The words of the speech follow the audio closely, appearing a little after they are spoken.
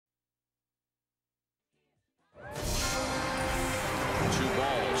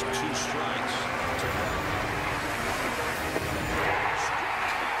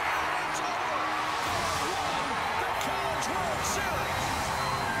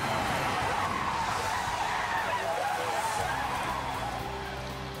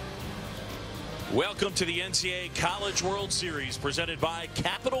Welcome to the NCAA College World Series presented by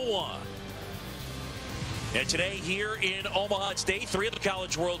Capital One. And today here in Omaha, it's day 3 of the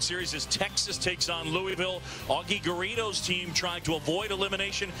College World Series as Texas takes on Louisville. Augie Garrido's team trying to avoid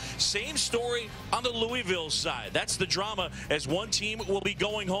elimination. Same story on the Louisville side. That's the drama as one team will be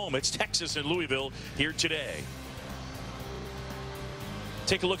going home. It's Texas and Louisville here today.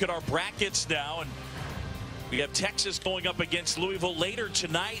 Take a look at our brackets now. And we have Texas going up against Louisville later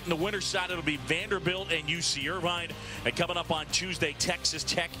tonight. In the winner's side, it'll be Vanderbilt and UC Irvine. And coming up on Tuesday, Texas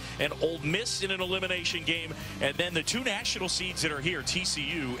Tech and Ole Miss in an elimination game. And then the 2 national seeds that are here,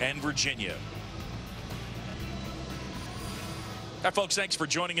 TCU and Virginia. All right, folks, thanks for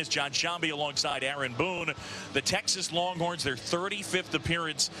joining us. John Shambi alongside Aaron Boone. The Texas Longhorns, their 35th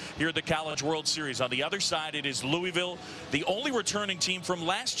appearance here at the College World Series. On the other side, it is Louisville, the only returning team from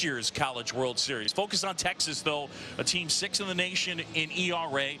last year's College World Series. Focus on Texas, though, a team 6th in the nation in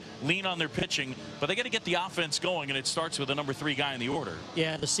ERA, lean on their pitching, but they got to get the offense going, and it starts with the number 3 guy in the order.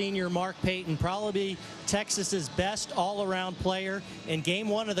 Yeah, the senior Mark Payton, probably Texas's best all-around player. In Game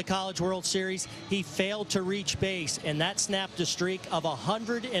 1 of the College World Series, he failed to reach base, and that snapped a streak of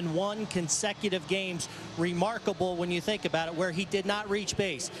 101 consecutive games. Remarkable when you think about it, where he did not reach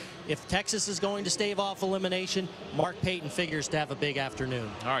base. If Texas is going to stave off elimination, Mark Payton figures to have a big afternoon.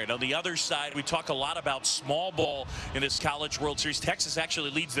 All right, on the other side, we talk a lot about small ball in this College World Series. Texas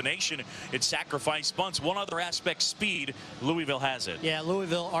actually leads the nation in sacrifice bunts. One other aspect, speed. Louisville has it. Yeah,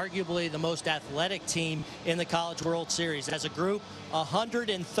 Louisville, arguably the most athletic team in the College World Series. As a group,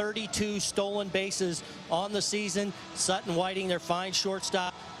 132 stolen bases on the season. Sutton Whiting, their fine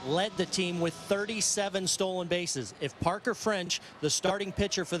shortstop, led the team with 37 stolen bases. If Parker French, the starting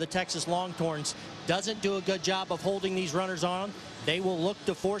pitcher for the Texas Longhorns, doesn't do a good job of holding these runners on, they will look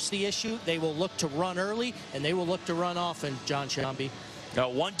to force the issue, they will look to run early, and they will look to run often, John Shambi. Now,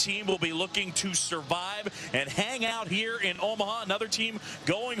 one team will be looking to survive and hang out here in Omaha. Another team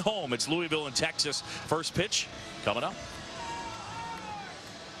going home. It's Louisville and Texas. First pitch coming up.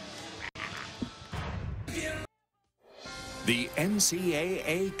 The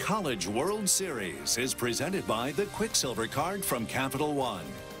NCAA College World Series is presented by the Quicksilver Card from Capital One.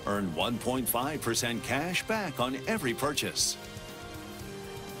 Earn 1.5% cash back on every purchase.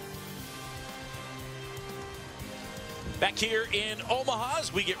 Back here in Omaha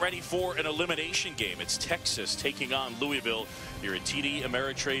as we get ready for an elimination game. It's Texas taking on Louisville here at TD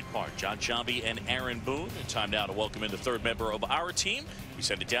Ameritrade Park. John Shambi and Aaron Boone. And time now to welcome in the 3rd member of our team. We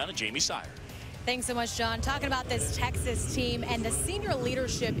send it down to Jamie Sire. Thanks so much, John. Talking about this Texas team, and the senior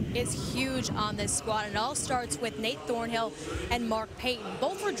leadership is huge on this squad. And it all starts with Nate Thornhill and Mark Payton.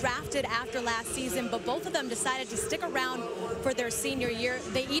 Both were drafted after last season, but both of them decided to stick around for their senior year.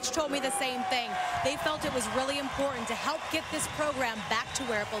 They each told me the same thing. They felt it was really important to help get this program back to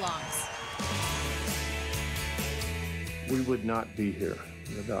where it belongs. We would not be here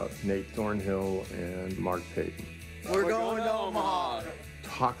without Nate Thornhill and Mark Payton. We're going to Omaha.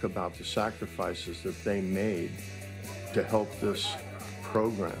 Talk about the sacrifices that they made to help this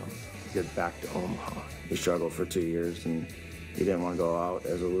program get back to Omaha. We struggled for 2 years, and you didn't want to go out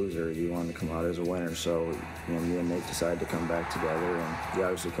as a loser. You wanted to come out as a winner. So, me and Nate decided to come back together, and you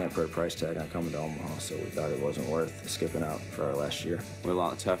obviously can't put a price tag on coming to Omaha, so we thought it wasn't worth skipping out for our last year. We're a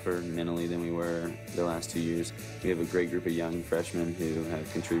lot tougher mentally than we were the last 2 years. We have a great group of young freshmen who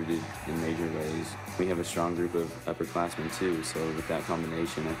have contributed in major ways. We have a strong group of upperclassmen too, so with that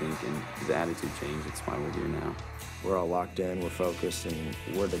combination, I think, and the attitude change, it's why we're here now. We're all locked in, we're focused, and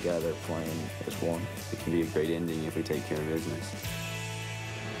we're together playing as one. It can be a great ending if we take care of business.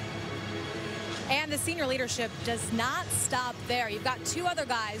 And the senior leadership does not stop there. You've got 2 other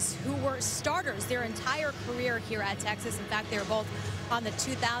guys who were starters their entire career here at Texas. In fact, they were both on the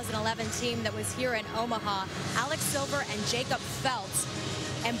 2011 team that was here in Omaha, Alex Silver and Jacob Feltz.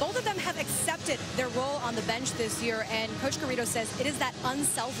 And both of them have accepted their role on the bench this year. And Coach Garrido says it is that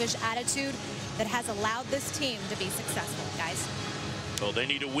unselfish attitude that has allowed this team to be successful, guys. Well, they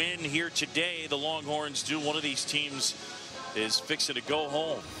need a win here today. The Longhorns do. One of these teams is fixing to go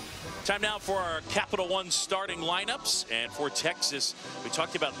home. Time now for our Capital One starting lineups. And for Texas, we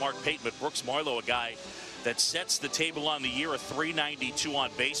talked about Mark Payton, but Brooks Marlowe, a guy that sets the table on the year, a .392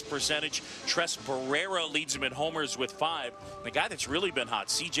 on base percentage. Tres Barrera leads him in homers with 5. The guy that's really been hot,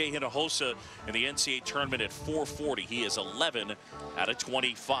 C.J. Hinojosa in the NCAA tournament at .440. He is 11 out of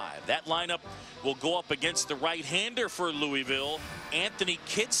 25. That lineup will go up against the right-hander for Louisville, Anthony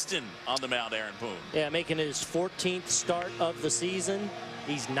Kidston on the mound, Aaron Boone. Yeah, making his 14th start of the season.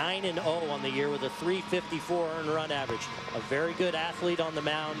 He's 9-0 on the year with a .354 earned run average. A very good athlete on the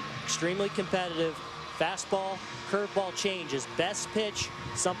mound, extremely competitive. Fastball, curveball change. His best pitch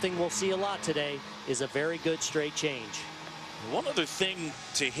something we'll see a lot today, is a very good straight change. One other thing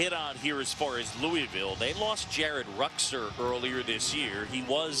to hit on here as far as Louisville, they lost Jared Ruxer earlier this year. He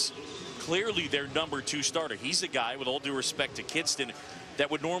was clearly their #2 starter. He's a guy, with all due respect to Kidston,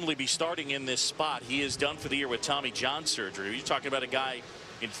 that would normally be starting in this spot. He is done for the year with Tommy John surgery. You're talking about a guy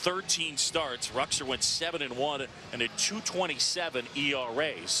in 13 starts. Ruxer went 7-1 and a 2.27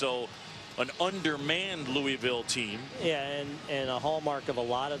 ERA. So an undermanned Louisville team. Yeah, and a hallmark of a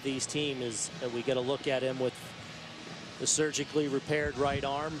lot of these teams is that we got to look at him with the surgically repaired right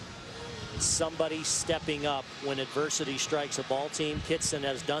arm. Somebody stepping up when adversity strikes a ball team. Kidston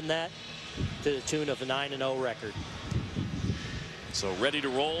has done that to the tune of a 9-0 record. So ready to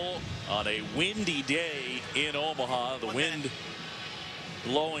roll on a windy day in Omaha. The wind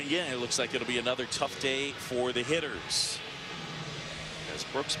blowing in. It looks like it'll be another tough day for the hitters as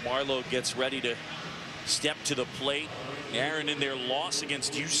Brooks Marlowe gets ready to step to the plate. Aaron, in their loss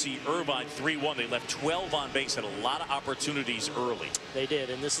against UC Irvine 3-1, they left 12 on base, had a lot of opportunities early. They did,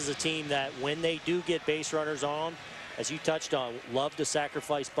 and this is a team that when they do get base runners on, as you touched on, love to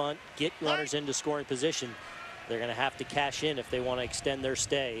sacrifice bunt, get runners into scoring position. They're going to have to cash in if they want to extend their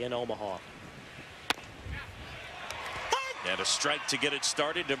stay in Omaha. And a strike to get it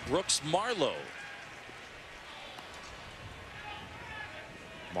started to Brooks Marlowe.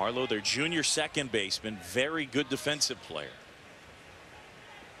 Marlowe, their junior second baseman, very good defensive player.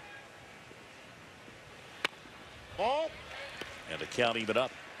 And the count even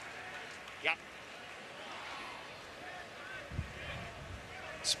up. Yeah.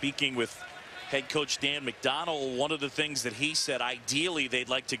 Speaking with head coach Dan McDonnell, one of the things that he said, ideally they'd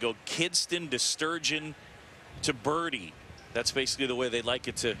like to go Kidston to Sturgeon to Birdie. That's basically the way they'd like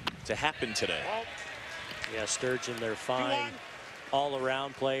it to happen today. Yeah, Sturgeon, they're fine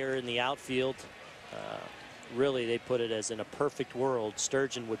all-around player in the outfield. Really, they put it as in a perfect world,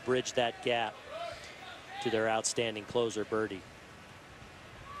 Sturgeon would bridge that gap to their outstanding closer, Birdie.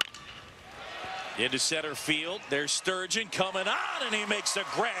 Into center field. There's Sturgeon coming on, and he makes a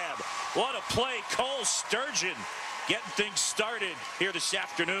grab. What a play. Cole Sturgeon getting things started here this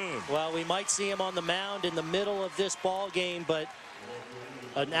afternoon. Well, we might see him on the mound in the middle of this ball game, but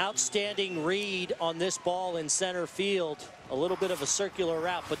an outstanding read on this ball in center field. A little bit of a circular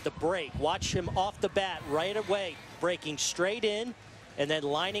route, but the break. Watch him off the bat right away, breaking straight in and then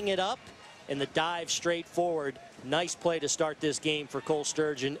lining it up, and the dive straight forward. Nice play to start this game for Cole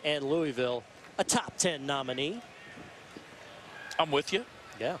Sturgeon and Louisville, a top 10 nominee. I'm with you.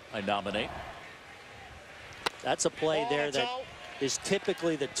 Yeah. I nominate. That's a play there that is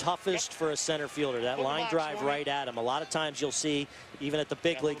typically the toughest for a center fielder. That line drive right at him. A lot of times you'll see, even at the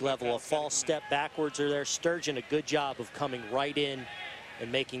big league level, a false step backwards or there. Sturgeon, a good job of coming right in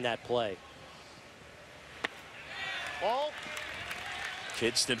and making that play.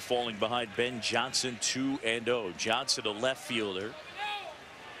 Kidston falling behind Ben Johnson 2-0. Johnson, a left fielder.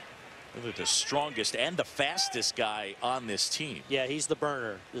 Really the strongest and the fastest guy on this team. Yeah, he's the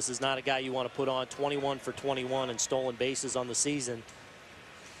burner. This is not a guy you want to put on 21 for 21 and stolen bases on the season.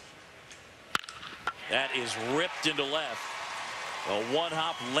 That is ripped into left. A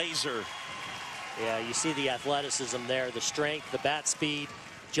one-hop laser. Yeah, you see the athleticism there, the strength, the bat speed,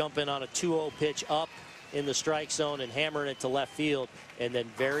 jumping on a 2-0 pitch up in the strike zone and hammering it to left field, and then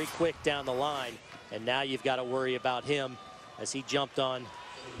very quick down the line. And now you've got to worry about him as he jumped on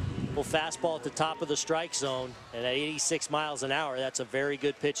well, fastball at the top of the strike zone, and at 86 miles an hour, that's a very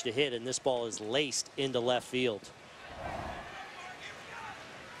good pitch to hit, and this ball is laced into left field.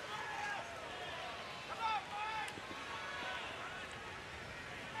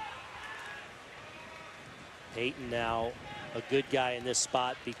 Peyton now a good guy in this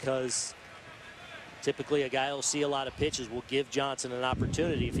spot because typically a guy who'll see a lot of pitches will give Johnson an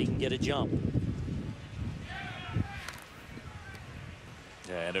opportunity if he can get a jump.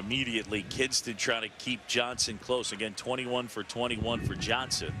 And immediately Kidston trying to keep Johnson close. Again, 21 for 21 for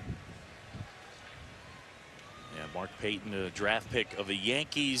Johnson. And Mark Payton, a draft pick of the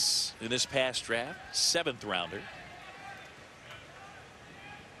Yankees in this past draft, 7th rounder.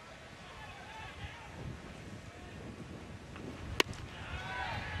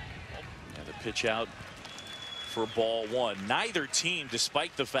 And the pitch out for ball one. Neither team,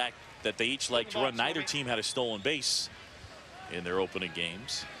 despite the fact that they each like to run, neither team had a stolen base in their opening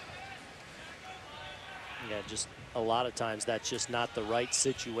games. Yeah, just a lot of times that's just not the right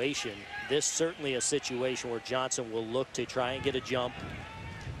situation. This certainly a situation where Johnson will look to try and get a jump.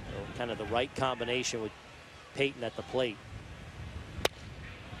 You know, kind of the right combination with Peyton at the plate.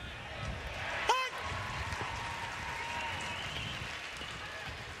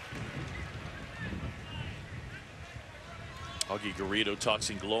 Augie Garrido talks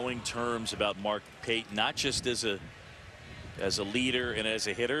in glowing terms about Mark Payton, not just as a leader and as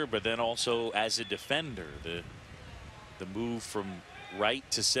a hitter, but then also as a defender. The move from right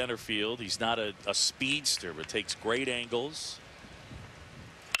to center field. He's not a speedster, but takes great angles.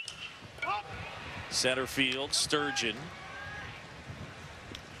 Center field, Sturgeon.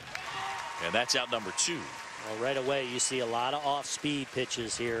 And that's out number 2. Well, right away, you see a lot of off-speed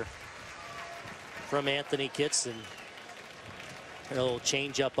pitches here from Anthony Kitson. A little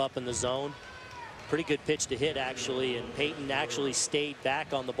change-up up in the zone. Pretty good pitch to hit, actually, and Payton actually stayed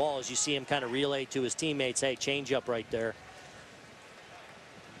back on the ball as you see him kind of relay to his teammates, hey, change up right there.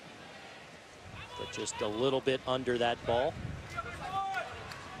 But just a little bit under that ball.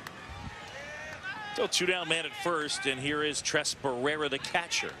 So 2 down, man at first, and here is Tres Barrera, the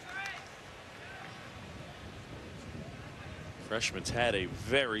catcher. Freshman's had a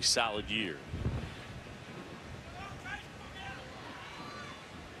very solid year.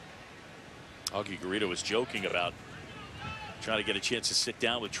 Augie Garrido was joking about trying to get a chance to sit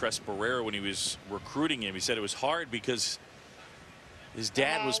down with Tres Barrera when he was recruiting him. He said it was hard because his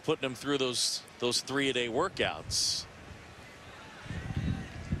dad was putting him through those 3-a-day workouts.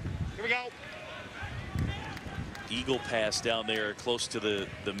 Here we go. Eagle pass down there close to the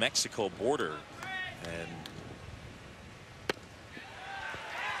Mexico border, and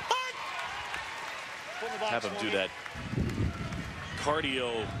have him do that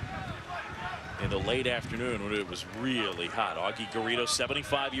cardio in the late afternoon when it was really hot. Augie Garrido,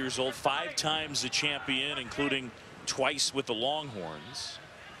 75 years old, 5 times the champion, including twice with the Longhorns,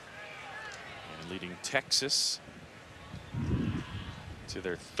 and leading Texas to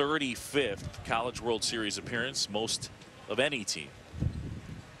their 35th College World Series appearance, most of any team.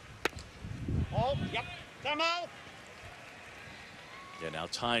 Oh, yep. Come out. Yeah, now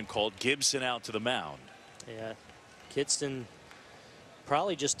time called. Gibson out to the mound. Yeah, Kitson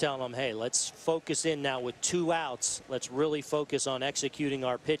probably just telling them, hey, let's focus in now with 2 outs. Let's really focus on executing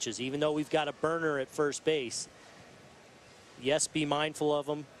our pitches. Even though we've got a burner at first base, yes, be mindful of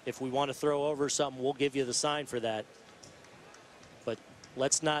them. If we want to throw over something, we'll give you the sign for that. But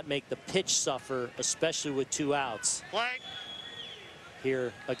let's not make the pitch suffer, especially with 2 outs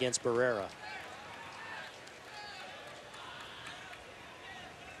here against Barrera.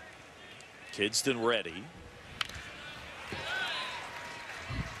 Kidston ready.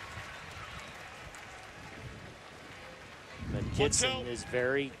 And Kitson is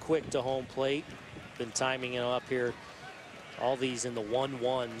very quick to home plate. Been timing it up here. All these in the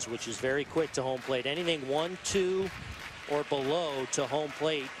 1-1s, which is very quick to home plate. Anything 1-2 or below to home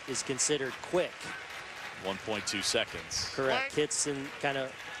plate is considered quick. 1.2 seconds. Correct. Kitson kind of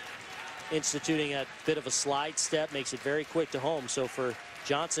instituting a bit of a slide step, makes it very quick to home. So for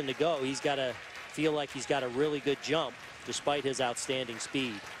Johnson to go, he's got to feel like he's got a really good jump despite his outstanding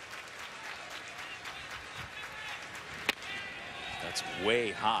speed. That's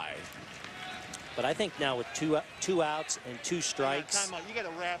way high. But I think now with two outs and 2 strikes, Time out. You got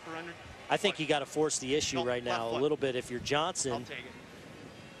a wrapper under. I think you got to force the issue right now a little bit if you're Johnson. I'll take it.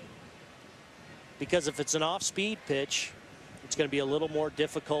 Because if it's an off-speed pitch, it's going to be a little more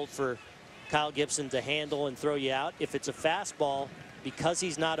difficult for Kyle Gibson to handle and throw you out. If it's a fastball, because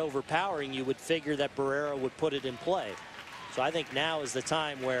he's not overpowering, you would figure that Barrera would put it in play. So I think now is the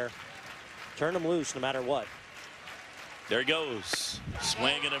time where turn him loose no matter what. There he goes.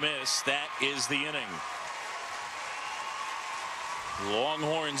 Swing and a miss. That is the inning.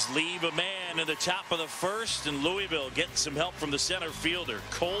 Longhorns leave a man in the top of the first, and Louisville getting some help from the center fielder,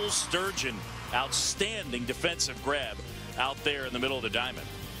 Cole Sturgeon. Outstanding defensive grab out there in the middle of the diamond.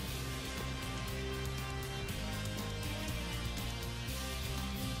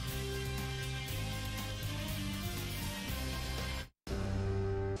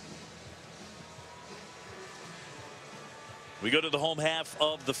 We go to the home half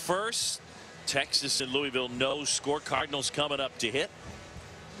of the first. Texas and Louisville no score. Cardinals coming up to hit.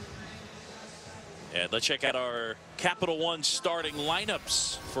 And let's check out our Capital One starting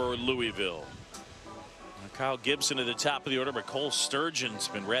lineups for Louisville. Kyle Gibson at the top of the order, but Cole Sturgeon's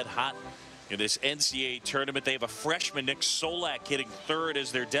been red hot in this NCAA tournament. They have a freshman, Nick Solak, hitting third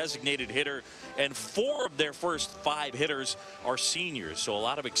as their designated hitter, and 4 of their first 5 hitters are seniors, so a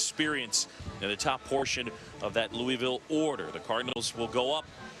lot of experience in the top portion of that Louisville order. The Cardinals will go up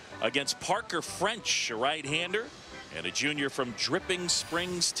against Parker French, a right-hander, and a junior from Dripping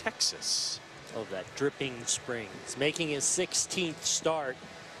Springs, Texas. Oh, that Dripping Springs, making his 16th start.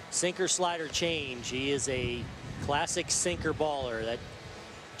 Sinker slider change. He is a classic sinker baller. That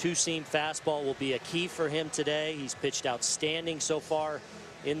 2-seam fastball will be a key for him today. He's pitched outstanding so far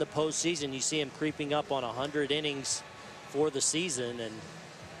in the postseason. You see him creeping up on 100 innings for the season, and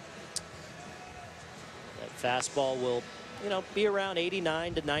that fastball will, you know, be around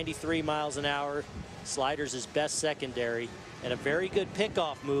 89 to 93 miles an hour. Slider's his best secondary, and a very good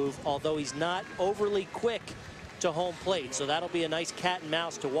pickoff move, although he's not overly quick to home plate. So that'll be a nice cat and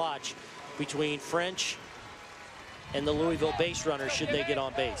mouse to watch between French and the Louisville base runners should they get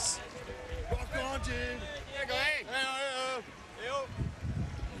on base.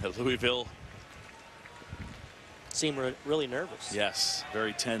 Louisville seem really nervous. Yes,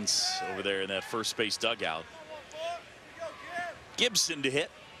 very tense over there in that first base dugout. Gibson to hit.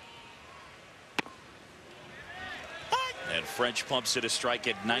 And French pumps it a strike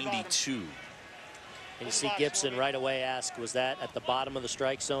at 92. And you see Gibson right away ask, was that at the bottom of the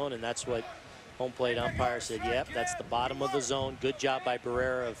strike zone? And that's what home plate umpire said, yep, that's the bottom of the zone. Good job by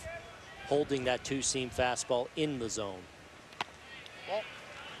Barrera of holding that two-seam fastball in the zone.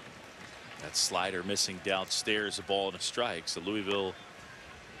 That slider missing downstairs, a ball and a strike. So Louisville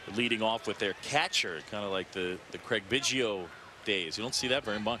leading off with their catcher, kind of like the Craig Biggio days. You don't see that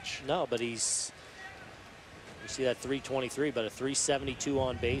very much. No, but he's, you see that 323, but a 372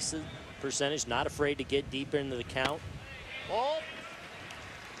 on base percentage. Not afraid to get deeper into the count.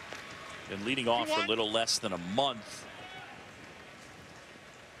 Been leading off for a little less than a month.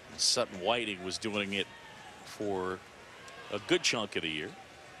 Sutton Whiting was doing it for a good chunk of the year.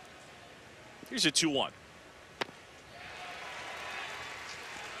 Here's a 2-1.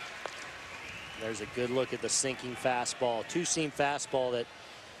 There's a good look at the sinking fastball, two-seam fastball that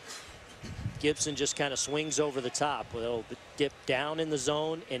Gibson just kind of swings over the top. It'll dip down in the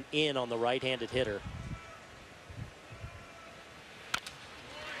zone and in on the right-handed hitter.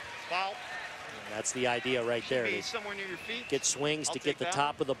 Foul. And that's the idea right there. Somewhere near your feet. Get swings I'll to get the that.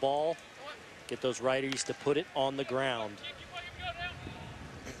 top of the ball, get those righties to put it on the ground.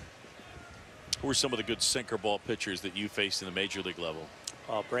 Who were some of the good sinker ball pitchers that you faced in the major league level?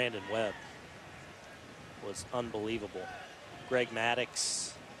 Oh, Brandon Webb was unbelievable. Greg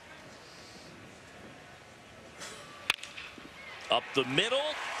Maddox. Up the middle,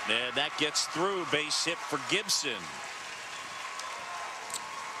 and that gets through. Base hit for Gibson.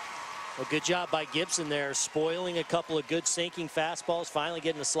 A good job by Gibson there, spoiling a couple of good sinking fastballs, finally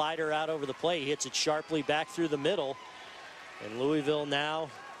getting the slider out over the plate. He hits it sharply back through the middle. And Louisville now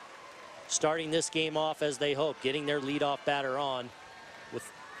starting this game off as they hope, getting their leadoff batter on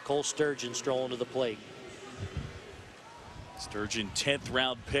with Cole Sturgeon strolling to the plate. Sturgeon, 10th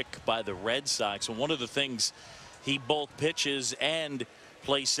round pick by the Red Sox. And one of the things, he both pitches and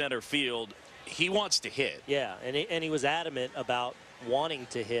plays center field. He wants to hit. Yeah, and he was adamant about wanting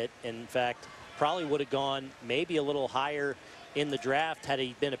to hit. In fact, probably would have gone maybe a little higher in the draft had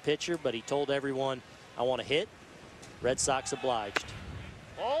he been a pitcher, but he told everyone, I want to hit. Red Sox obliged.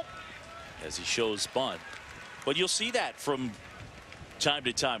 As he shows bunt. But you'll see that from time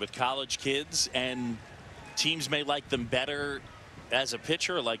to time with college kids, and teams may like them better as a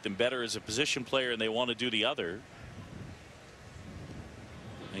pitcher, or like them better as a position player, and they want to do the other.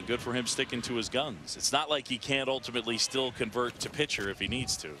 And good for him sticking to his guns. It's not like he can't ultimately still convert to pitcher if he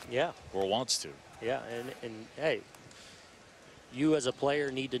needs to. Yeah. Or wants to. Yeah, and hey, you as a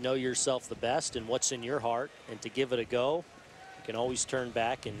player need to know yourself the best and what's in your heart, and to give it a go. You can always turn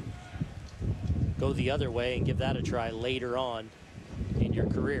back and go the other way and give that a try later on in your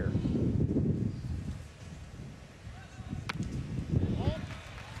career.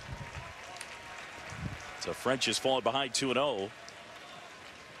 So French is falling behind 2-0.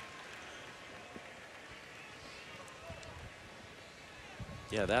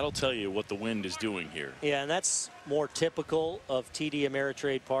 Yeah, that'll tell you what the wind is doing here. Yeah, and that's more typical of TD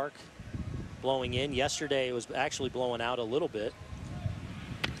Ameritrade Park, blowing in. Yesterday it was actually blowing out a little bit.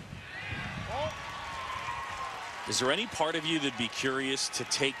 Is there any part of you that'd be curious to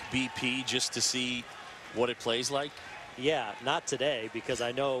take BP just to see what it plays like? Yeah, not today, because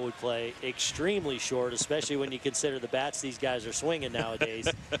I know it would play extremely short, especially when you consider the bats these guys are swinging nowadays.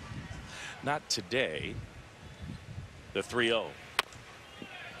 Not today. The 3-0.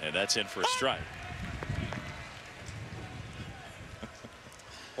 And that's in for a strike.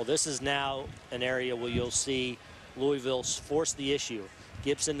 Well, this is now an area where you'll see Louisville force the issue.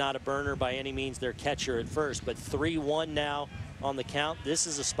 Gibson not a burner by any means, their catcher at first, but 3-1 now on the count. This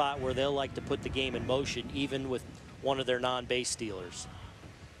is a spot where they'll like to put the game in motion, even with one of their non-base stealers.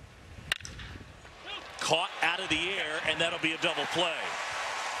 Caught out of the air, and that'll be a double play.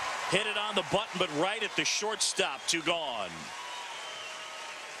 Hit it on the button, but right at the shortstop, 2 gone.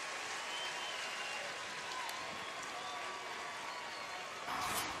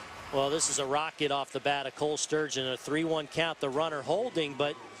 Well, this is a rocket off the bat of Cole Sturgeon, a 3-1 count, the runner holding,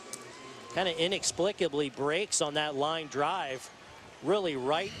 but kind of inexplicably breaks on that line drive, really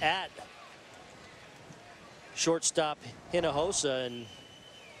right at shortstop Hinojosa, and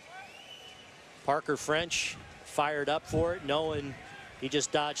Parker French fired up for it, knowing he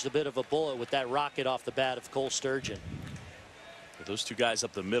just dodged a bit of a bullet with that rocket off the bat of Cole Sturgeon. Those two guys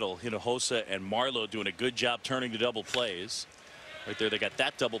up the middle, Hinojosa and Marlowe, doing a good job turning to double plays. Right there, they got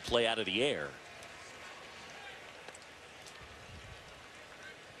that double play out of the air.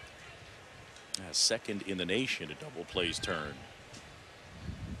 Second in the nation to double plays turn.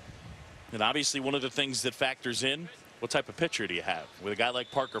 And obviously one of the things that factors in, what type of pitcher do you have? With a guy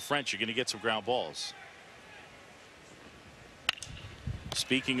like Parker French, you're going to get some ground balls.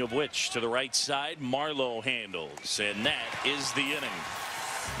 Speaking of which, to the right side, Marlowe handles, and that is the inning.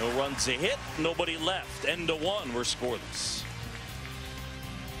 No runs a hit, nobody left. End of one, we're scoreless.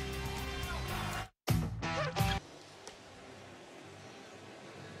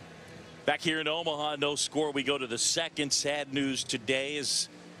 Back here in Omaha, no score. We go to the second. Sad news today as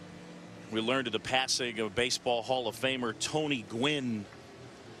we learned of the passing of Baseball Hall of Famer Tony Gwynn.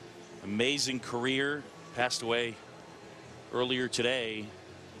 Amazing career, passed away earlier today.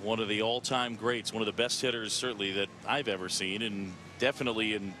 One of the all-time greats, one of the best hitters certainly that I've ever seen, and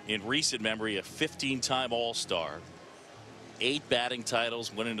definitely in recent memory a 15-time All-Star, 8 batting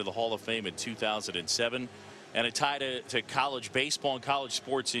titles, went into the Hall of Fame in 2007, and a tie to college baseball and college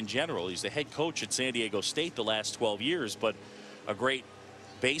sports in general. He's the head coach at San Diego State the last 12 years, but a great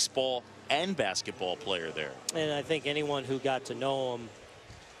baseball and basketball player there. And I think anyone who got to know him,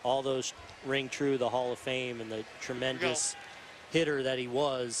 all those ring true, the Hall of Fame and the tremendous hitter that he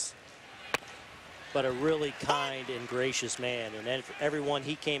was, but a really kind and gracious man. And everyone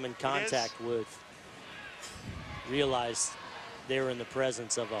he came in contact with realized they were in the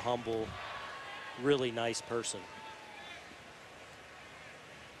presence of a humble, really nice person.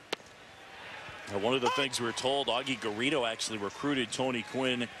 Now, one of the things we were told, Augie Garrido actually recruited Tony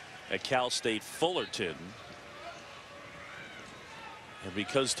Gwynn at Cal State Fullerton. And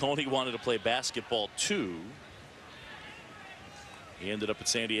because Tony wanted to play basketball too, he ended up at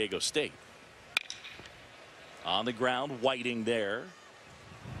San Diego State. On the ground, Whiting there.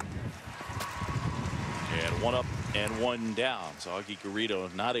 And one up and one down. So Augie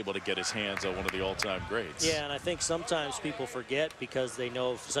Garrido not able to get his hands on one of the all-time greats. Yeah, and I think sometimes people forget because they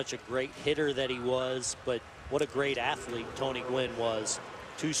know such a great hitter that he was, but what a great athlete Tony Gwynn was.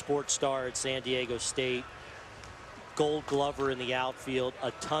 2-sport star at San Diego State, Gold Glover in the outfield,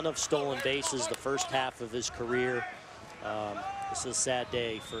 a ton of stolen bases the first half of his career. This is a sad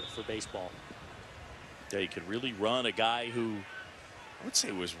day for baseball. Yeah, he could really run. A guy who I would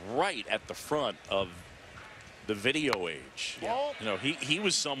say was right at the front of the video age. Yeah. You know, he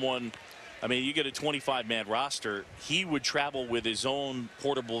was someone, I mean, you get a 25-man roster, he would travel with his own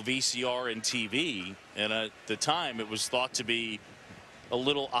portable VCR and TV, and at the time it was thought to be a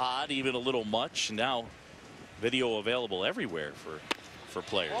little odd, even a little much. Now video available everywhere for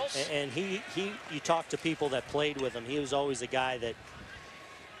players. And you talk to people that played with him, he was always a guy that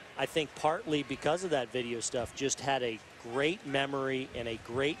I think partly because of that video stuff just had a great memory and a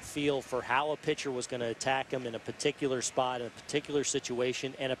great feel for how a pitcher was going to attack him in a particular spot, in a particular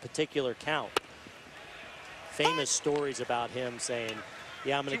situation, and a particular count. Famous stories about him saying,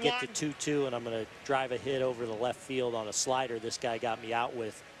 yeah, I'm going to get to 2-2 and I'm going to drive a hit over the left field on a slider this guy got me out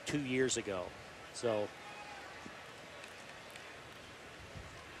with 2 years ago. So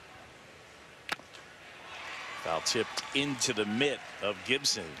foul tipped into the mitt of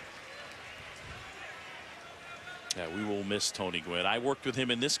Gibson. Yeah, we will miss Tony Gwynn. I worked with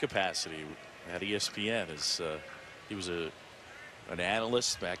him in this capacity at ESPN as he was an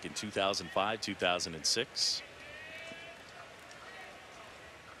analyst back in 2005, 2006.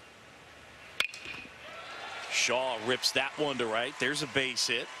 Shaw rips that one to right. There's a base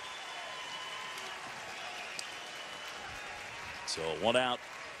hit. So 1 out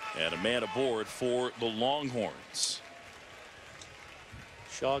and a man aboard for the Longhorns.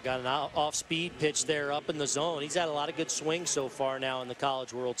 Shaw got an off-speed pitch there up in the zone. He's had a lot of good swings so far now in the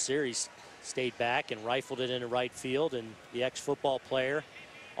College World Series. Stayed back and rifled it into right field, and the ex-football player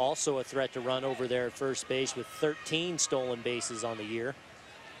also a threat to run over there at first base with 13 stolen bases on the year.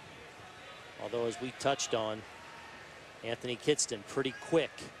 Although, as we touched on, Anthony Kidston pretty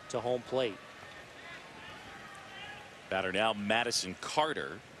quick to home plate. Batter now Madison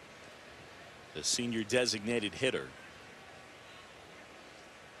Carter, the senior designated hitter.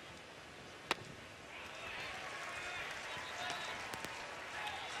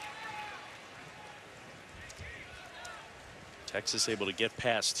 Texas able to get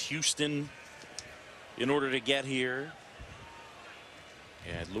past Houston in order to get here.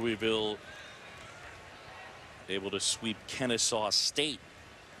 And Louisville able to sweep Kennesaw State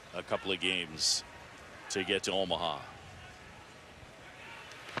a couple of games to get to Omaha.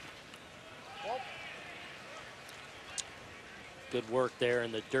 Good work there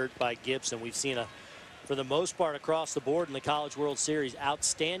in the dirt by Gibson. We've seen for the most part across the board in the College World Series,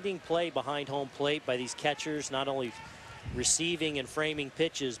 outstanding play behind home plate by these catchers, not only receiving and framing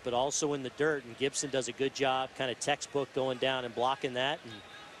pitches, but also in the dirt. And Gibson does a good job, kind of textbook going down and blocking that and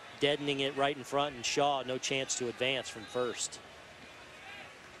deadening it right in front. And Shaw, no chance to advance from first.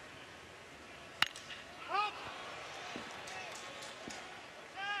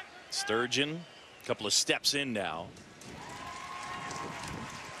 Sturgeon, a couple of steps in now.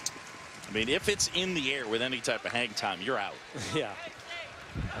 I mean, if it's in the air with any type of hang time, you're out. Yeah.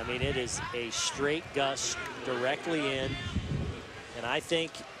 I mean, it is a straight gust directly in. And I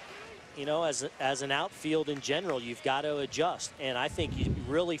think, you know, as an outfield in general, you've got to adjust. And I think you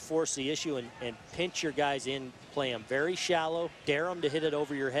really force the issue and pinch your guys in, play them very shallow, dare them to hit it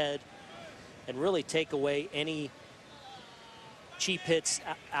over your head, and really take away any cheap hits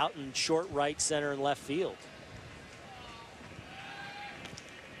out in short right, center, and left field.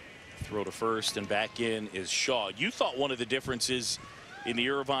 Throw to first and back in is Shaw. You thought one of the differences in the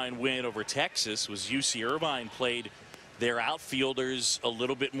Irvine win over Texas was UC Irvine played their outfielders a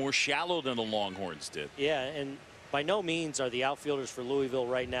little bit more shallow than the Longhorns did. Yeah, and by no means are the outfielders for Louisville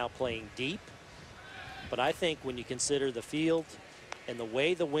right now playing deep. But I think when you consider the field and the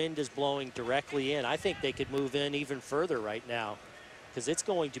way the wind is blowing directly in, I think they could move in even further right now, because it's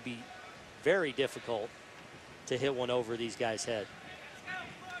going to be very difficult to hit one over these guys' head.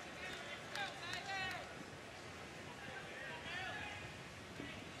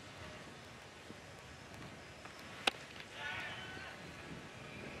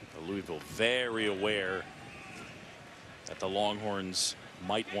 Louisville very aware that the Longhorns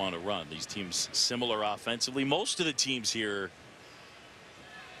might want to run. These teams similar offensively. Most of the teams here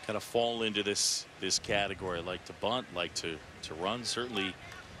kind of fall into this category, like to bunt, like to run. Certainly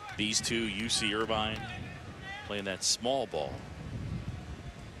these two, UC Irvine playing that small ball.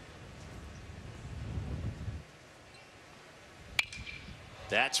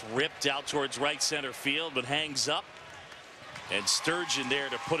 That's ripped out towards right center field, but hangs up. And Sturgeon there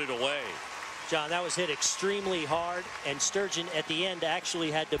to put it away. John, that was hit extremely hard, and Sturgeon at the end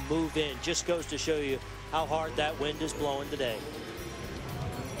actually had to move in. Just goes to show you how hard that wind is blowing today.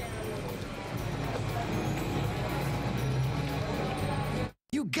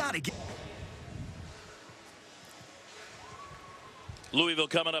 You gotta get. Louisville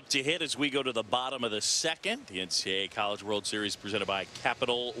coming up to hit as we go to the bottom of the second. The NCAA College World Series presented by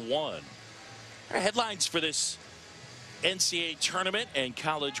Capital One. Our headlines for this NCAA Tournament and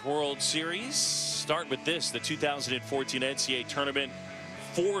College World Series start with this: the 2014 NCAA Tournament,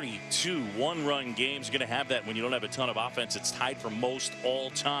 42 one-run games. You're going to have that when you don't have a ton of offense. It's tied for most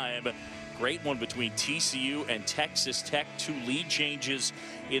all time. Great one between TCU and Texas Tech. 2 lead changes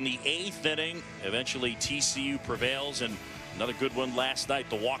in the 8th inning. Eventually TCU prevails, and another good one last night.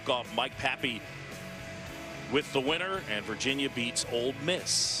 The walk-off Mike Pappy with the winner, and Virginia beats Ole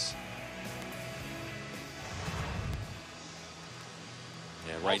Miss.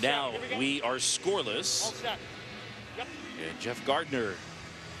 And right now we are scoreless. Yep. And Jeff Gardner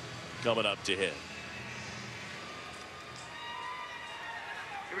coming up to hit.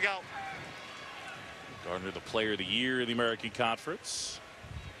 Here we go. Gardner, the player of the year in the American Conference.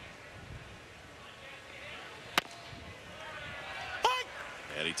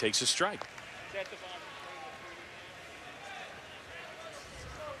 And he takes a strike. Set the ball.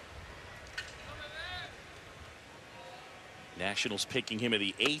 Nationals picking him in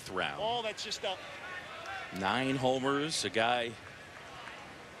the 8th round. Oh, that's just up. 9 homers, a guy,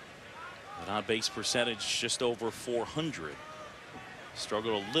 an on-base percentage just over .400.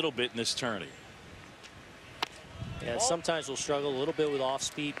 Struggled a little bit in this tourney. Yeah, sometimes we'll struggle a little bit with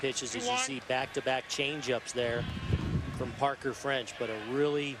off-speed pitches, as you see back-to-back change-ups there from Parker French, but a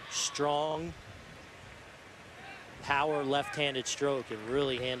really strong power left-handed stroke and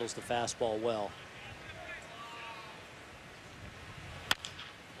really handles the fastball well.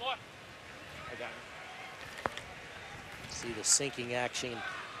 See the sinking action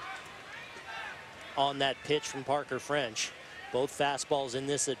on that pitch from Parker French. Both fastballs in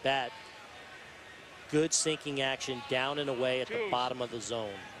this at bat. Good sinking action down and away at the bottom of the zone.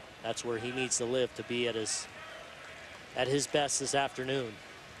 That's where he needs to live to be at his best this afternoon.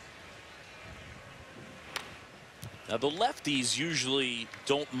 Now the lefties usually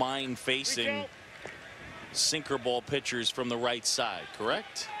don't mind facing sinker ball pitchers from the right side,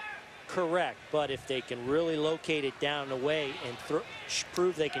 correct? correct, but if they can really locate it down and away and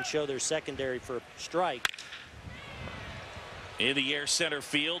prove they can show their secondary for a strike. In the air center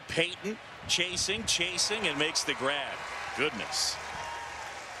field, Payton chasing, and makes the grab. Goodness.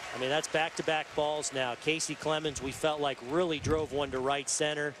 I mean, that's back-to-back balls now. Casey Clemens, we felt like, really drove one to right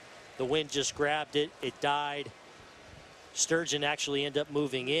center. The wind just grabbed it. It died. Sturgeon actually ended up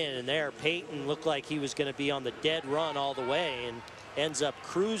moving in, and there Payton looked like he was going to be on the dead run all the way and ends up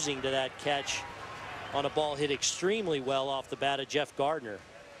cruising to that catch on a ball hit extremely well off the bat of Jeff Gardner.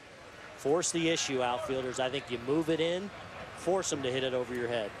 Force the issue, outfielders. I think you move it in, force them to hit it over your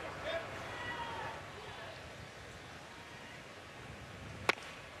head.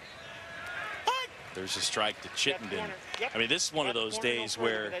 There's a strike to Chittenden. I mean, this is one of those days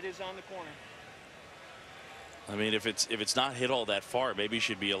where, that is on the corner. I mean, if it's not hit all that far, maybe you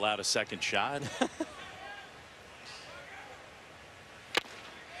should be allowed a second shot.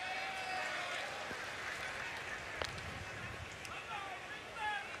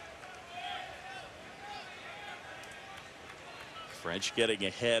 French getting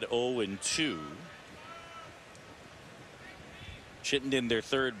ahead 0-2. Chittenden, their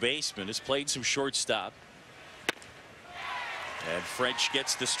third baseman, has played some shortstop. And French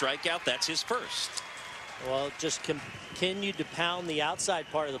gets the strikeout. That's his first. Well, just continued to pound the outside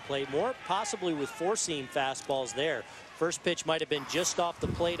part of the plate, more possibly with four-seam fastballs there. First pitch might have been just off the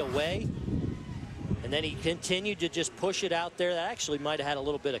plate away, and then he continued to just push it out there. That actually might have had a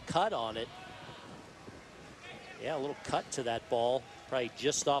little bit of cut on it. Yeah, a little cut to that ball, probably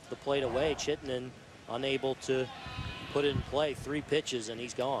just off the plate away. Chittenden unable to put it in play. 3 pitches, and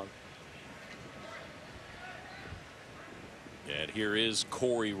he's gone. And here is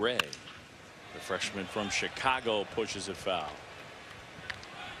Corey Ray. The freshman from Chicago pushes it foul.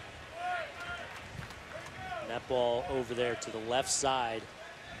 And that ball over there to the left side,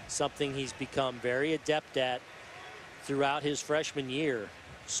 something he's become very adept at throughout his freshman year.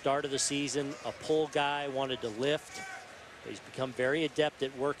 Start of the season, a pull guy, wanted to lift. But he's become very adept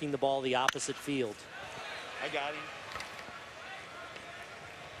at working the ball the opposite field. I got him.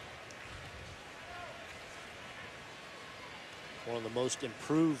 One of the most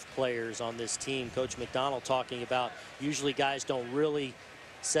improved players on this team. Coach McDonald talking about usually guys don't really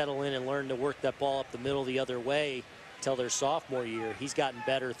settle in and learn to work that ball up the middle the other way until their sophomore year. He's gotten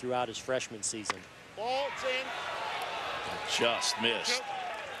better throughout his freshman season. Ball, it's in. Just missed.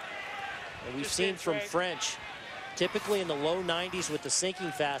 And we've seen from French, typically in the low 90s with the sinking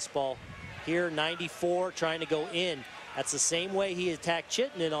fastball. Here, 94, trying to go in. That's the same way he attacked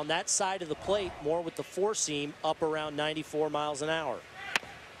Chittenden on that side of the plate, more with the four-seam up around 94 miles an hour.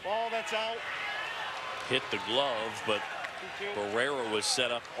 Ball, that's out. Hit the glove, but Barrera was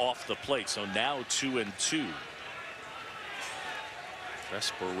set up off the plate, so now 2-2.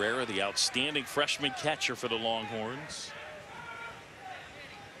 Tres Barrera, the outstanding freshman catcher for the Longhorns.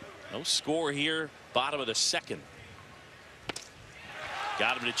 No score here, bottom of the second.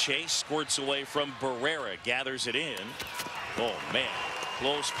 Got him to chase, squirts away from Barrera, gathers it in. Oh man,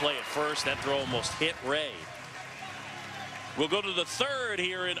 close play at first. That throw almost hit Ray. We'll go to the third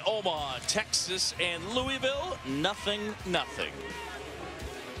here in Omaha, Texas and Louisville. 0-0.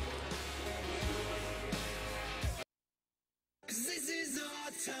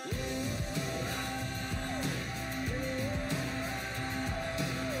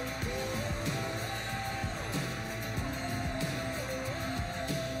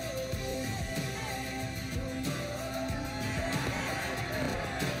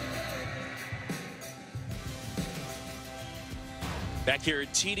 Back here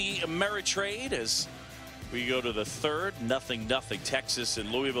at TD Ameritrade as we go to the third. 0-0 Texas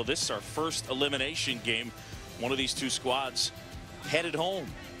and Louisville. This is our first elimination game. One of these two squads headed home.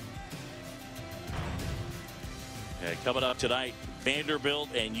 Coming up tonight, Vanderbilt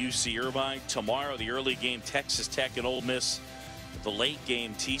and UC Irvine. Tomorrow, the early game, Texas Tech and Ole Miss. The late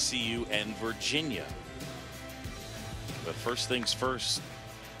game, TCU and Virginia. But first things first,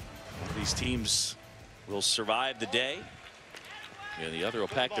 one of these teams will survive the day. And the other will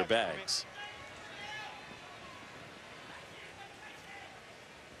pack their bags.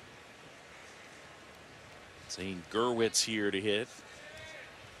 Zane Gerwitz here to hit.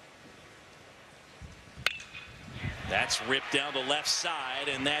 That's ripped down the left side,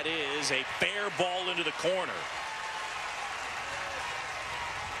 and that is a fair ball into the corner.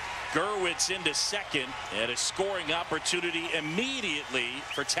 Gerwitz into second, and a scoring opportunity immediately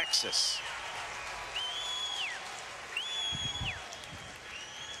for Texas.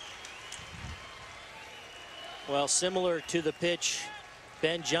 Well, similar to the pitch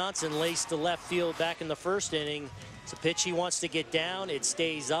Ben Johnson laced to left field back in the first inning. It's a pitch he wants to get down. It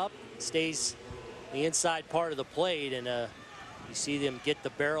stays up. stays the inside part of the plate, and you see them get the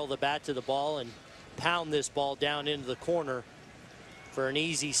barrel of the bat to the ball and pound this ball down into the corner for an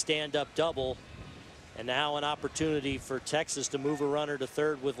easy stand-up double. And now an opportunity for Texas to move a runner to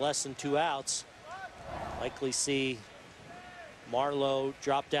third with less than 2 outs. Likely see Marlowe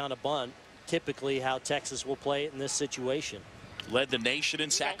drop down a bunt, typically how Texas will play it in this situation. Led the nation in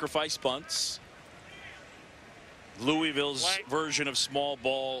sacrifice bunts. Louisville's version of small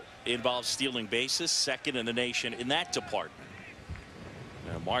ball involves stealing bases, second in the nation in that department.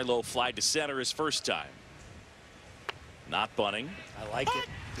 Now Marlowe fly to center his first time. Not bunting. I like it.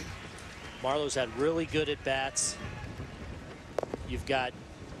 Marlowe's had really good at bats. You've got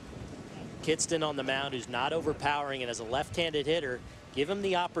Kidston on the mound, who's not overpowering, and as a left-handed hitter, give him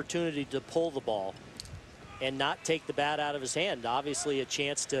the opportunity to pull the ball and not take the bat out of his hand. Obviously a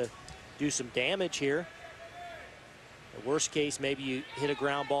chance to do some damage here. The worst case, maybe you hit a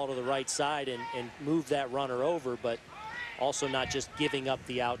ground ball to the right side and move that runner over, but also not just giving up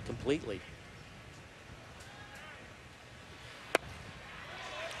the out completely.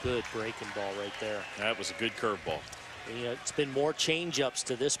 Good breaking ball right there. That was a good curveball. You know, it's been more change-ups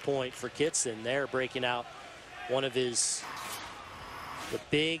to this point for Kidston. They're breaking out one of the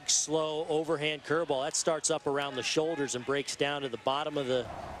big, slow overhand curveball. That starts up around the shoulders and breaks down to the bottom of the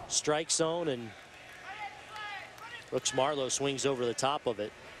strike zone, and Brooks Marlowe swings over the top of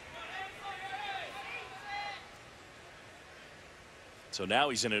it. So now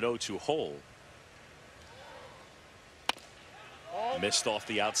he's in an 0-2 hole. Missed off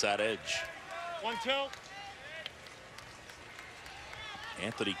the outside edge. 1-2.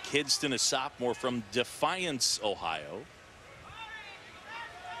 Anthony Kidston, a sophomore from Defiance, Ohio.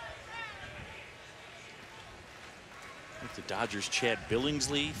 I think the Dodgers' Chad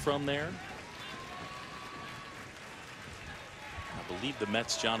Billingsley from there. I believe the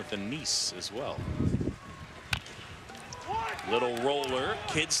Mets' Jonathan Neese as well. Little roller.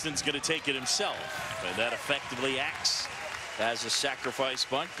 Kidston's going to take it himself, and that effectively acts as a sacrifice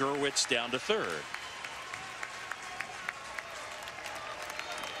bunt. Gerwitz down to third.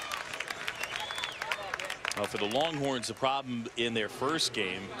 Well, for the Longhorns, the problem in their first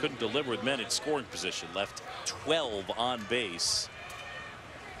game, couldn't deliver with men in scoring position. Left 12 on base,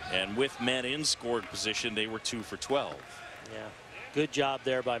 and with men in scoring position, they were 2 for 12. Yeah, good job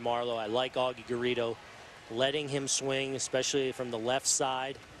there by Marlowe. I like Augie Garrido letting him swing, especially from the left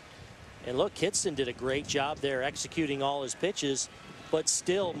side. And look, Kidston did a great job there executing all his pitches, but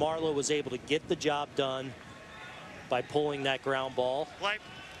still Marlowe was able to get the job done by pulling that ground ball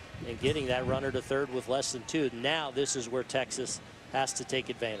and getting that runner to third with less than 2. Now this is where Texas has to take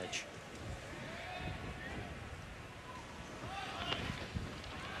advantage.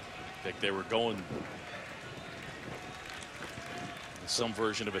 I think they were going some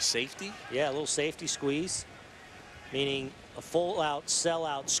version of a safety. Yeah, a little safety squeeze, meaning a full out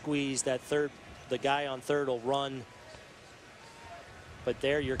sellout squeeze. That the guy on third will run, but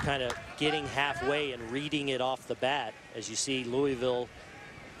there you're kind of getting halfway and reading it off the bat. As you see Louisville,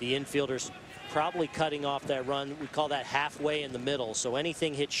 the infielders probably cutting off that run. We call that halfway in the middle. So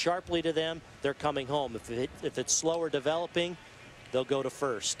anything hit sharply to them, they're coming home. If it's slower developing, they'll go to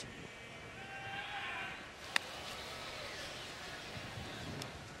first.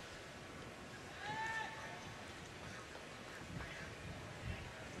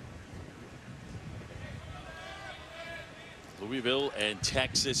 Louisville and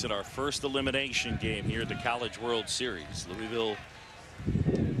Texas in our first elimination game here at the College World Series. Louisville,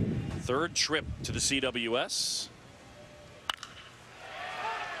 third trip to the CWS.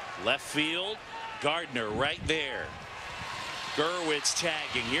 Left field, Gardner right there. Gerwitz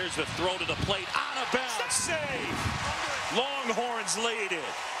tagging. Here's the throw to the plate, out of bounds, save. Longhorns lead it.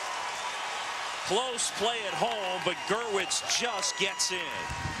 Close play at home, but Gerwitz just gets in.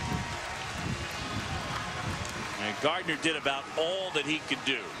 And Gardner did about all that he could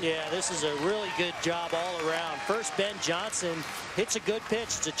do. Yeah, this is a really good job all around. First, Ben Johnson hits a good pitch.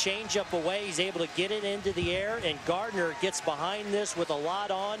 It's a changeup away. He's able to get it into the air, and Gardner gets behind this with a lot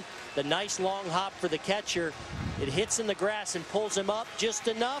on. The nice long hop for the catcher. It hits in the grass and pulls him up just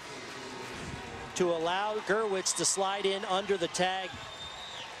enough to allow Gerwitz to slide in under the tag.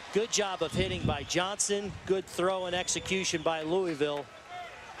 Good job of hitting by Johnson. Good throw and execution by Louisville.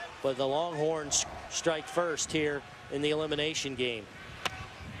 But the Longhorns strike first here in the elimination game.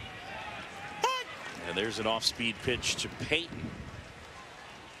 And there's an off-speed pitch to Payton.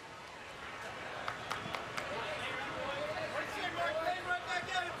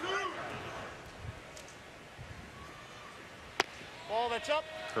 Ball that's up.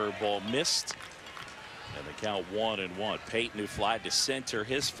 Curveball missed. And the count 1-1. Peyton, who flied to center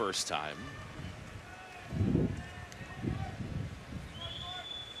his first time.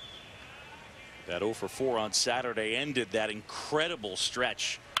 That 0 for 4 on Saturday ended that incredible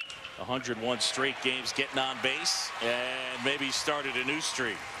stretch. 101 straight games getting on base, and maybe started a new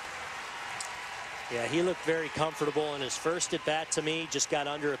streak. Yeah, he looked very comfortable in his first at bat to me. Just got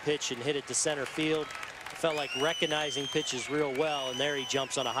under a pitch and hit it to center field. Felt like recognizing pitches real well, and there he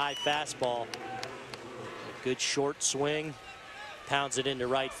jumps on a high fastball. A good short swing, pounds it into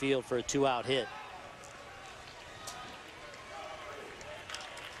right field for a 2-out hit.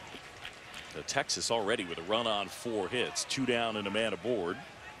 The Texas already with a run on 4 hits, 2 down and a man aboard.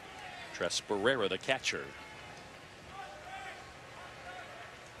 Tres Barrera, the catcher.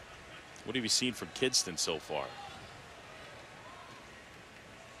 What have you seen from Kidston so far?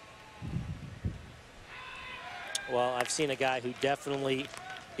 Well, I've seen a guy who definitely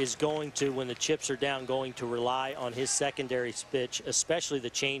is going to, when the chips are down, going to rely on his secondary pitch, especially the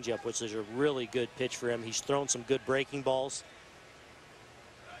changeup, which is a really good pitch for him. He's thrown some good breaking balls,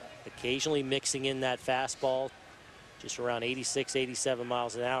 occasionally mixing in that fastball, just around 86, 87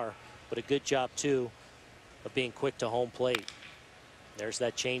 miles an hour, but a good job too of being quick to home plate. There's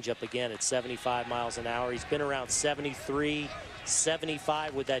that changeup again at 75 miles an hour. He's been around 73,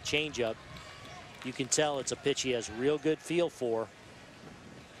 75 with that changeup. You can tell it's a pitch he has real good feel for,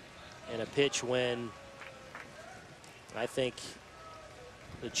 and a pitch when I think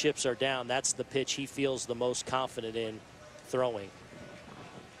the chips are down, that's the pitch he feels the most confident in throwing.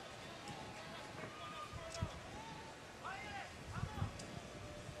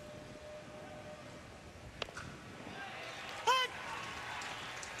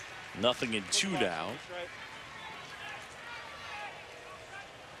 Nothing in 2 now.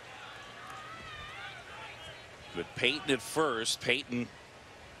 With Peyton at first. Peyton,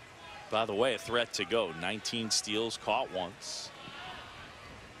 by the way, a threat to go. 19 steals, caught once.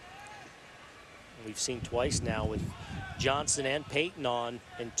 We've seen twice now with Johnson and Peyton on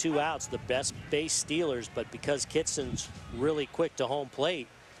and 2 outs, the best base stealers, but because Kitson's really quick to home plate,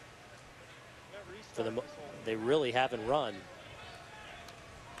 for them, they really haven't run.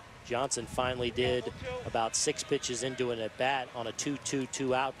 Johnson finally did about 6 pitches into an at bat on a 2-2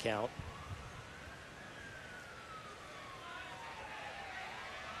 2-out count.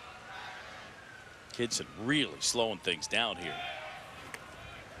 Kidson really slowing things down here.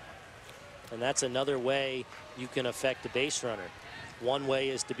 And that's another way you can affect a base runner. One way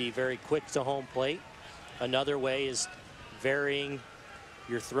is to be very quick to home plate. Another way is varying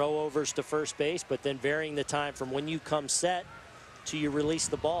your throwovers to first base, but then varying the time from when you come set to you release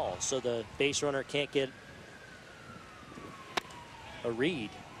the ball, so the base runner can't get a read.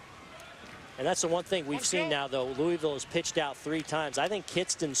 And that's the one thing we've seen now, though. Louisville has pitched out 3 times. I think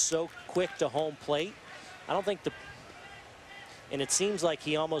Kitston's so quick to home plate. I don't think and it seems like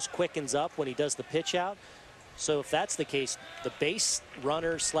he almost quickens up when he does the pitch out. So if that's the case, the base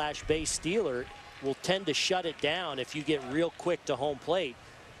runner / base stealer will tend to shut it down if you get real quick to home plate.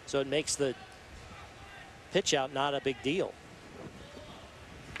 So it makes the pitch out not a big deal.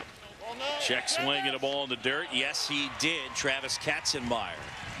 Check swing and a ball in the dirt. Yes, he did. Travis Katzenmeyer.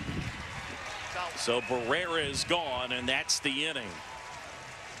 So Barrera is gone, and that's the inning.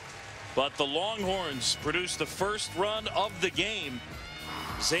 But the Longhorns produced the first run of the game.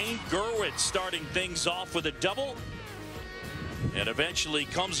 Zane Gerwitz starting things off with a double, and eventually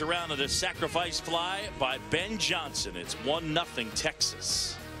comes around to the sacrifice fly by Ben Johnson. It's 1-0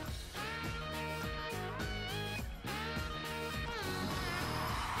 Texas.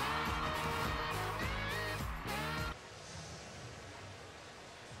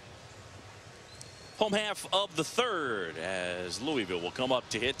 Home half of the 3rd as Louisville will come up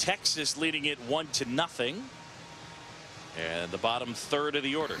to hit. Texas leading it 1-0. And the bottom 3rd of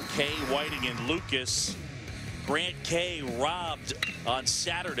the order, Kay, Whiting, and Lucas. Grant Kay robbed on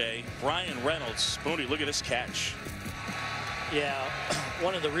Saturday. Brian Reynolds. Mooney, look at this catch. Yeah,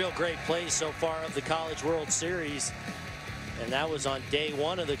 one of the real great plays so far of the College World Series. And that was on day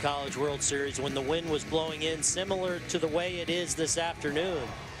 1 of the College World Series when the wind was blowing in, similar to the way it is this afternoon.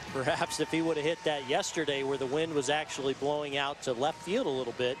 Perhaps if he would have hit that yesterday where the wind was actually blowing out to left field a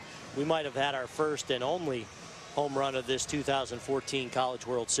little bit, we might have had our first and only home run of this 2014 College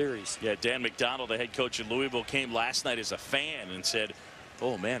World Series. Yeah, Dan McDonald, the head coach at Louisville, came last night as a fan and said,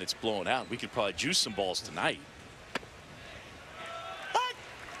 oh man, it's blowing out. We could probably juice some balls tonight.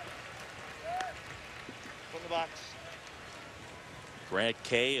 From the box. Grant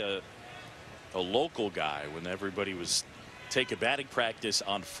Kay, a local guy, when everybody was taking batting practice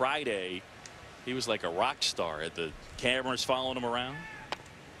on Friday, he was like a rock star. Had the cameras following him around.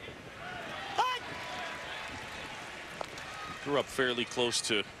 Grew up fairly close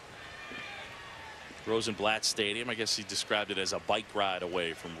to Rosenblatt Stadium. I guess he described it as a bike ride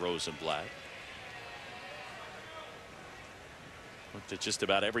away from Rosenblatt. Went to just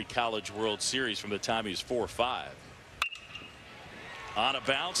about every College World Series from the time he was 4 or 5. On a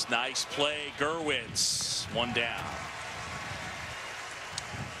bounce, nice play, Gerwitz, 1 down.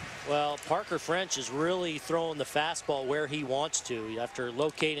 Well, Parker French is really throwing the fastball where he wants to. After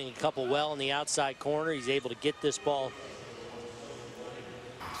locating a couple well in the outside corner, he's able to get this ball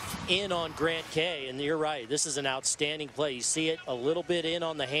in on Grant Kay. And you're right, this is an outstanding play. You see it a little bit in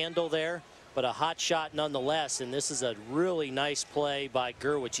on the handle there, but a hot shot nonetheless. And this is a really nice play by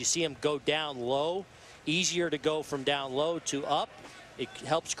Gerwitz. You see him go down low, easier to go from down low to up. It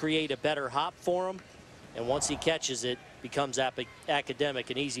helps create a better hop for him. And once he catches it, becomes academic,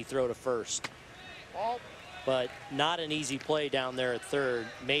 an easy throw to first. But not an easy play down there at third.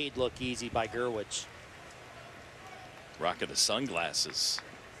 Made look easy by Gerwitz. Rocking the sunglasses.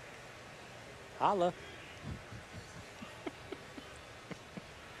 Holla.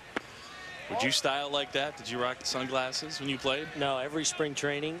 Would you style like that? Did you rock the sunglasses when you played? No, every spring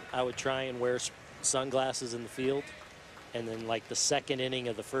training I would try and wear sunglasses in the field, and then like the second inning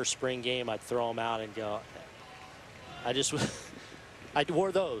of the first spring game I'd throw them out and go. I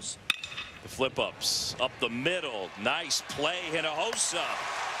wore those. The flip ups up the middle. Nice play, Hinojosa.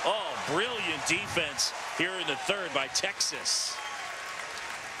 Oh, brilliant defense here in the third by Texas.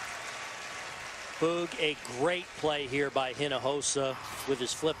 Boog, a great play here by Hinojosa with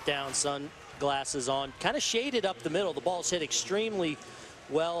his flip down sunglasses on. Kind of shaded up the middle. The ball's hit extremely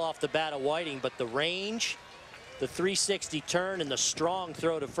well off the bat of Whiting, but the range, the 360 turn, and the strong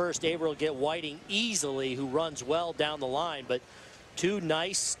throw to first, able to get Whiting easily, who runs well down the line. But two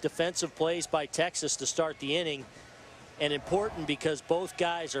nice defensive plays by Texas to start the inning, and important because both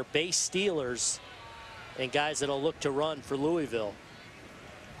guys are base stealers and guys that'll look to run for Louisville.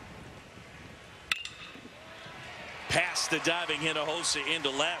 Past the diving Hinojosa into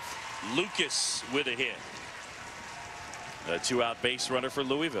left. Lucas with a hit. A 2-out base runner for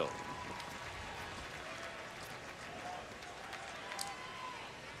Louisville.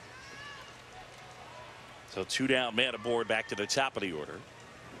 So 2 down, man aboard, back to the top of the order.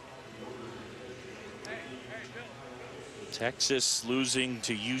 Texas losing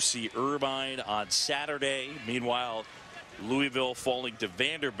to UC Irvine on Saturday. Meanwhile, Louisville falling to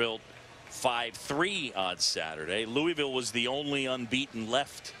Vanderbilt 5-3 on Saturday. Louisville was the only unbeaten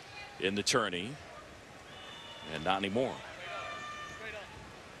left in the tourney, and not anymore.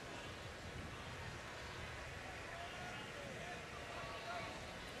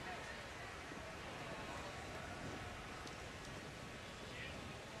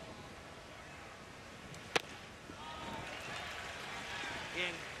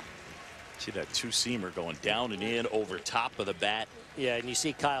 See that two-seamer going down and in over top of the bat. Yeah, and you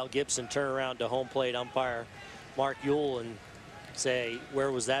see Kyle Gibson turn around to home plate umpire Mark Ewell and say,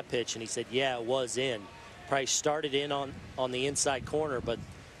 where was that pitch? And he said, yeah, it was in. Price started in on the inside corner, but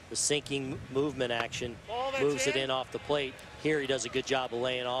the sinking movement action moves it in off the plate. Here he does a good job of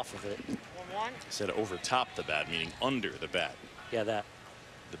laying off of it. I said over top the bat, meaning under the bat. Yeah, that.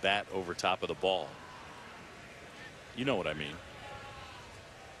 The bat over top of the ball. You know what I mean.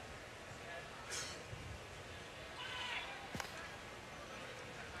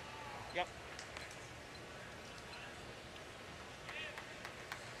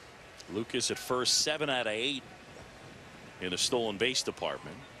 Lucas at first, 7 out of 8 in the stolen base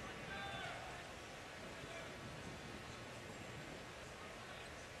department.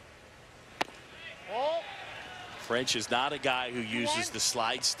 French is not a guy who uses the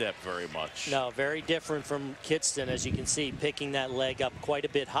slide step very much. No, very different from Kidston, as you can see, picking that leg up quite a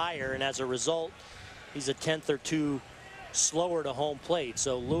bit higher, and as a result, he's a 10th or 2 slower to home plate.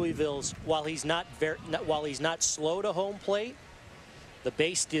 So Louisville's, while he's not slow to home plate, the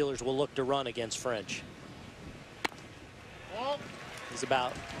base stealers will look to run against French. He's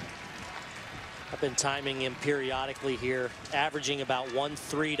about, I've been timing him periodically here, averaging about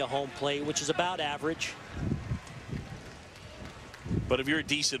 1-3 to home plate, which is about average. But if you're a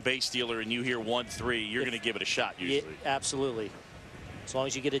decent base stealer and you hear 1-3, you're going to give it a shot usually. Yeah, absolutely. As long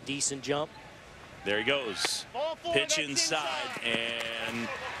as you get a decent jump. There he goes. Pitch inside and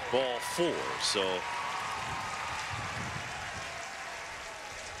ball 4. So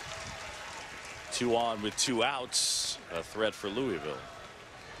two on with 2 outs, a threat for Louisville.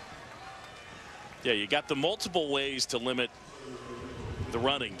 Yeah, you got the multiple ways to limit the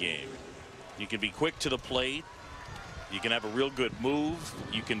running game. You can be quick to the plate. You can have a real good move.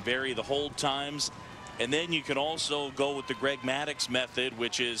 You can vary the hold times. And then you can also go with the Greg Maddux method,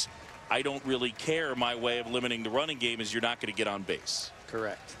 which is I don't really care. My way of limiting the running game is you're not going to get on base.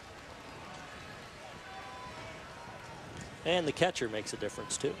 Correct. And the catcher makes a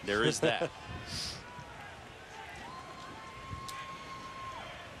difference, too. There is that.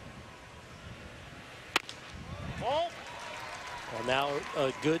 Well, now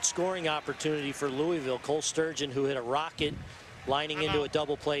a good scoring opportunity for Louisville. Cole Sturgeon, who hit a rocket lining into a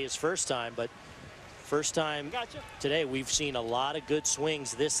double play his first time, but first time today we've seen a lot of good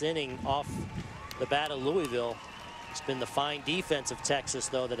swings this inning off the bat of Louisville. It's been the fine defense of Texas,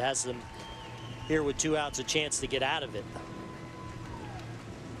 though, that has them here with 2 outs a chance to get out of it.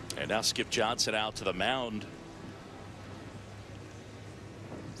 And now Skip Johnson out to the mound.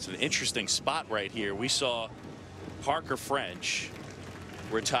 It's an interesting spot right here. We saw Parker French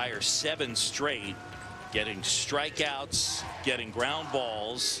retire 7 straight, getting strikeouts, getting ground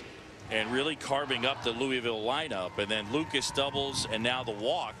balls, and really carving up the Louisville lineup. And then Lucas doubles, and now the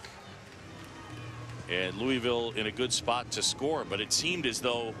walk. And Louisville in a good spot to score, but it seemed as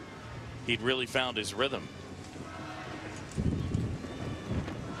though he'd really found his rhythm.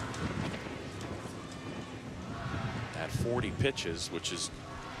 At 40 pitches, which is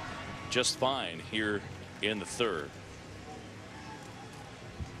just fine here in the third.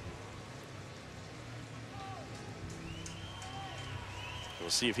 We'll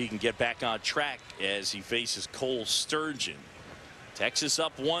see if he can get back on track as he faces Cole Sturgeon. Texas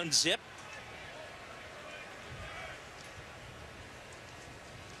up 1-0.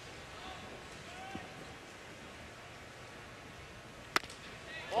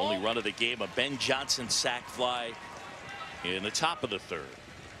 Only run of the game, a Ben Johnson sac fly in the top of the third.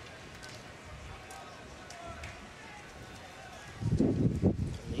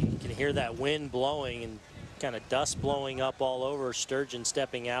 You can hear that wind blowing and kind of dust blowing up all over. Sturgeon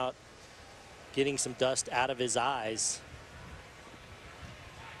stepping out, getting some dust out of his eyes.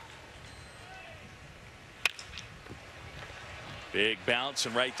 Big bounce,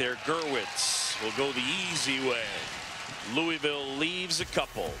 and right there Gerwitz will go the easy way. Louisville leaves a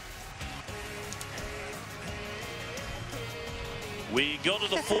couple. We go to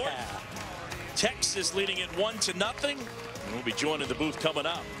the fourth. Texas leading it 1-0. And we'll be joined in the booth coming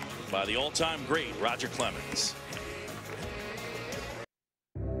up by the all-time great Roger Clemens.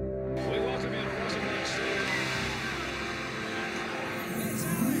 We welcome you to Rosenblatt Stadium.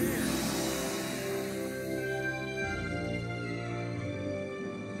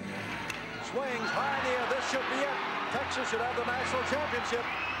 Swings high in the air. This should be it. Texas should have the national championship.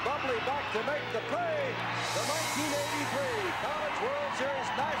 Bubbly back to make the play. The 1983 College World Series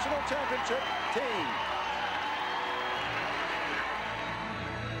National Championship team.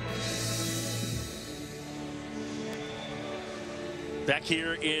 Back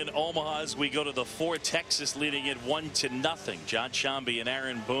here in Omaha as we go to the fourth. Texas leading it 1-0. John Shambi and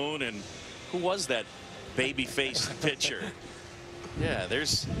Aaron Boone. And who was that baby-faced pitcher? Yeah,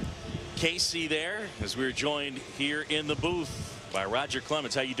 there's Casey there as we're joined here in the booth by Roger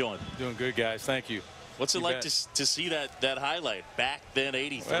Clemens. How you doing? Doing good, guys. Thank you. What's it like to see that highlight back then,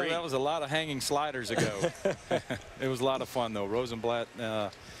 83? Well, that was a lot of hanging sliders ago. It was a lot of fun, though. Rosenblatt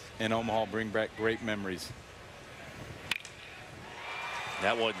and Omaha bring back great memories.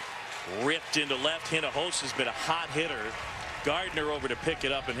 That one ripped into left. Hinojosa's been a hot hitter. Gardner over to pick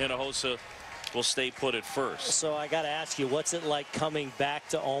it up, and Hinojosa will stay put at first. So I got to ask you, what's it like coming back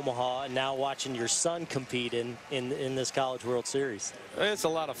to Omaha and now watching your son compete in this College World Series? It's a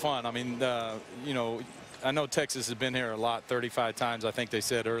lot of fun. I mean, you know, I know Texas has been here a lot, 35 times, I think they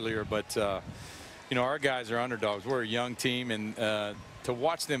said earlier, but, you know, our guys are underdogs. We're a young team, and to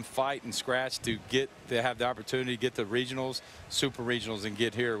watch them fight and scratch to have the opportunity to get the regionals, super regionals, and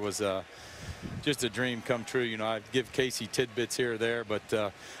get here was just a dream come true. You know, I give Casey tidbits here or there, but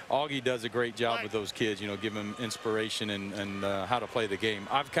Augie does a great job with those kids, you know, give them inspiration and how to play the game.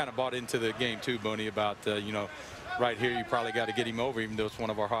 I've kind of bought into the game too, Booney, about, you know, right here you probably got to get him over, even though it's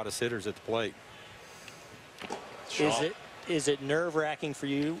one of our hottest hitters at the plate. Is it nerve-wracking for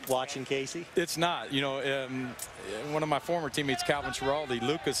you watching Casey? It's not. You know, one of my former teammates, Calvin Schiraldi,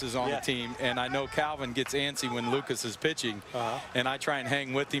 Lucas is on the team, and I know Calvin gets antsy when Lucas is pitching, and I try and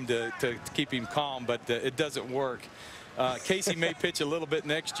hang with him to keep him calm, but it doesn't work. Casey may pitch a little bit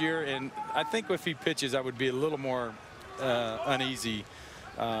next year, and I think if he pitches, I would be a little more uneasy,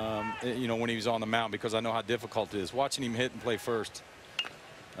 you know, when he was on the mound, because I know how difficult it is. Watching him hit and play first,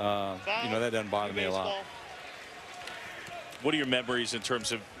 you know, that doesn't bother me a lot. What are your memories in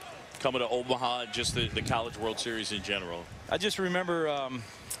terms of coming to Omaha and just the College World Series in general? I just remember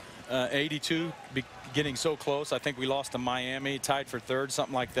 82 getting so close. I think we lost to Miami, tied for third,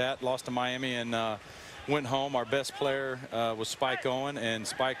 something like that. Lost to Miami, and went home. Our best player was Spike Owen, and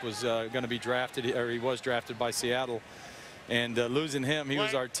Spike was going to be drafted, or he was drafted by Seattle. And losing him, he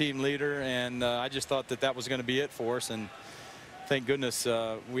was our team leader, and I just thought that was going to be it for us. And thank goodness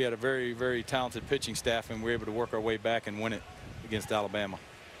we had a very, very talented pitching staff, and we were able to work our way back and win it against Alabama.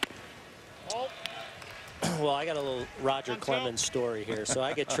 Well, I got a little Roger Clemens story here. So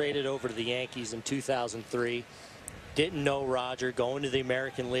I get traded over to the Yankees in 2003. Didn't know Roger, going to the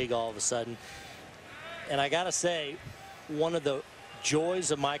American League all of a sudden. And I got to say, one of the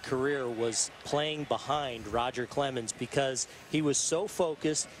joys of my career was playing behind Roger Clemens, because he was so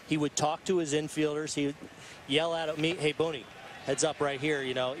focused. He would talk to his infielders. He would yell out at me, "Hey, Booney, heads up right here."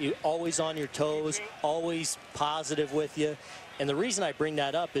 You know, you always on your toes, always positive with you. And the reason I bring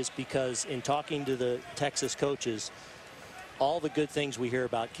that up is because in talking to the Texas coaches, all the good things we hear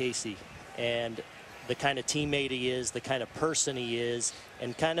about Casey and the kind of teammate he is, the kind of person he is,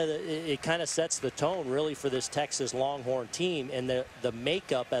 and it kind of sets the tone really for this Texas Longhorn team and the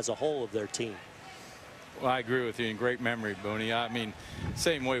makeup as a whole of their team. Well, I agree with you. In great memory, Booney. I mean,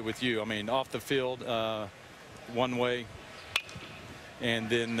 same way with you. I mean, off the field, one way.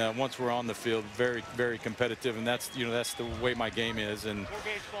 And then once we're on the field, very, very competitive, and that's the way my game is. And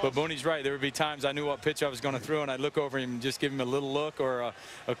but Booney's right. There would be times I knew what pitch I was going to throw, and I'd look over him and just give him a little look or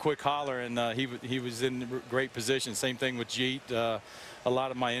a quick holler, and he was in great position. Same thing with Jeet. A lot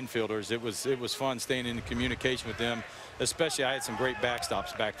of my infielders. It was fun staying in communication with them. Especially, I had some great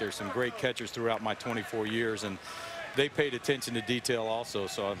backstops back there, some great catchers throughout my 24 years, and they paid attention to detail also.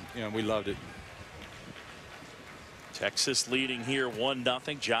 So we loved it. Texas leading here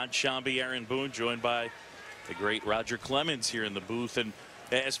 1-0. John Shambi, Aaron Boone, joined by the great Roger Clemens here in the booth. And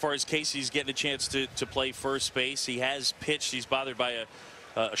as far as Casey's getting a chance to play first base, he has pitched. He's bothered by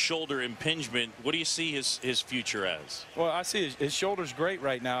a shoulder impingement. What do you see his future as? Well, I see his shoulder's great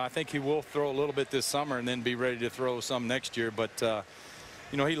right now. I think he will throw a little bit this summer and then be ready to throw some next year. But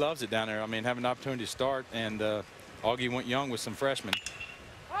he loves it down there. I mean, having an opportunity to start, and Augie went young with some freshmen.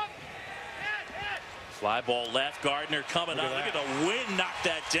 Fly ball left. Gardner coming up. Look at the wind knock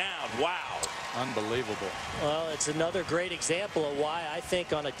that down. Wow. Unbelievable. Well, it's another great example of why I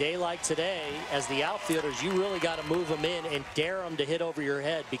think on a day like today, as the outfielders, you really got to move them in and dare them to hit over your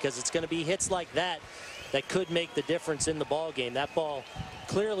head, because it's going to be hits like that that could make the difference in the ball game. That ball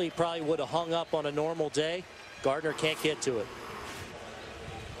clearly probably would have hung up on a normal day. Gardner can't get to it.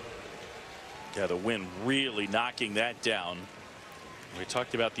 Yeah, the wind really knocking that down. We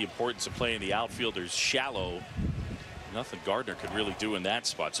talked about the importance of playing the outfielders shallow. Nothing Gardner could really do in that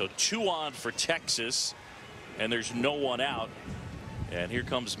spot. So 2 on for Texas, and there's no one out. And here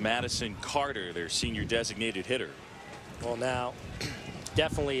comes Madison Carter, their senior designated hitter. Well, now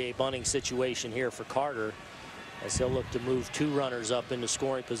definitely a bunting situation here for Carter, as he'll look to move 2 runners up into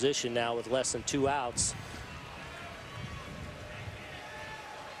scoring position now with less than 2 outs.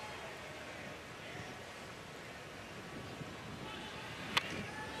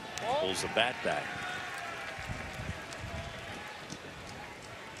 Pulls the bat back.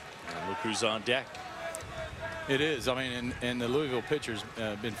 And look who's on deck. It is. I mean, and the Louisville pitcher's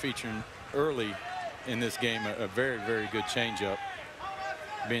been featuring early in this game a very, very good changeup.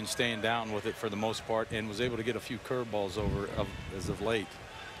 Been staying down with it for the most part, and was able to get a few curveballs over as of late.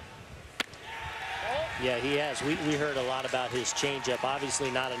 Yeah, he has. We heard a lot about his changeup.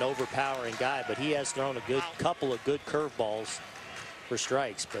 Obviously not an overpowering guy, but he has thrown a couple of good curveballs for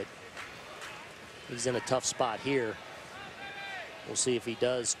strikes. But he's in a tough spot here. We'll see if he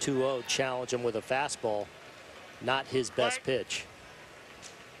does 2-0 challenge him with a fastball. Not his best pitch.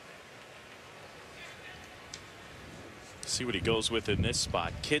 See what he goes with in this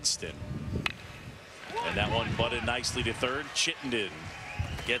spot. Kidston. And that one butted nicely to third. Chittenden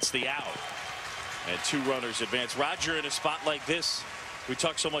gets the out. And 2 runners advance. Roger, in a spot like this, we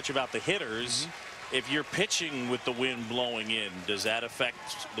talk so much about the hitters. If you're pitching with the wind blowing in, does that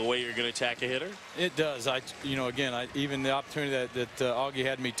affect the way you're going to attack a hitter? It does. Again, even the opportunity that Augie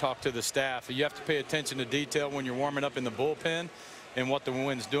had me talk to the staff, you have to pay attention to detail when you're warming up in the bullpen and what the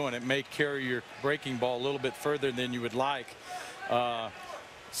wind's doing. It may carry your breaking ball a little bit further than you would like.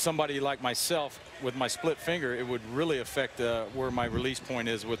 Somebody like myself with my split finger, it would really affect where my release point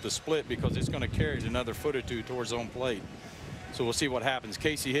is with the split, because it's going to carry it another foot or 2 towards home plate. So we'll see what happens.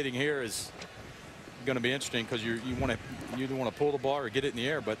 Casey hitting here is going to be interesting, because you want to pull the ball or get it in the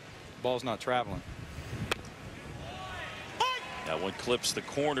air, but the ball's not traveling. That one clips the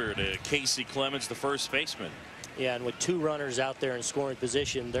corner to Casey Clemens, the first baseman. Yeah, and with 2 runners out there in scoring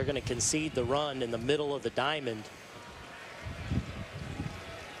position, they're going to concede the run in the middle of the diamond.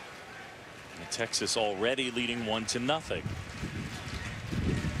 And Texas already leading 1-0.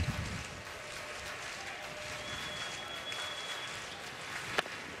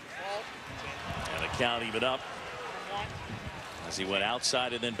 count even up as he went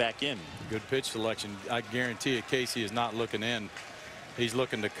outside and then back in. Good pitch selection. I guarantee you Casey is not looking in. He's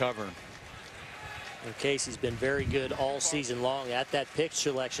looking to cover. And Casey's been very good all season long at that pitch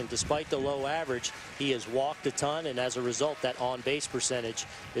selection. Despite the low average, he has walked a ton, and as a result, that on-base percentage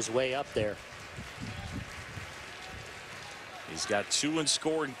is way up there. He's got 2 in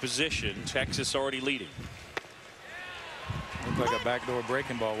scoring position. Texas already leading. Looked like a backdoor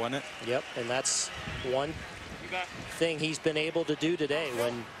breaking ball, wasn't it? Yep, and that's one thing he's been able to do today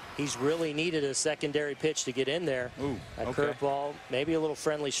when he's really needed a secondary pitch to get in there. Ooh, a okay. curveball, maybe a little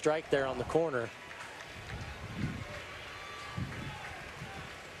friendly strike there on the corner.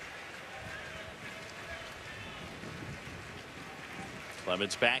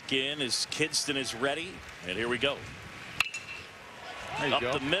 Clemens back in as Kinston is ready, and here we go. There you Up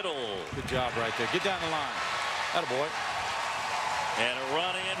go. the middle. Good job right there. Get down the line. Attaboy. And a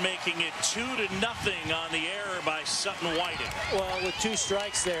run in, making it 2-0 on the error by Sutton Whiting. Well, with 2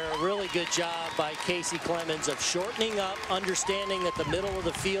 strikes there, a really good job by Casey Clemens of shortening up, understanding that the middle of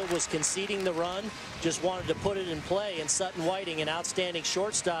the field was conceding the run, just wanted to put it in play, and Sutton Whiting, an outstanding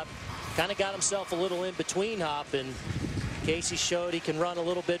shortstop, kind of got himself a little in between hop, and Casey showed he can run a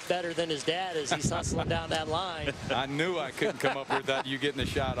little bit better than his dad as he's hustling down that line. I knew I couldn't come up without you getting a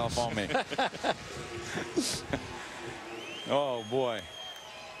shot off on me. Oh, boy.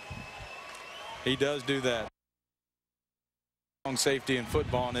 He does do that. Long safety in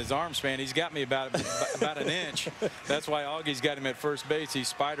football, and his arm span, he's got me about an inch. That's why Augie's got him at first base. He's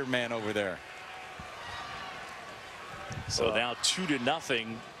Spider-Man over there. So now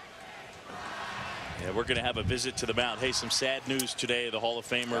 2-0. Yeah, we're going to have a visit to the mound. Hey, some sad news today. The Hall of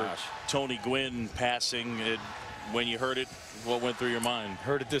Famer Tony Gwynn passing. When you heard it, what went through your mind?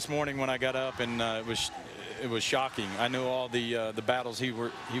 Heard it this morning when I got up, and it was shocking. I knew all the battles he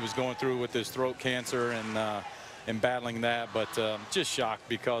was going through with his throat cancer and battling that, but just shocked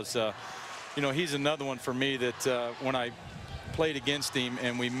because you know, he's another one for me that when I played against him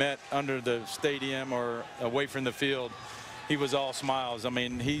and we met under the stadium or away from the field, he was all smiles. I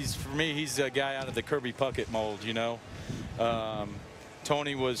mean, for me, he's a guy out of the Kirby Puckett mold, you know.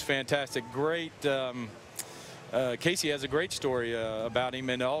 Tony was fantastic. Great. Casey has a great story about him.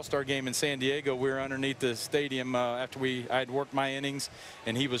 In the All-Star game in San Diego, we were underneath the stadium after I had worked my innings,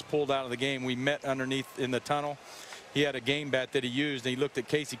 and he was pulled out of the game. We met underneath in the tunnel. He had a game bat that he used, and he looked at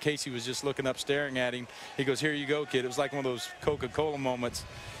Casey. Casey was just looking up, staring at him. He goes, "Here you go, kid." It was like one of those Coca-Cola moments.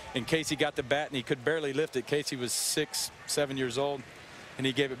 And Casey got the bat, and he could barely lift it. Casey was 6, 7 years old, and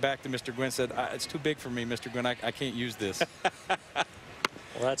he gave it back to Mr. Gwynn, said, "It's too big for me, Mr. Gwynn. I can't use this."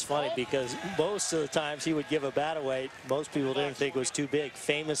 Well, that's funny because most of the times he would give a bat away, most people didn't think it was too big,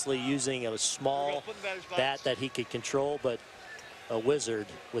 famously using a small bat that he could control, but a wizard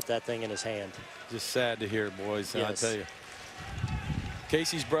with that thing in his hand. Just sad to hear, boys. Yes. I tell you.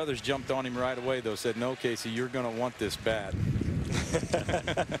 Casey's brothers jumped on him right away, though, said, "No, Casey, you're going to want this bat."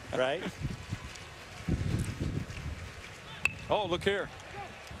 Right? Oh, look here.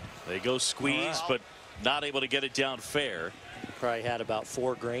 They go squeeze, but not able to get it down fair. Probably had about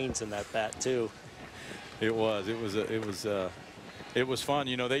 4 grains in that bat too. It was fun.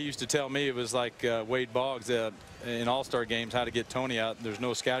 You know, they used to tell me it was like Wade Boggs in All-Star games, how to get Tony out. There's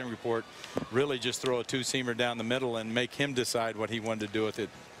no scouting report. Really just throw a 2-seamer down the middle and make him decide what he wanted to do with it.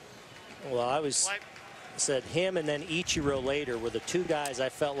 Well, I said him and then Ichiro later were the 2 guys I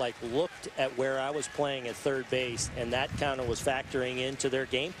felt like looked at where I was playing at third base, and that kind of was factoring into their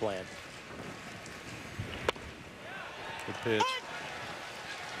game plan. Good pitch.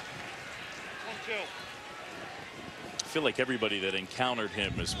 I feel like everybody that encountered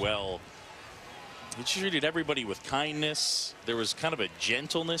him as well, he treated everybody with kindness. There was kind of a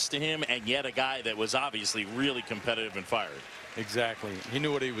gentleness to him, and yet a guy that was obviously really competitive and fired. Exactly. He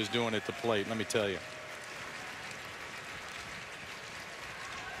knew what he was doing at the plate, let me tell you.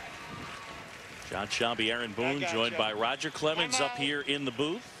 John Shambi, Aaron Boone, joined by Roger Clemens up here in the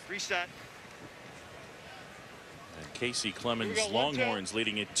booth. Reset. And Casey Clemens Longhorns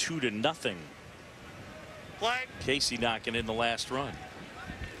leading it 2-0. Flag. Casey knocking in the last run.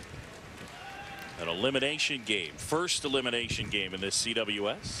 An elimination game, first elimination game in this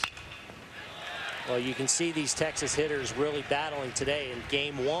CWS. Well, you can see these Texas hitters really battling today. In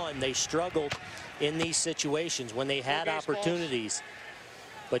game 1, they struggled in these situations when they had opportunities.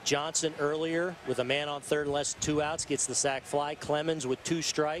 But Johnson earlier with a man on third and less 2 outs gets the sac fly. Clemens with 2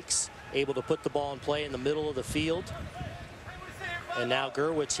 strikes, able to put the ball in play in the middle of the field. And now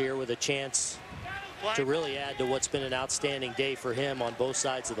Gerwitz here with a chance to really add to what's been an outstanding day for him on both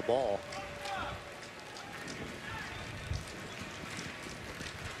sides of the ball.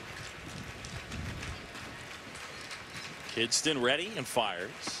 Kidston ready and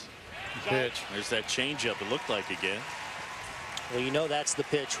fires. Pitch. There's that changeup, it looked like again. Well, you know that's the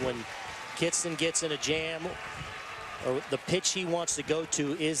pitch when Kidston gets in a jam, or the pitch he wants to go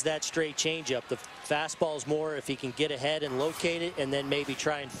to is that straight changeup. The fastball is more if he can get ahead and locate it and then maybe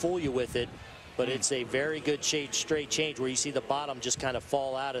try and fool you with it. But it's a very good straight change where you see the bottom just kind of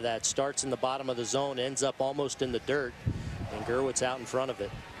fall out of that. Starts in the bottom of the zone, ends up almost in the dirt, and Gerwitz out in front of it.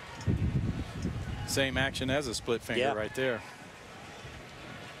 Same action as a split finger right there.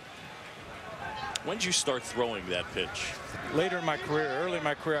 When did you start throwing that pitch? Later in my career. Early in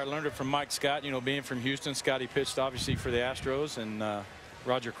my career, I learned it from Mike Scott. You know, being from Houston, Scotty pitched obviously for the Astros, and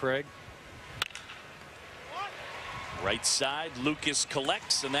Roger Craig. Right side, Lucas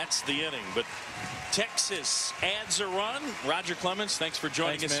collects, and that's the inning. But Texas adds a run. Roger Clemens, thanks for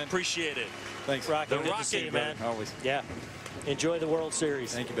joining us. Man. Appreciate it. Thanks. Rocky, the good to see you, man. Always. Yeah. Enjoy the World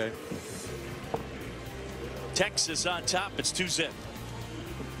Series. Thank you, babe. Texas on top. It's 2-zip.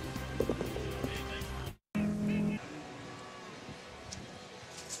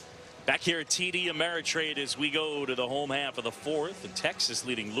 Back here at TD Ameritrade as we go to the home half of the fourth, and Texas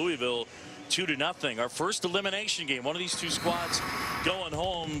leading Louisville 2-0. Our first elimination game. One of these two squads going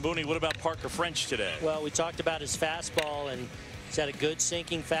home. Booney, what about Parker French today? Well, we talked about his fastball, and he's had a good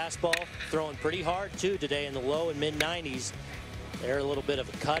sinking fastball, throwing pretty hard too today in the low and mid 90s. There, a little bit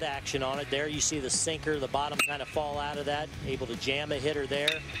of a cut action on it. There you see the sinker, the bottom kind of fall out of that, able to jam a hitter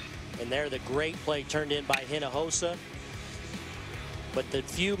there. And there, the great play turned in by Hinojosa. But the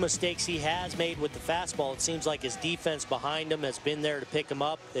few mistakes he has made with the fastball, it seems like his defense behind him has been there to pick him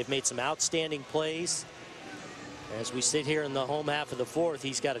up. They've made some outstanding plays. As we sit here in the home half of the fourth,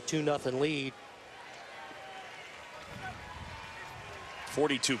 he's got a 2-0 lead.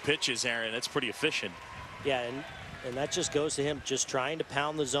 42 pitches, Aaron. That's pretty efficient. Yeah, and that just goes to him just trying to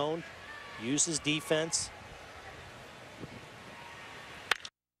pound the zone, use his defense.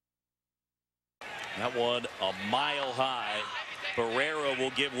 That one a mile high. Barrera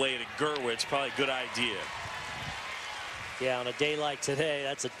will give way to Gerwitz. Probably a good idea. Yeah, on a day like today,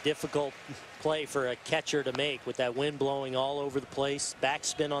 that's a difficult play for a catcher to make with that wind blowing all over the place.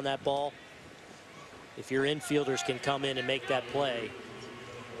 Backspin on that ball. If your infielders can come in and make that play,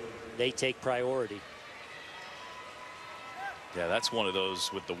 they take priority. Yeah, that's one of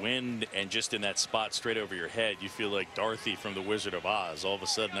those with the wind and just in that spot straight over your head. You feel like Dorothy from the Wizard of Oz. All of a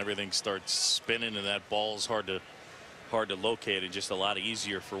sudden, everything starts spinning, and that ball's hard to locate, and just a lot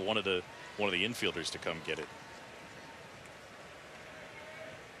easier for one of the infielders to come get it.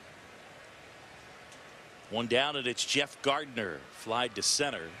 One down, and it's Jeff Gardner flied to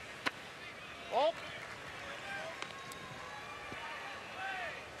center. Oh.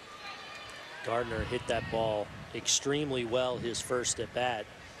 Gardner hit that ball extremely well his first at bat.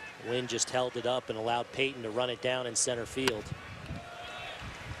 The wind just held it up and allowed Peyton to run it down in center field.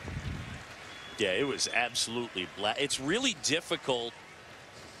 Yeah, it was absolutely black. It's really difficult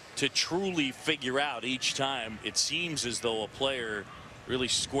to truly figure out each time. It seems as though a player really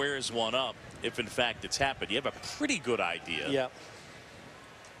squares one up, if in fact it's happened. You have a pretty good idea. Yeah.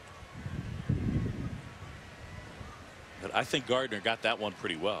 But I think Gardner got that one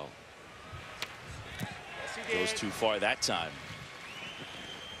pretty well. Goes too far that time.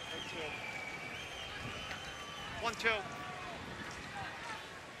 1-2.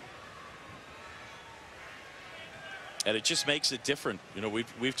 And it just makes it different. You know,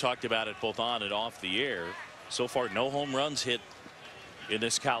 we've talked about it both on and off the air. So far, no home runs hit in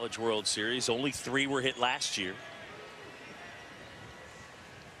this College World Series. Only 3 were hit last year.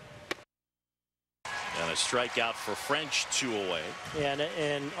 And a strikeout for French, 2 away. Yeah,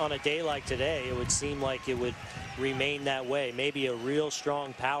 and on a day like today, it would seem like it would remain that way. Maybe a real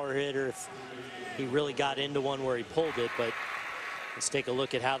strong power hitter if he really got into one where he pulled it. But let's take a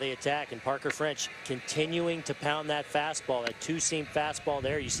look at how they attack. And Parker French continuing to pound that fastball, that two-seam fastball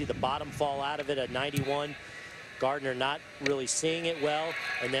there. You see the bottom fall out of it at 91. Gardner not really seeing it well.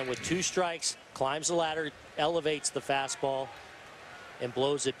 And then with 2 strikes, climbs the ladder, elevates the fastball, and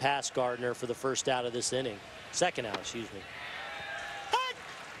blows it past Gardner for the first out of this inning. Second out, excuse me.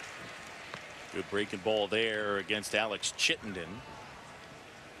 Good breaking ball there against Alex Chittenden.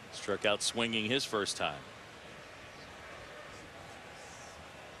 Struck out swinging his first time.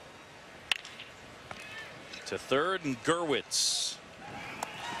 To third, and Gerwitz.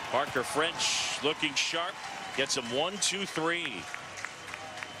 Parker French looking sharp. Gets him 1, 2, 3.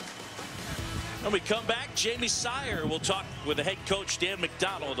 When we come back, Jamie Sire will talk with the head coach Dan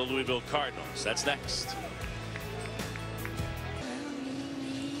McDonald of the Louisville Cardinals. That's next.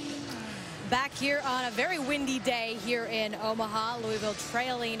 back here on a very windy day here in Omaha. Louisville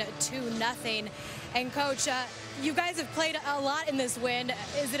trailing 2-0. And Coach, you guys have played a lot in this wind.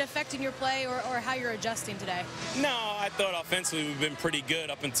 Is it affecting your play or how you're adjusting today? No, I thought offensively we've been pretty good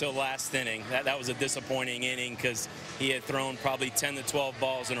up until last inning. That was a disappointing inning because he had thrown probably 10 to 12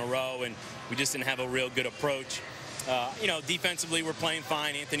 balls in a row, and we just didn't have a real good approach. You know, defensively we're playing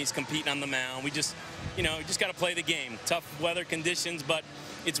fine. Anthony's competing on the mound. We just, you know, just got to play the game. Tough weather conditions, but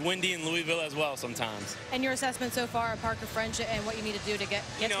it's windy in Louisville as well sometimes. And your assessment so far of Parker French and what you need to do to get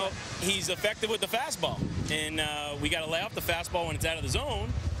you know, to it? He's effective with the fastball, and we got to lay off the fastball when it's out of the zone.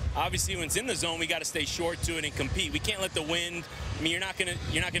 Obviously, when it's in the zone, we got to stay short to it and compete. We can't let the wind. I mean, you're not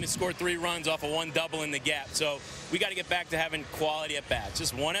gonna score 3 runs off of 1 double in the gap. So we got to get back to having quality at bats,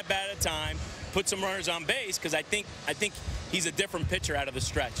 just 1 at bat at a time. Put some runners on base because I think he's a different pitcher out of the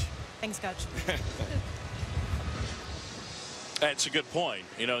stretch. Thanks, Coach. That's a good point.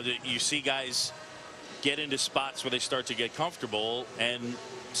 You know, you see guys get into spots where they start to get comfortable, and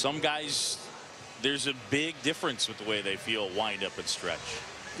some guys, there's a big difference with the way they feel wind up and stretch.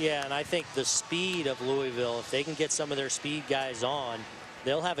 Yeah, and I think the speed of Louisville, if they can get some of their speed guys on,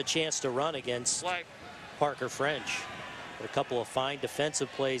 they'll have a chance to run against Parker French. But a couple of fine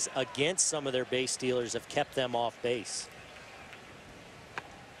defensive plays against some of their base stealers have kept them off base.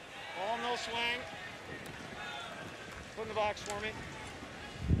 Ball, no swing. Put in the box for me.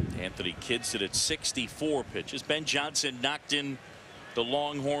 Anthony Kidd's it at 64 pitches. Ben Johnson knocked in the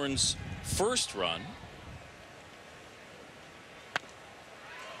Longhorns' first run.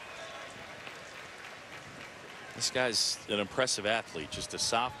 This guy's an impressive athlete. Just a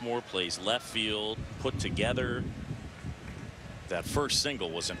sophomore, plays left field, put together. That first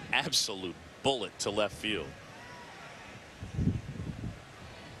single was an absolute bullet to left field.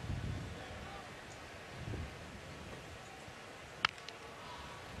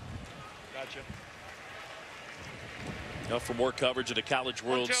 Gotcha. Now for more coverage of the College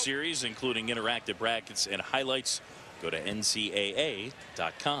World Series, including interactive brackets and highlights, go to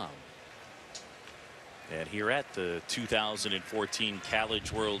ncaa.com. And here at the 2014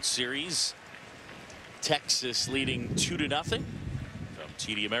 College World Series, Texas leading 2-0 from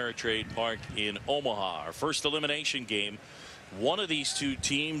TD Ameritrade Park in Omaha. Our first elimination game. One of these two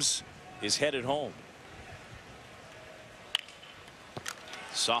teams is headed home.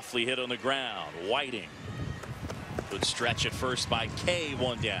 Softly hit on the ground. Whiting. Good stretch at first by Kay.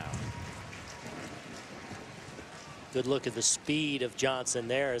 1 down. Good look at the speed of Johnson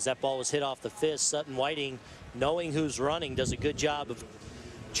there as that ball was hit off the fist. Sutton Whiting, knowing who's running, does a good job of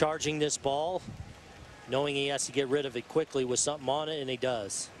charging this ball, knowing he has to get rid of it quickly with something on it, and he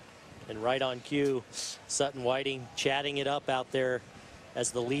does. And right on cue, Sutton Whiting chatting it up out there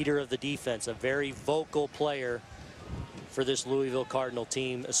as the leader of the defense, a very vocal player for this Louisville Cardinal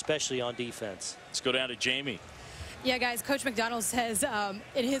team, especially on defense. Let's go down to Jamie. Yeah, guys, Coach McDonald says,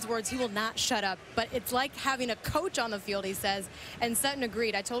 in his words, he will not shut up. But it's like having a coach on the field, he says. And Sutton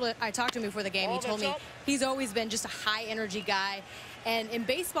agreed. I talked to him before the game. He told me he's always been just a high-energy guy. And in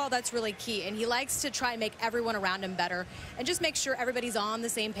baseball, that's really key. And he likes to try and make everyone around him better and just make sure everybody's on the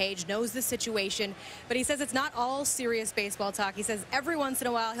same page, knows the situation. But he says it's not all serious baseball talk. He says every once in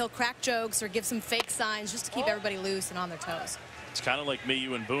a while he'll crack jokes or give some fake signs just to keep everybody loose and on their toes. It's kind of like me,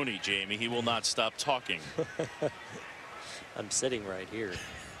 you, and Booney, Jamie. He will not stop talking. I'm sitting right here.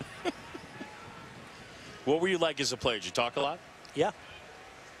 What were you like as a player? Did you talk a lot? Yeah.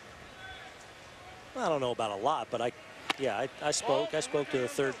 I don't know about a lot, but I spoke. I spoke to the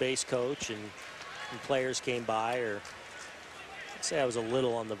third base coach, and players came by, or I'd say I was a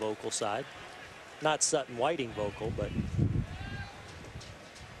little on the vocal side. Not Sutton Whiting vocal, but.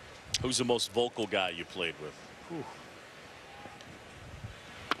 Who's the most vocal guy you played with? Whew.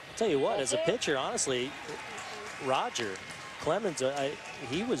 I'll tell you what, as a pitcher, honestly, Roger Clemens,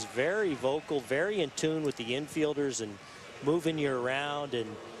 he was very vocal, very in tune with the infielders and moving you around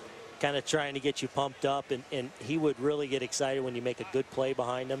and kind of trying to get you pumped up, and he would really get excited when you make a good play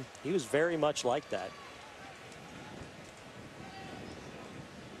behind him. He was very much like that.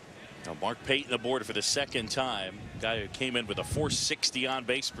 Now Mark Payton aboard for the second time. Guy who came in with a .460 on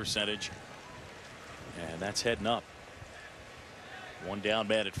base percentage, and that's heading up. 1 down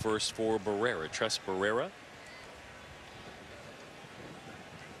man at first for Barrera. Tres Barrera.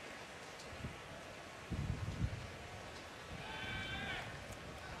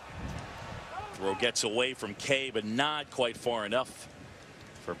 Throw gets away from Kay, but not quite far enough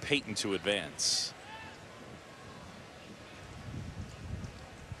for Payton to advance.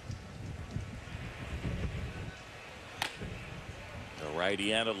 The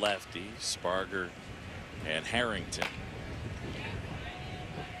righty and a lefty, Sparger and Harrington.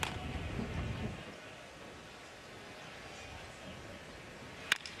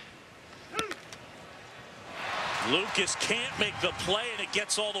 Lucas can't make the play, and it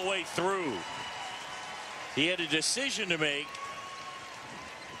gets all the way through. He had a decision to make.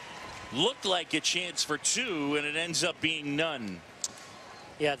 Looked like a chance for two, and it ends up being none.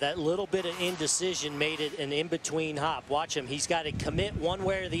 Yeah, that little bit of indecision made it an in-between hop. Watch him. He's got to commit one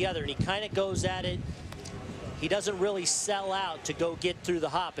way or the other, and he kind of goes at it. He doesn't really sell out to go get through the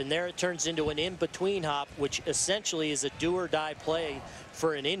hop, and there it turns into an in-between hop, which essentially is a do-or-die play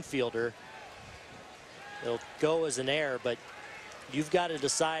for an infielder. It'll go as an error, but you've got to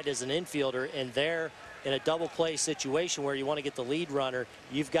decide as an infielder, and there in a double play situation where you want to get the lead runner,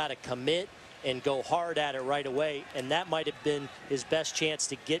 you've got to commit and go hard at it right away, and that might have been his best chance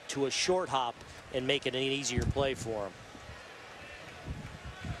to get to a short hop and make it an easier play for him.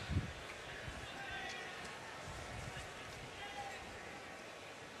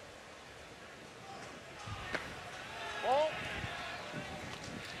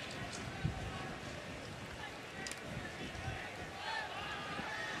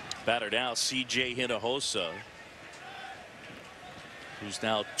 Batter now, C.J. Hinojosa, who's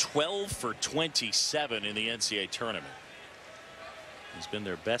now 12 for 27 in the NCAA tournament. He's been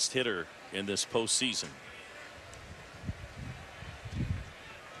their best hitter in this postseason.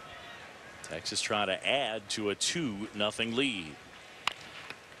 Texas trying to add to a 2-0 lead.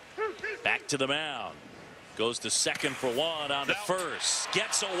 Back to the mound. Goes to second for one, on to first.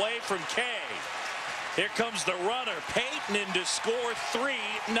 Gets away from Kay. Here comes the runner, Payton, in to score 3-0.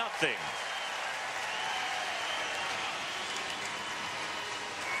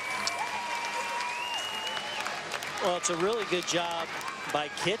 Well, it's a really good job by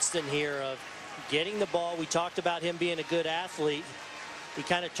Kitston here of getting the ball. We talked about him being a good athlete. He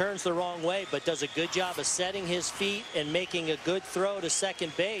kind of turns the wrong way, but does a good job of setting his feet and making a good throw to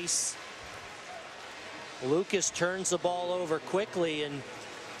second base. Lucas turns the ball over quickly, and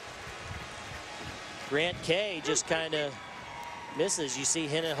Grant Kay just kind of misses. You see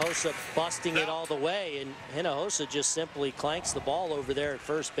Hinojosa busting it all the way, and Hinojosa just simply clanks the ball over there at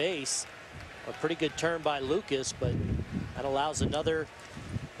first base. A pretty good turn by Lucas, but that allows another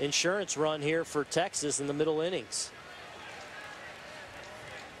insurance run here for Texas in the middle innings.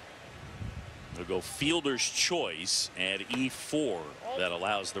 They'll go fielder's choice at E4. That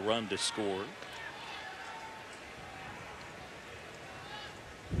allows the run to score.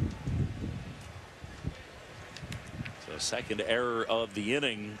 So second error of the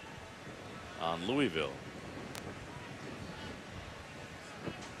inning on Louisville.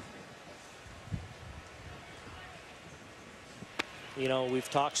 You know, we've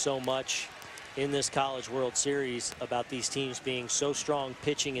talked so much in this College World Series about these teams being so strong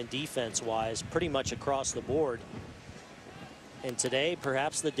pitching and defense wise, pretty much across the board. And today,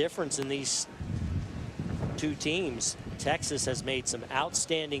 perhaps the difference in these two teams, Texas has made some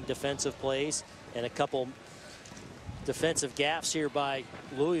outstanding defensive plays, and a couple defensive gaffes here by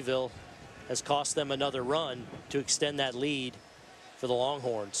Louisville has cost them another run to extend that lead for the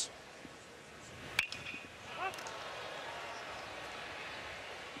Longhorns.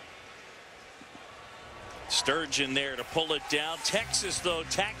 Sturgeon there to pull it down. Texas, though,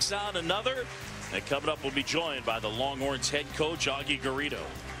 tacks on another. And coming up, we'll be joined by the Longhorns head coach, Augie Garrido.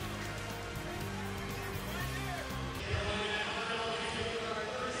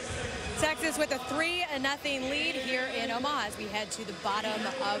 Texas with a 3-0 lead here in Omaha as we head to the bottom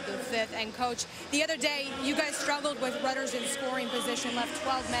of the fifth. And coach, the other day you guys struggled with runners in scoring position, left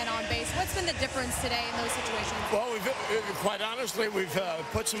 12 men on base. What's been the difference today in those situations? Well, quite honestly, we've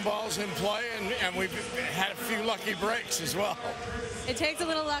put some balls in play, and we've had a few lucky breaks as well. It takes a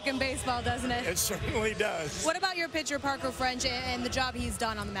little luck in baseball, doesn't it? It certainly does. What about your pitcher, Parker French, and the job he's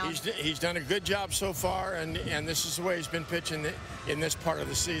done on the mound? He's done a good job so far, and this is the way he's been pitching in this part of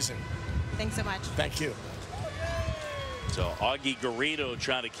the season. Thanks so much. Thank you. So Augie Garrido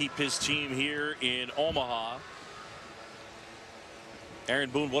trying to keep his team here in Omaha. Aaron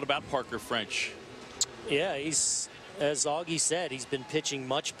Boone, what about Parker French? Yeah, he's, as Augie said, he's been pitching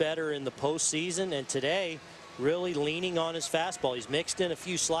much better in the postseason, and today really leaning on his fastball. He's mixed in a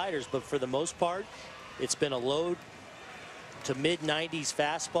few sliders, but for the most part, it's been a low to mid-90s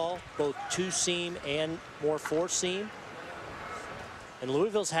fastball, both two-seam and more four-seam. And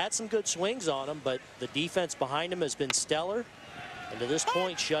Louisville's had some good swings on him, but the defense behind him has been stellar, and to this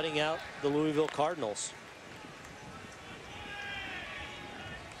point, shutting out the Louisville Cardinals.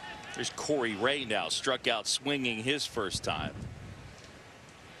 There's Corey Ray now, struck out swinging his first time.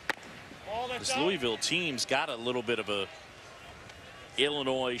 This Louisville team's got a little bit of a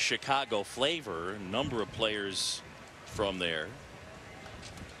Illinois, Chicago flavor. A number of players from there.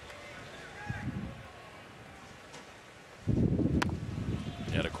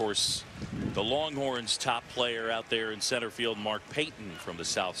 And of course, The Longhorns' top player out there in center field, Mark Payton from the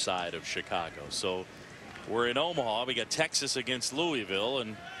south side of Chicago. So we're in Omaha. We got Texas against Louisville,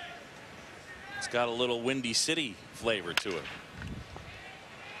 and it's got a little Windy City flavor to it.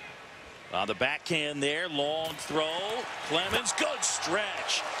 On the backhand there, long throw. Clemens, good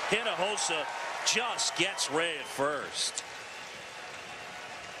stretch. Hinojosa just gets Ray at first.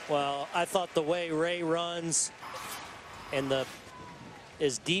 Well, I thought the way Ray runs and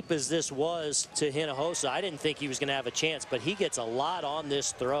as deep as this was to Hinojosa, I didn't think he was going to have a chance, but he gets a lot on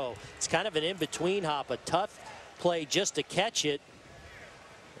this throw. It's kind of an in-between hop, a tough play just to catch it.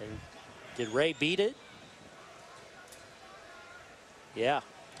 And did Ray beat it? Yeah.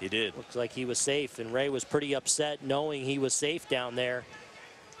 He did. Looks like he was safe, and Ray was pretty upset knowing he was safe down there.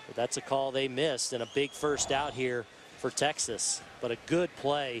 But that's a call they missed, and a big first out here for Texas. But a good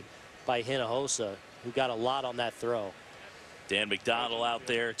play by Hinojosa, who got a lot on that throw. Dan McDonald out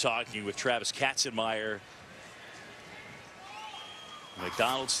there talking with Travis Katzenmeyer.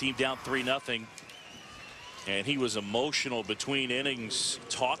 McDonald's team down 3-0. And he was emotional between innings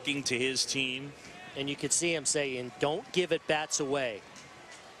talking to his team. And you could see him saying, don't give at bats away.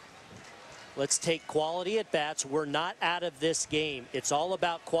 Let's take quality at bats. We're not out of this game. It's all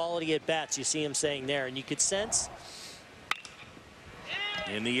about quality at bats. You see him saying there, and you could sense.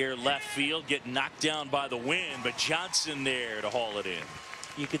 In the air left field, getting knocked down by the wind, but Johnson there to haul it in.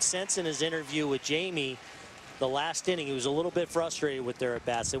 You could sense in his interview with Jamie the last inning, he was a little bit frustrated with their at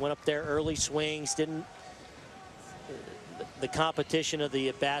bats. They went up there early swings, didn't. The competition of the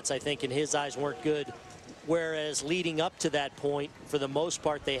at bats, I think, in his eyes weren't good. Whereas leading up to that point, for the most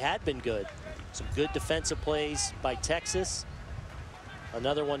part, they had been good. Some good defensive plays by Texas.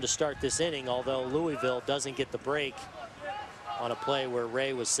 Another one to start this inning, although Louisville doesn't get the break on a play where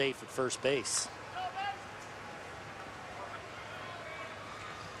Ray was safe at first base.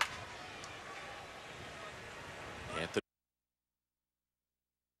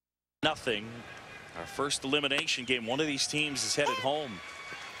 Nothing. Our first elimination game. One of these teams is headed home,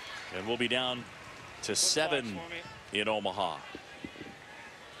 and we'll be down to 7 in Omaha.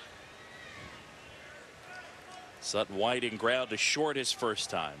 Sutton Whiting ground to short his first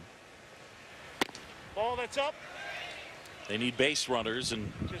time. Ball that's up. They need base runners, and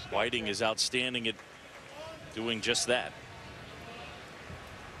Whiting is outstanding at doing just that.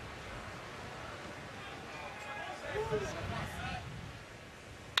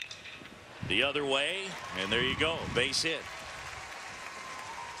 The other way, and there you go, base hit.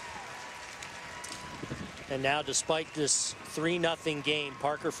 And now, despite this 3-0 game,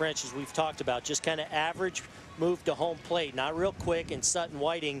 Parker French, as we've talked about, just kind of average move to home plate, not real quick, and Sutton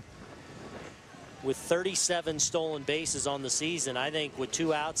Whiting with 37 stolen bases on the season. I think with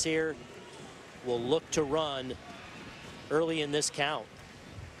 2 outs here, will look to run early in this count.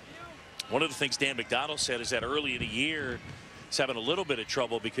 One of the things Dan McDonald said is that early in the year he's having a little bit of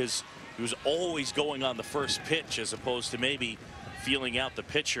trouble because he was always going on the first pitch as opposed to maybe feeling out the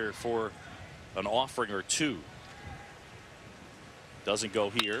pitcher for an offering or two. Doesn't go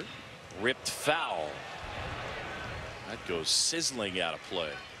here. Ripped foul. That goes sizzling out of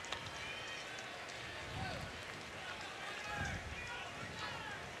play.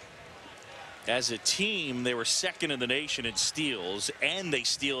 As a team, they were second in the nation in steals, and they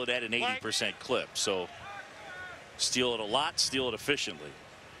steal it at an 80% clip. So steal it a lot, steal it efficiently.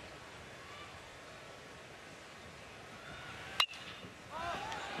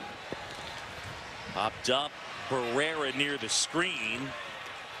 Popped up, Barrera near the screen.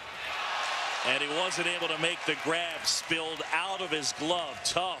 And he wasn't able to make the grab, spilled out of his glove.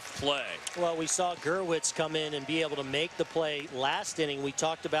 Tough play. Well, we saw Gerwitz come in and be able to make the play last inning. We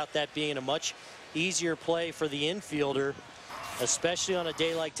talked about that being a much easier play for the infielder, especially on a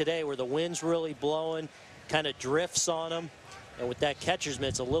day like today where the wind's really blowing, kind of drifts on him. And with that catcher's mitt,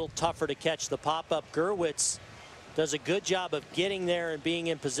 it's a little tougher to catch the pop-up. Gerwitz does a good job of getting there and being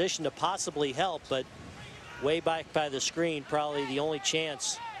in position to possibly help, but way back by the screen, probably the only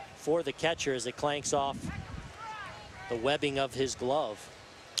chance for the catcher as it clanks off the webbing of his glove.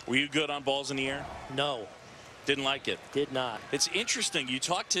 Were you good on balls in the air? No. Didn't like it? Did not. It's interesting. You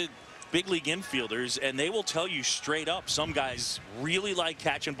talk to big league infielders and they will tell you straight up, some guys really like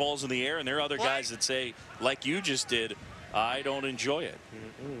catching balls in the air, and there are other guys that say, like you just did, I don't enjoy it.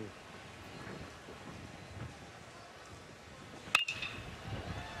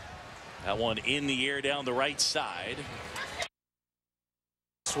 That one in the air down the right side.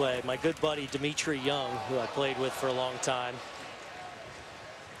 This way, my good buddy Dimitri Young, who I played with for a long time,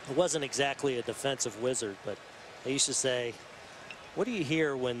 wasn't exactly a defensive wizard, but I used to say, what do you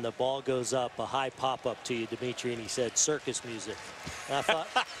hear when the ball goes up, a high pop up to you, Dimitri? And he said, circus music. And I thought,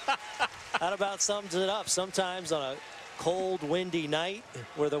 That about sums it up. Sometimes on a cold, windy night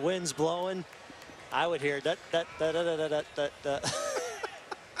where the wind's blowing, I would hear that.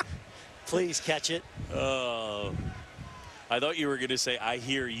 Please catch it. Oh, I thought you were going to say, I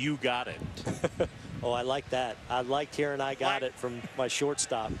hear you got it. Oh, I like that. I liked hearing I got it from my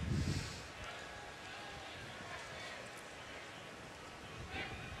shortstop.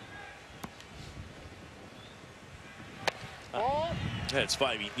 Yeah, it's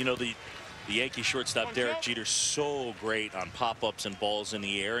fine. You know, the Yankee shortstop Derek Jeter's so great on pop-ups and balls in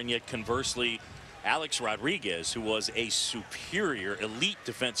the air, and yet conversely, Alex Rodriguez, who was a superior elite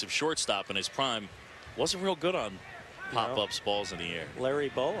defensive shortstop in his prime, wasn't real good on pop-ups, balls in the air. Larry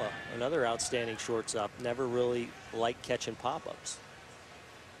Boa, another outstanding shortstop, never really liked catching pop-ups.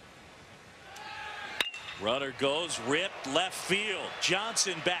 Runner goes, ripped left field.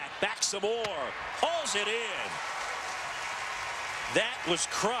 Johnson back some more, hauls it in. That was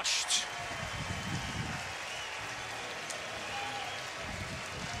crushed.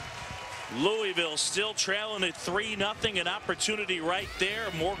 Louisville still trailing at 3-0. An opportunity right there.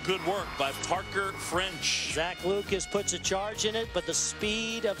 More good work by Parker French. Zach Lucas puts a charge in it, but the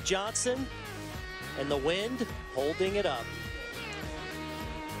speed of Johnson and the wind holding it up.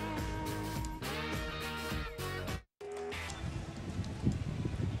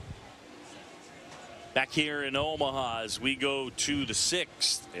 Back here in Omaha as we go to the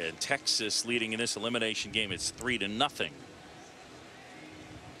 6th, and Texas leading in this elimination game. It's 3-0.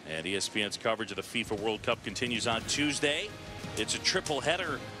 And ESPN's coverage of the FIFA World Cup continues on Tuesday. It's a triple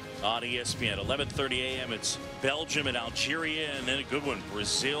header on ESPN. 11:30 a.m. It's Belgium and Algeria, and then a good one,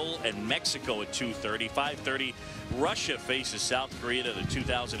 Brazil and Mexico at 2:30. 5:30, Russia faces South Korea to the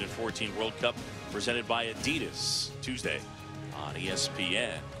 2014 World Cup, presented by Adidas, Tuesday on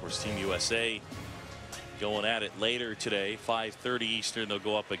ESPN. Of course, Team USA going at it later today. 5:30 Eastern, they'll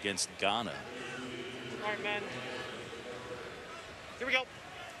go up against Ghana. All right, man. Here we go.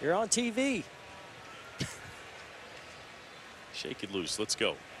 You're on TV. Shake it loose. Let's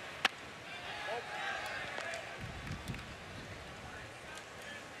go.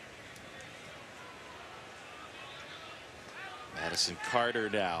 Madison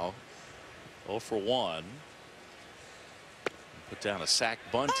Carter now 0 for 1. Put down a sac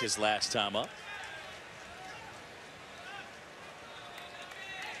bunt his last time up.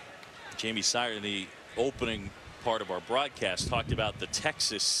 Jamie Sire in the opening part of our broadcast talked about the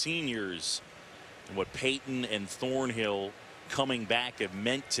Texas seniors and what Peyton and Thornhill coming back have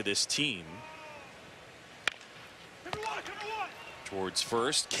meant to this team. Towards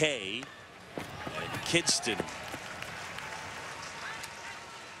first, Kay and Kidston.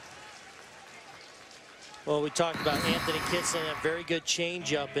 Well, we talked about Anthony Kidston, a very good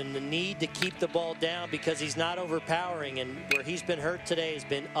changeup, and the need to keep the ball down because he's not overpowering, and where he's been hurt today has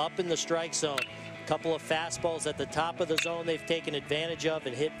been up in the strike zone. A couple of fastballs at the top of the zone they've taken advantage of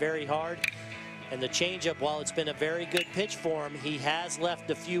and hit very hard. And the changeup, while it's been a very good pitch for him, he has left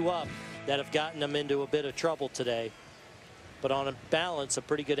a few up that have gotten him into a bit of trouble today. But on a balance, a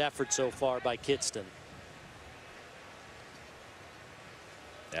pretty good effort so far by Kidston.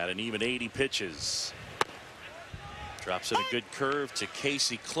 At an even 80 pitches. Drops in a good curve to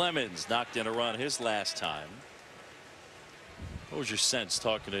Casey Clemens. Knocked in a run his last time. What was your sense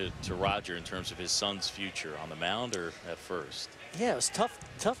talking to Roger in terms of his son's future on the mound or at first? Yeah, it was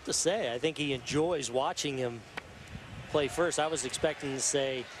tough to say. I think he enjoys watching him play first. I was expecting to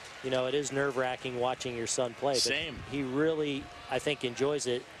say, you know, it is nerve-wracking watching your son play. Same. But he really, I think, enjoys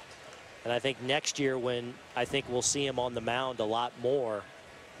it. And I think next year, when I think we'll see him on the mound a lot more,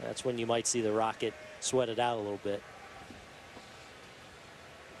 that's when you might see the Rocket sweat it out a little bit.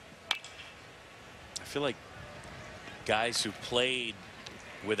 I feel like guys who played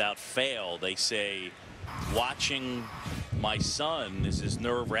without fail, they say watching my son is as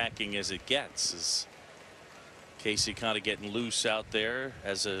nerve-wracking as it gets. Is Casey kind of getting loose out there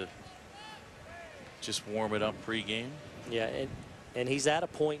as a just warm it up pregame? Yeah, and he's at a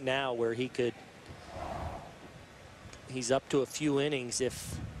point now where he's up to a few innings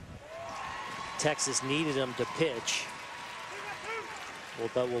if Texas needed him to pitch. Well,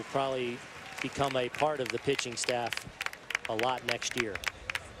 that will probably become a part of the pitching staff a lot next year.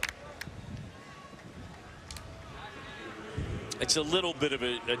 It's a little bit of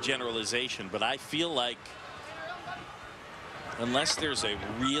a generalization, but I feel like unless there's a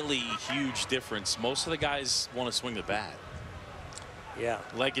really huge difference, most of the guys want to swing the bat. Yeah.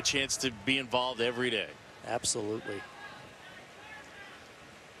 Like a chance to be involved every day. Absolutely.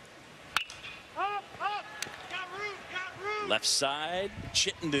 Left side,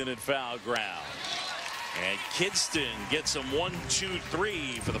 Chittenden at foul ground. And Kidston gets him 1, 2,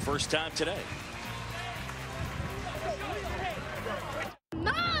 3 for the first time today.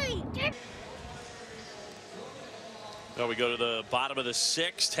 So we go to the bottom of the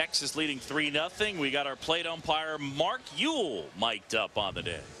 6th. Texas leading 3-0. We got our plate umpire Mark Ewell mic'd up on the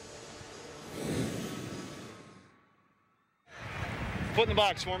day. Foot in the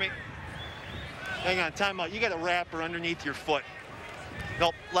box for me. Hang on, timeout. You got a wrapper underneath your foot.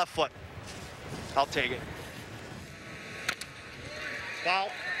 Nope, left foot. I'll take it. Foul.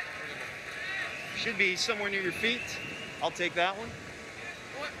 Should be somewhere near your feet. I'll take that one.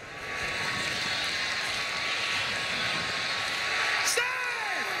 Save!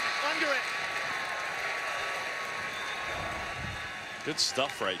 Under it. Good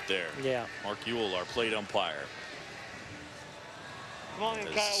stuff right there. Yeah. Mark Ewell, our plate umpire. Come on in,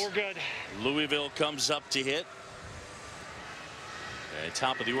 Kyle, we're good. Louisville comes up to hit. And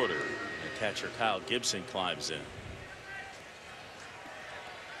top of the order, the catcher Kyle Gibson climbs in.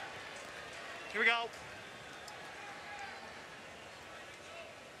 Here we go.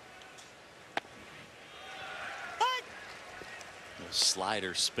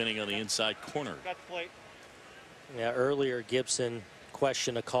 Slider spinning on the inside corner. Got the plate. Yeah, earlier Gibson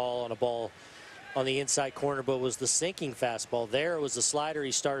questioned a call on a ball on the inside corner, but was the sinking fastball. There was the slider.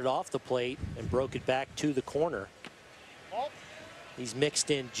 He started off the plate and broke it back to the corner. He's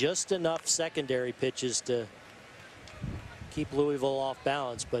mixed in just enough secondary pitches to keep Louisville off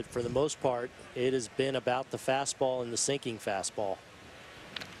balance, but for the most part, it has been about the fastball and the sinking fastball.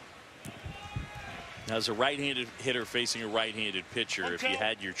 Now, as a right-handed hitter facing a right-handed pitcher, if you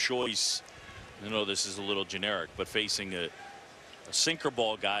had your choice, I know this is a little generic, but facing a sinker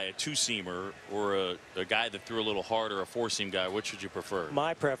ball guy, a two-seamer, or a guy that threw a little harder, a four-seam guy, which would you prefer?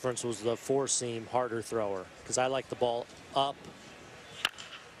 My preference was the four-seam harder thrower because I like the ball up.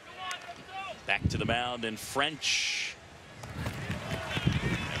 Back to the mound and French.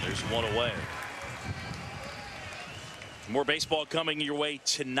 And there's one away. More baseball coming your way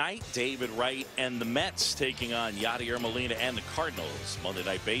tonight. David Wright and the Mets taking on Yadier Molina and the Cardinals. Monday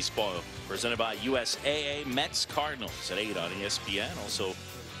Night Baseball presented by USAA. Mets Cardinals at 8 on ESPN. Also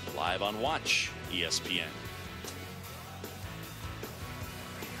live on Watch ESPN.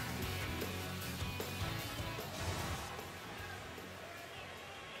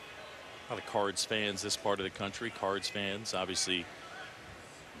 A lot of Cards fans this part of the country. Cards fans, obviously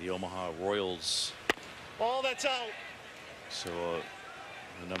the Omaha Royals. Ball that's out. So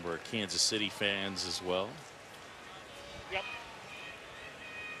a number of Kansas City fans as well. Yep.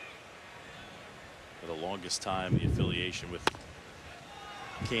 For the longest time, the affiliation with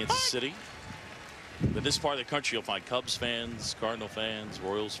Kansas City. But this part of the country, you'll find Cubs fans, Cardinal fans,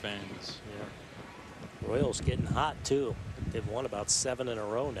 Royals fans. Yeah. Royals getting hot too. They've won about 7 in a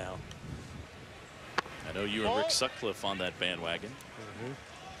row now. I know you and Rick Sutcliffe on that bandwagon.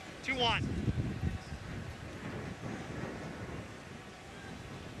 2-1.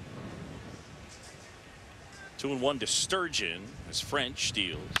 Two and 1 to Sturgeon as French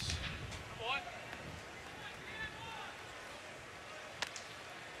steals.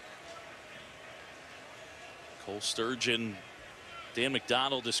 Cole Sturgeon, Dan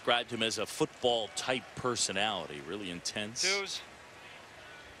McDonald described him as a football type personality, really intense. Twos.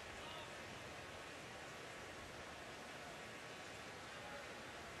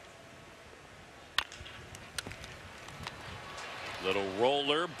 Little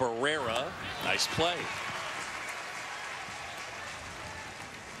roller, Barrera, nice play.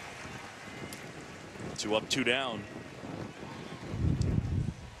 Two up, two down.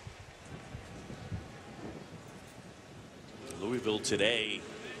 Louisville today,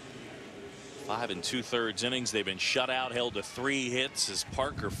 5 2/3 innings. They've been shut out, held to 3 hits as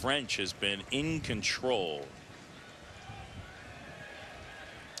Parker French has been in control.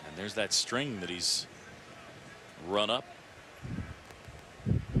 And there's that string that he's run up.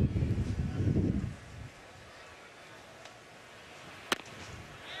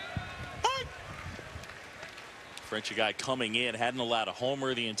 French, a guy coming in, hadn't allowed a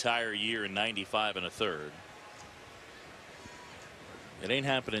homer the entire year in 95 1/3. It ain't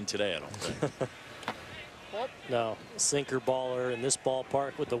happening today, I don't think. No, sinker baller in this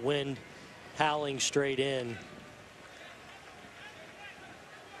ballpark with the wind howling straight in.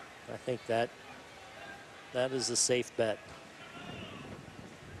 I think that is a safe bet.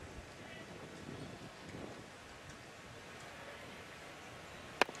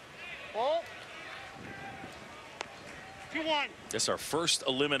 Ball. 2-1. This is our first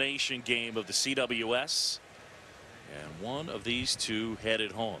elimination game of the CWS. And one of these two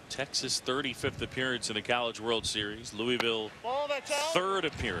headed home. Texas 35th appearance in the College World Series. Louisville that's out. third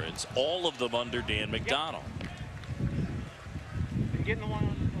appearance, all of them under Dan McDonnell. Getting the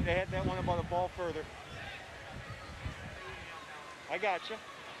one, they had that one about a ball further. I got you.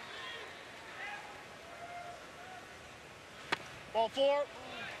 Ball 4.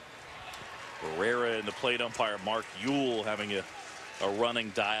 Barrera and the plate umpire Mark Ewell having a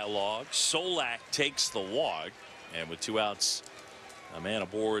running dialogue. Solak takes the walk, and with 2 outs, a man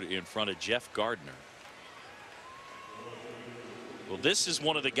aboard in front of Jeff Gardner. Well, this is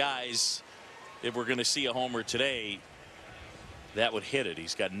one of the guys, if we're going to see a homer today, that would hit it.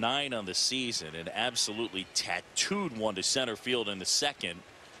 He's got 9 on the season and absolutely tattooed one to center field in the second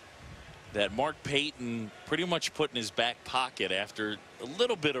that Mark Payton pretty much put in his back pocket after a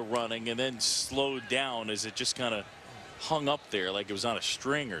little bit of running and then slowed down as it just kind of hung up there like it was on a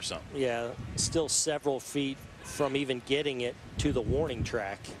string or something. Yeah, still several feet from even getting it to the warning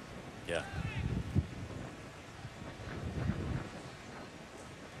track. Yeah.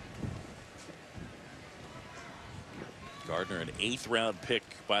 Gardner, an 8th round pick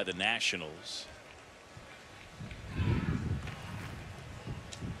by the Nationals.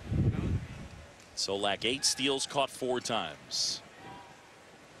 Solak 8 steals, caught 4 times.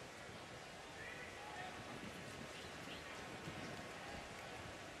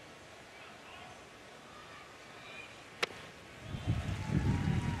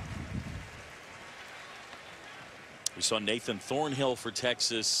 We saw Nathan Thornhill for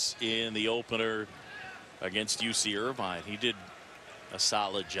Texas in the opener against UC Irvine. He did a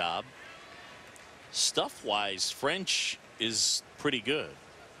solid job. Stuff wise, French is pretty good.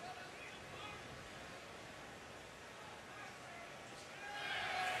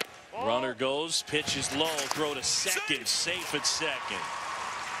 Runner goes, pitch is low, throw to second, safe at second.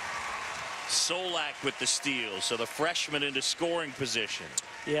 Solak with the steal, so the freshman into scoring position.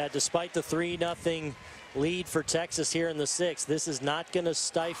 Yeah, despite the 3-0 lead for Texas here in the 6th, this is not going to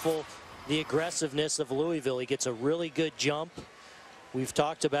stifle the aggressiveness of Louisville. He gets a really good jump. We've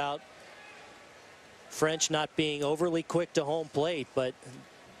talked about French not being overly quick to home plate, but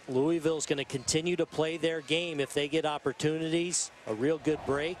Louisville's going to continue to play their game if they get opportunities. A real good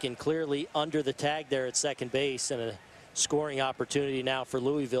break and clearly under the tag there at second base, and a scoring opportunity now for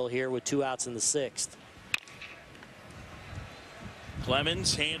Louisville here with 2 outs in the 6th.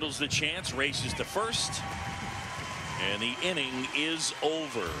 Clemens handles the chance, races to first, and the inning is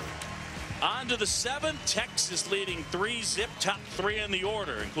over. On to the 7th. Texas leading 3-0, top 3 in the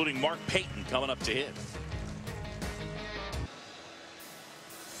order, including Mark Payton coming up to hit.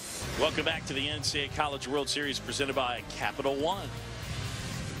 Welcome back to the NCAA College World Series presented by Capital One.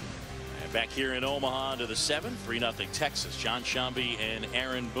 And back here in Omaha to the 7th, 3-0 Texas. John Shambi and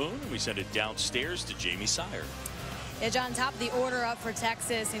Aaron Boone. We send it downstairs to Jamie Sire. Yeah, John, top of the order up for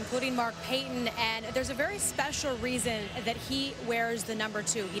Texas, including Mark Payton, and there's a very special reason that he wears the number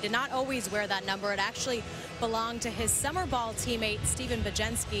 2. He did not always wear that number. It actually belonged to his summer ball teammate, Stephen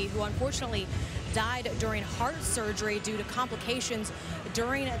Bajensky, who unfortunately died during heart surgery due to complications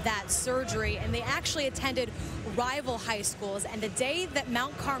during that surgery, and they actually attended rival high schools. And the day that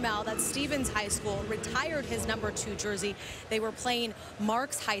Mount Carmel, that's Stevens High School, retired his number 2 jersey, they were playing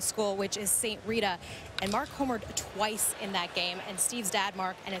Mark's high school, which is St. Rita, and Mark homered twice in that game. And Steve's dad,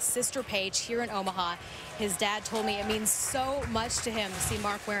 Mark, and his sister Paige here in Omaha, his dad told me it means so much to him to see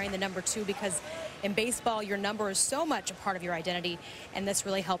Mark wearing the number 2, because in baseball your number is so much a part of your identity, and this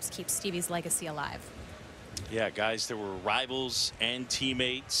really helps keep Stevie's legacy alive. Yeah, guys, there were rivals and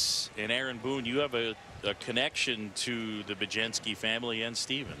teammates. And Aaron Boone, you have a connection to the Bajensky family and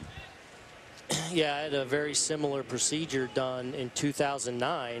Stephen. Yeah, I had a very similar procedure done in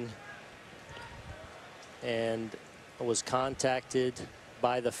 2009, and I was contacted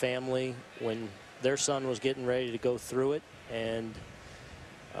by the family when their son was getting ready to go through it, and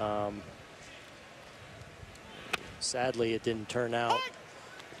sadly it didn't turn out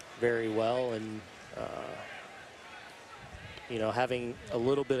very well. And you know, having a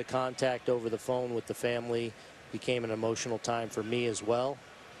little bit of contact over the phone with the family became an emotional time for me as well.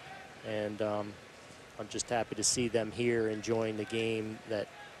 And I'm just happy to see them here enjoying the game that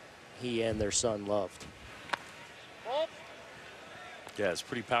he and their son loved. Yeah, it's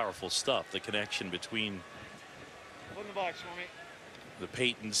pretty powerful stuff. The connection between Put in the box for me. the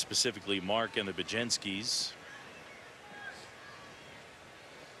Paytons, specifically Mark, and the Bajenskys.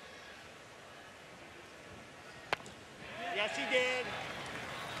 Yes, he did.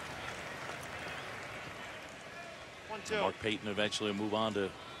 1-2. Mark Payton eventually move on to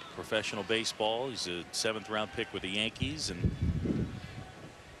professional baseball. He's a 7th round pick with the Yankees, and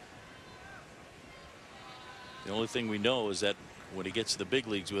the only thing we know is that when he gets to the big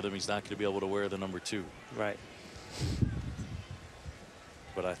leagues with him, he's not going to be able to wear the number 2. Right.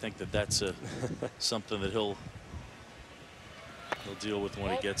 but I think that that's something that he'll deal with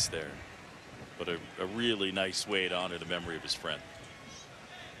when he gets there. But a really nice way to honor the memory of his friend.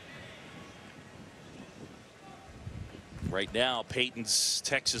 Right now, Peyton's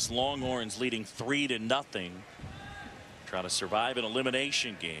Texas Longhorns leading 3-0. Trying to survive an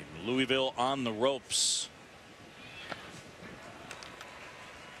elimination game. Louisville on the ropes.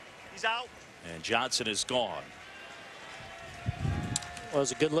 He's out. And Johnson is gone. Well, it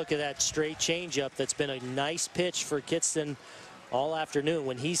was a good look at that straight changeup. That's been a nice pitch for Kitston all afternoon.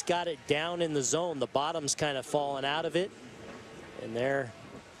 When he's got it down in the zone, the bottom's kind of falling out of it. And there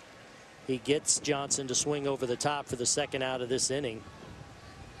he gets Johnson to swing over the top for the second out of this inning.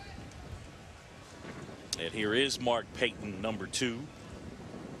 And here is Mark Payton, number 2.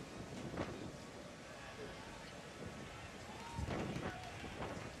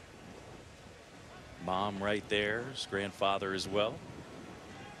 Mom right there, his grandfather as well.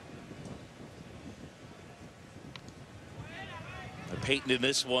 And Payton in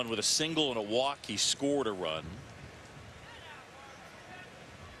this one with a single and a walk, he scored a run.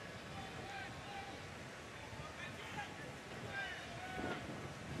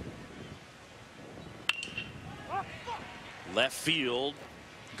 Left field,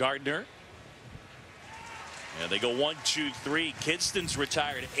 Gardner. And they go 1, 2, 3. Kidston's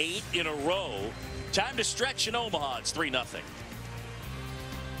retired 8 in a row. Time to stretch in Omaha. It's 3-0.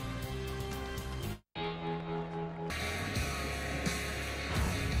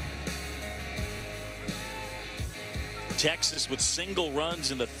 Texas with single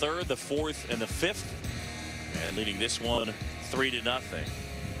runs in the 3rd, the 4th, and the 5th. And leading this one 3-0.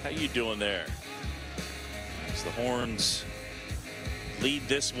 How you doing there? As the Horns lead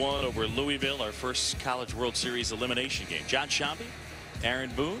this one over Louisville, our first College World Series elimination game. John Shambi, Aaron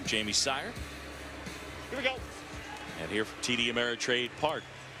Boone, Jamie Sire. Here we go. And here from TD Ameritrade Park.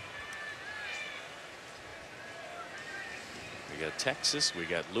 We got Texas, we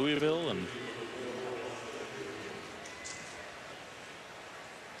got Louisville, and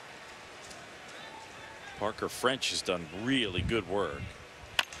Parker French has done really good work.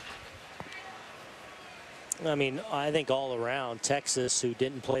 I mean, I think all around Texas, who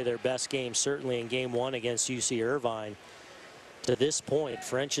didn't play their best game, certainly in game 1 against UC Irvine, to this point,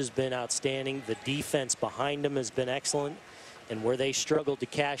 French has been outstanding. The defense behind him has been excellent. And where they struggled to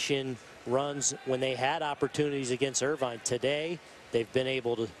cash in runs when they had opportunities against Irvine, today they've been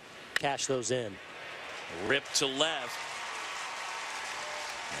able to cash those in. Rip to left.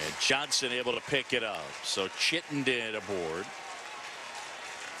 And Johnson able to pick it up. So Chittenden aboard.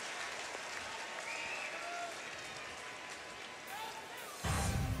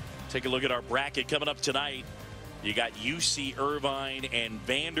 Take a look at our bracket coming up tonight. You got UC Irvine and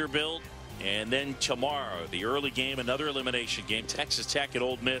Vanderbilt. And then tomorrow, the early game, another elimination game, Texas Tech and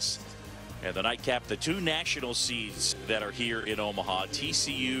Ole Miss. And the nightcap, the 2 national seeds that are here in Omaha,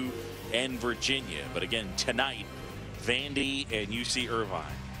 TCU and Virginia. But again, tonight, Vandy and UC Irvine.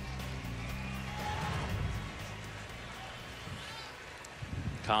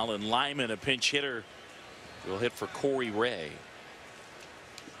 Colin Lyman, a pinch hitter, will hit for Corey Ray.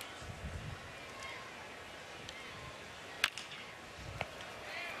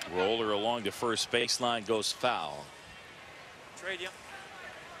 Roller along the first baseline goes foul. Trade you.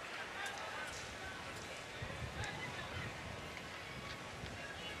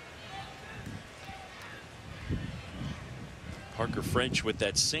 Parker French with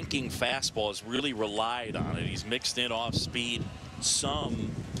that sinking fastball has really relied on it. He's mixed in off speed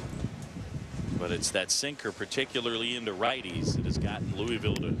some, but it's that sinker, particularly into righties, that has gotten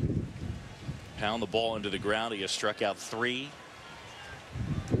Louisville to pound the ball into the ground. He has struck out 3.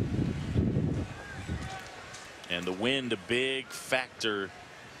 And the wind, a big factor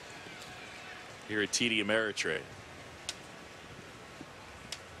here at TD Ameritrade.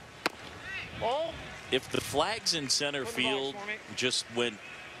 Oh. If the flags in center field just went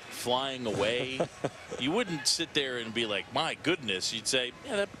flying away, you wouldn't sit there and be like, my goodness. You'd say,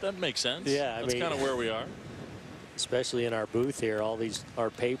 yeah, that makes sense. Yeah, that's kind of where we are. Especially in our booth here, all these, our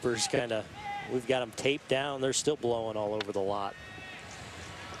papers kind of, we've got them taped down. They're still blowing all over the lot.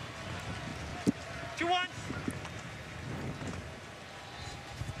 2-1.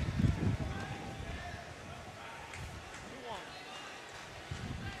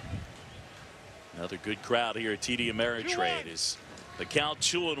 Another good crowd here at TD Ameritrade. Is the count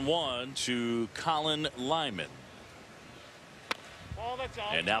 2-1 to Colin Lyman.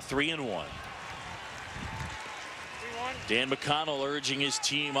 And now 3-1. Dan McConnell urging his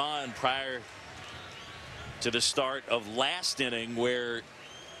team on prior to the start of last inning, where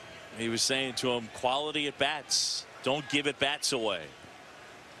he was saying to him, quality at bats, don't give at bats away.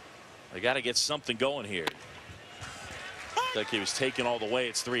 They got to get something going here. Like he was taken all the way.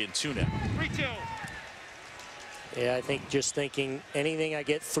 It's 3-2 now. 3-2. Yeah, I think just thinking anything I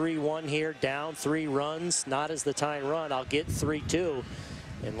get 3-1 here, down 3 runs, not as the tying run, I'll get 3-2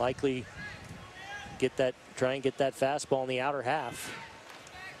 and likely get that, try and get that fastball in the outer half.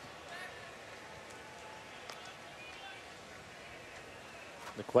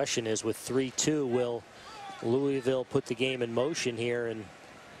 The question is, with 3-2, will Louisville put the game in motion here and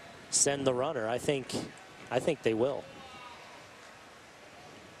send the runner? I think they will.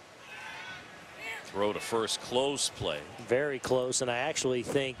 Throw to first, close play. Very close, and I actually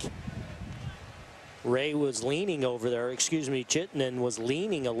think Ray was leaning over there. Excuse me, Chittenden was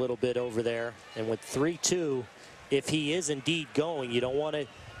leaning a little bit over there. And with 3-2, if he is indeed going, you don't want to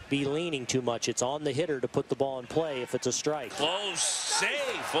be leaning too much. It's on the hitter to put the ball in play if it's a strike. Close,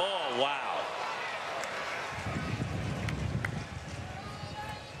 safe. Oh, wow.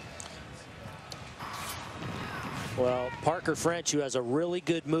 Well, Parker French, who has a really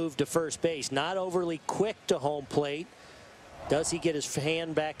good move to first base, not overly quick to home plate. Does he get his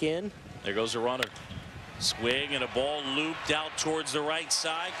hand back in? There goes the runner. Swing and a ball looped out towards the right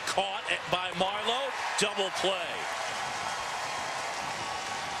side. Caught by Marlowe. Double play.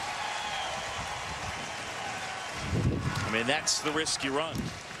 I mean, that's the risk you run.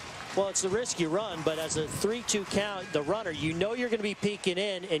 Well, it's the risk you run, but as a 3-2 count, the runner, you know you're going to be peeking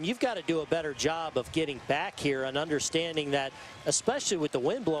in, and you've got to do a better job of getting back here and understanding that, especially with the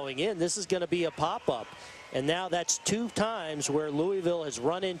wind blowing in, this is going to be a pop-up. And now that's 2 times where Louisville has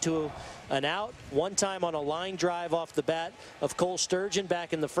run into an out. One time on a line drive off the bat of Cole Sturgeon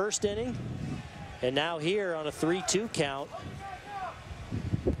back in the first inning. And now here on a 3-2 count.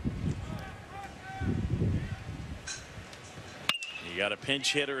 You got a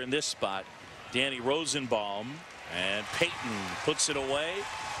pinch hitter in this spot, Danny Rosenbaum, and Peyton puts it away.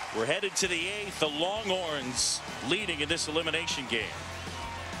 We're headed to the 8th. The Longhorns leading in this elimination game.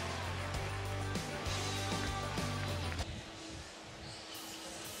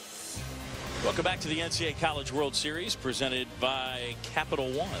 Welcome back to the NCAA College World Series presented by Capital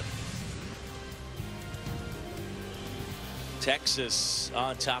One. Texas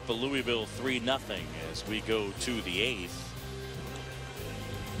on top of Louisville 3-0 as we go to the 8th.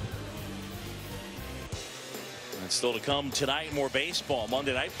 And still to come tonight, more baseball.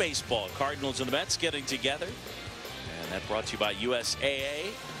 Monday Night Baseball. Cardinals and the Mets getting together. And that brought to you by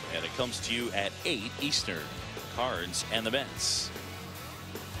USAA. And it comes to you at 8 Eastern. Cards and the Mets.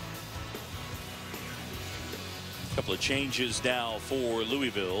 A couple of changes now for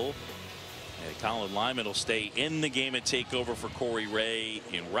Louisville. And Colin Lyman will stay in the game and take over for Corey Ray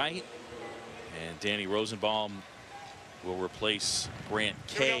in right. And Danny Rosenbaum will replace Grant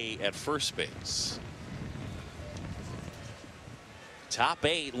Kay at first base. Top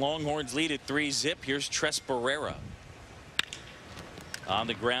 8, Longhorns lead at 3-0. Here's Tres Barrera on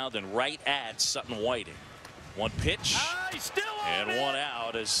the ground and right at Sutton Whiting. One pitch and one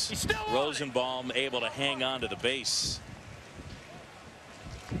out as Rosenbaum able to hang on to the base.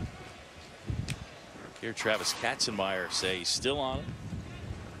 Here Travis Katzenmeyer say he's still on it.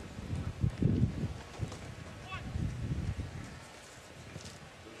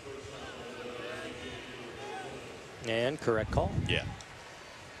 And correct call. Yeah.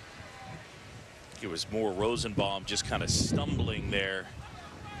 It was more Rosenbaum just kind of stumbling there.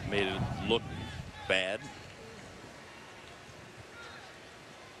 Made it look bad.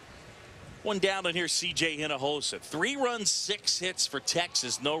 One down, and here's C.J. Hinojosa. 3 runs, 6 hits for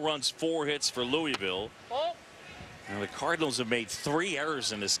Texas. No runs, 4 hits for Louisville. And the Cardinals have made 3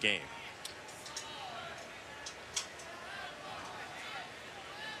 errors in this game.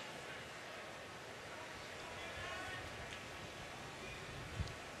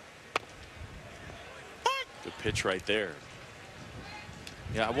 Good pitch right there.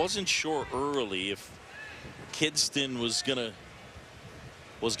 Yeah, I wasn't sure early if Kidston was gonna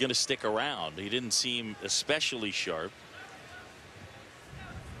stick around. He didn't seem especially sharp,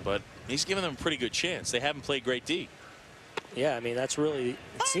 but he's given them a pretty good chance. They haven't played great D. Yeah, I mean, that's really,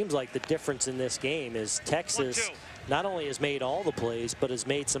 it seems like the difference in this game is Texas not only has made all the plays, but has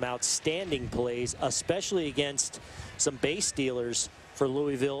made some outstanding plays, especially against some base stealers for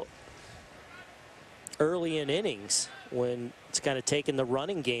Louisville early in innings when it's kind of taken the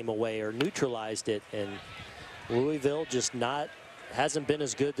running game away or neutralized it. And Louisville just hasn't been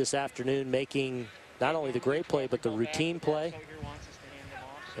as good this afternoon, making not only the great play but the routine play.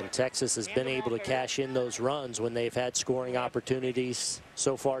 And Texas has been able to cash in those runs when they've had scoring opportunities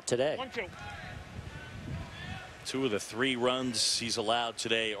so far today. 2 of the 3 runs he's allowed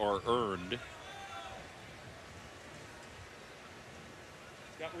today are earned.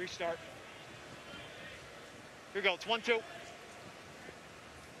 Restart. Here we go. It's 1-2.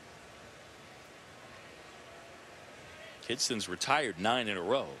 Kidston's retired 9 in a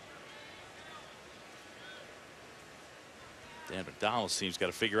row. Dan McDonald's team's got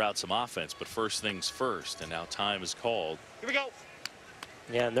to figure out some offense, but first things first, and now time is called. Here we go.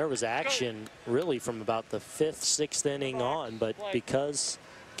 Yeah, and there was action really from about the 5th, 6th inning on, but because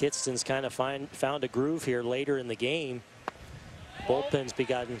Kidston's kind of found a groove here later in the game, bullpen's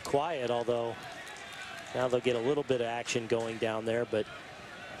gotten quiet, although now they'll get a little bit of action going down there, but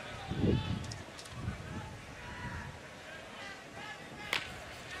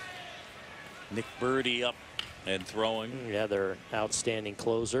Nick Birdie up and throwing. Yeah, their outstanding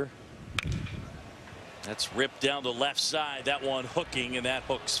closer. That's ripped down the left side. That one hooking, and that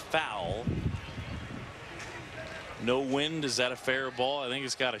hook's foul. No wind. Is that a fair ball? I think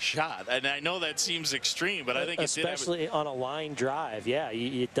it's got a shot. And I know that seems extreme, but I think especially on a line drive. Yeah,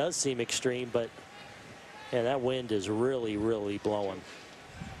 it does seem extreme, but yeah, that wind is really, really blowing.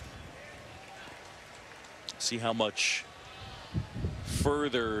 See how much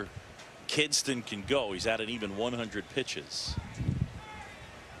further Kidston can go. He's at an even 100 pitches.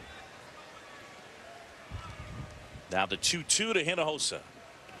 Now the 2-2 to Hinojosa.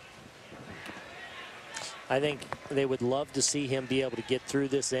 I think they would love to see him be able to get through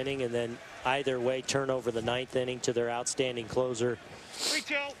this inning and then either way turn over the 9th inning to their outstanding closer.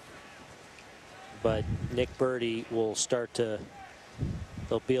 3-2. But Nick Birdie will start to,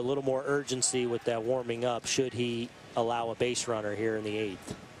 there'll be a little more urgency with that warming up should he allow a base runner here in the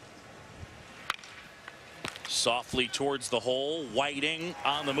 8th. Softly towards the hole. Whiting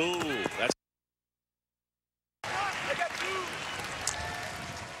on the move. That's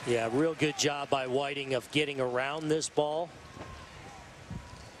yeah, real good job by Whiting of getting around this ball.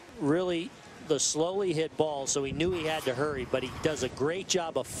 Really the slowly hit ball, so he knew he had to hurry, but he does a great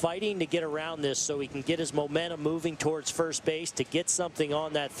job of fighting to get around this so he can get his momentum moving towards first base to get something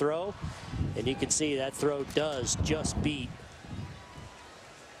on that throw. And you can see that throw does just beat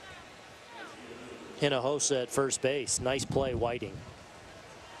Hinojosa at first base. Nice play, Whiting.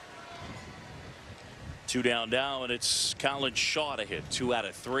 2 down now, and it's Colin Shaw to hit 2 out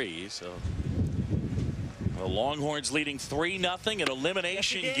of 3. So the Longhorns leading 3-0 in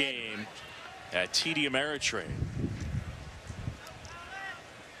elimination game at TD Ameritrade.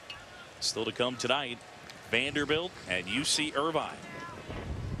 Still to come tonight, Vanderbilt and UC Irvine.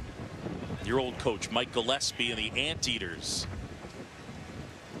 Your old coach Mike Gillespie and the Anteaters.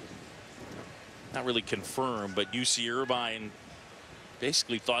 Not really confirmed, but UC Irvine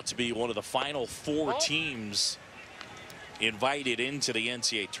basically thought to be one of the final 4 teams invited into the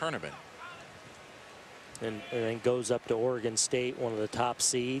NCAA tournament. And then goes up to Oregon State, one of the top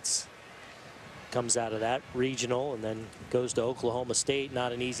seeds. Comes out of that regional and then goes to Oklahoma State.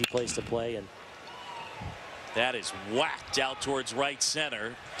 Not an easy place to play. And that is whacked out towards right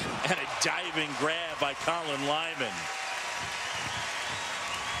center, and a diving grab by Colin Lyman.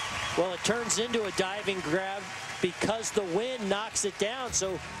 Well, it turns into a diving grab because the wind knocks it down.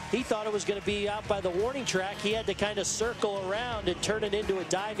 So he thought it was going to be out by the warning track. He had to kind of circle around and turn it into a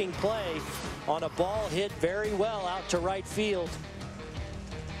diving play on a ball hit very well out to right field.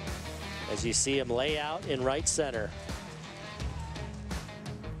 As you see him lay out in right center.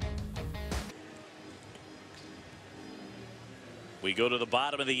 We go to the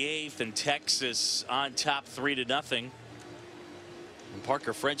bottom of the 8th, and Texas on top 3-0. And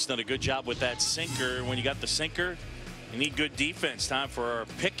Parker French done a good job with that sinker. When you got the sinker, you need good defense. Time for our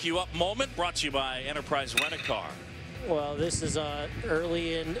pick you up moment, brought to you by Enterprise Rent-A-Car. Well, this is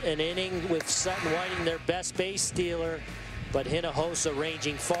early in an inning with Sutton Whiting, their best base stealer, but Hinojosa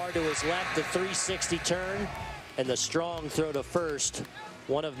ranging far to his left, the 360 turn and the strong throw to first.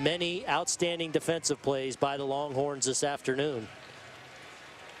 One of many outstanding defensive plays by the Longhorns this afternoon.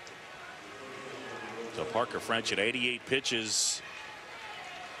 So Parker French at 88 pitches.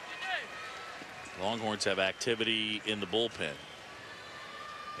 Longhorns have activity in the bullpen.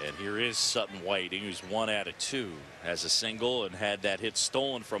 And here is Sutton Whiting, who's 1 out of 2, has a single and had that hit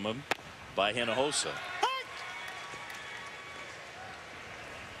stolen from him by Hinojosa.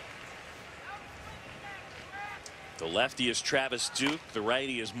 The lefty is Travis Duke, the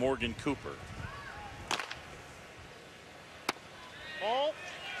righty is Morgan Cooper. Ball.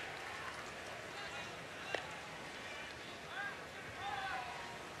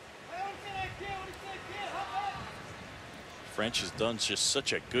 French has done just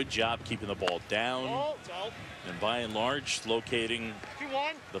such a good job keeping the ball down and by and large locating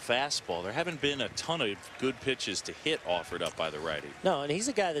the fastball. There haven't been a ton of good pitches to hit offered up by the righty. No, and he's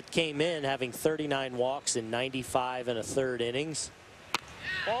a guy that came in having 39 walks in 95 1/3 innings.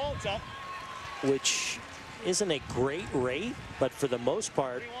 which isn't a great rate, but for the most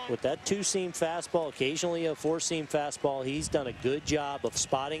part, with that two-seam fastball, occasionally a four-seam fastball, he's done a good job of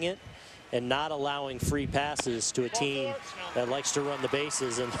spotting it and not allowing free passes to a team that likes to run the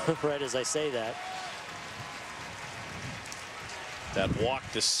bases. And right as I say that. That walk,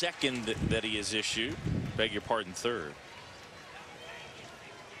 the second that he has issued. Beg your pardon, third.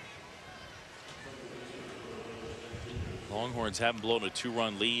 Longhorns haven't blown a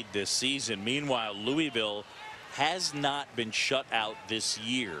two-run lead this season. Meanwhile, Louisville has not been shut out this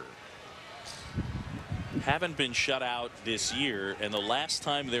year. Haven't been shut out this year, and the last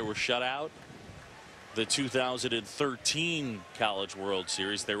time they were shut out, the 2013 College World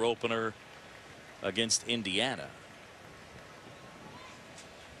Series, their opener against Indiana.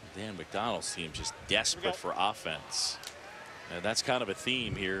 Dan McDonald's team just desperate for offense, and that's kind of a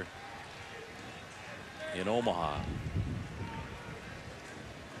theme here in Omaha.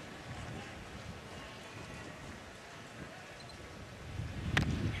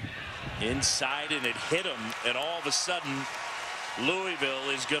 Inside, and it hit him, and all of a sudden Louisville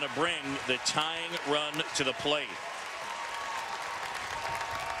is going to bring the tying run to the plate.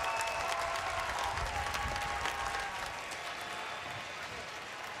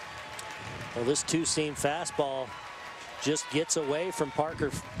 Well, this two-seam fastball just gets away from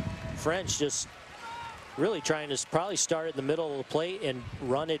Parker French, just really trying to probably start in the middle of the plate and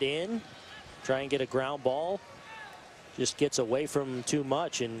run it in, try and get a ground ball. Just gets away from him too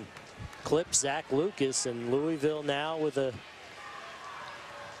much and clips Zach Lucas, and Louisville now with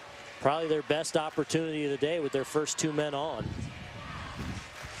probably their best opportunity of the day with their first two men on.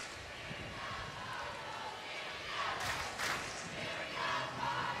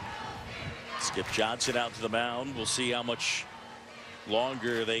 Skip Johnson out to the mound. We'll see how much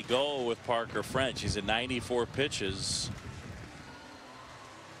longer they go with Parker French. He's at 94 pitches.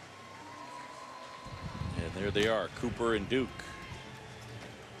 And there they are, Cooper and Duke.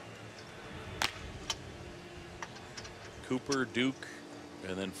 Cooper, Duke,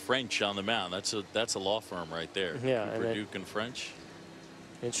 and then French on the mound. That's a law firm right there. Yeah, Cooper, and Duke, and French.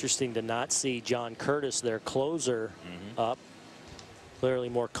 Interesting to not see John Curtis, their closer, up. Clearly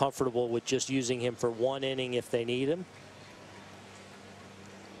more comfortable with just using him for one inning if they need him.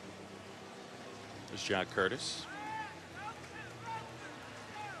 There's John Curtis.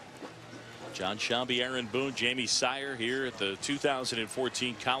 John Shambi, Aaron Boone, Jamie Sire here at the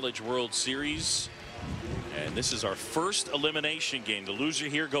 2014 College World Series. And this is our first elimination game. The loser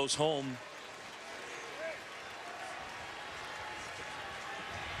here goes home.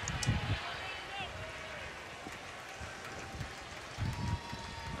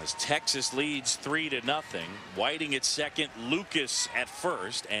 As Texas leads 3-0. Whiting at second, Lucas at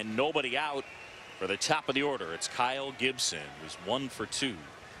first, and nobody out for the top of the order. It's Kyle Gibson, who's 1 for 2.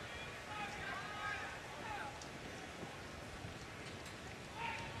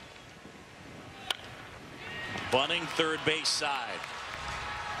 Bunting third base side.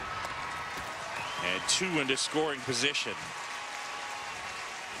 And 2 into scoring position.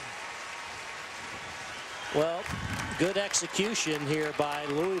 Well, good execution here by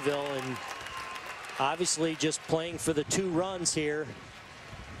Louisville, and obviously just playing for the 2 runs here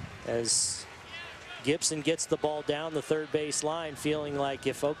as Gibson gets the ball down the third base line, feeling like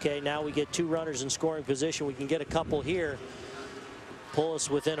if, okay, now we get 2 runners in scoring position, we can get a couple here, pull us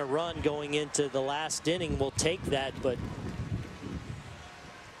within a run going into the last inning. We'll take that, but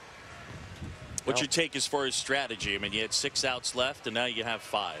what's your take as far as strategy? I mean, you had 6 outs left, and now you have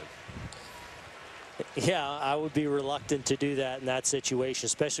 5. Yeah, I would be reluctant to do that in that situation,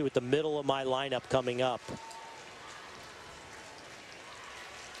 especially with the middle of my lineup coming up.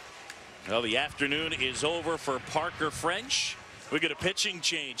 Well, the afternoon is over for Parker French. We get a pitching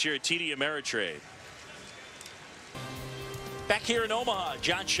change here at TD Ameritrade. Back here in Omaha,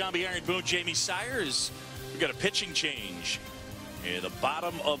 John Shambi, Aaron Boone, Jamie Sires. We got a pitching change in the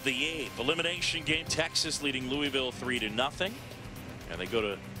bottom of the 8th. Elimination game, Texas leading Louisville 3-0. And they go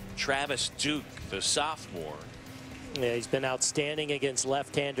to Travis Duke, the sophomore. Yeah, he's been outstanding against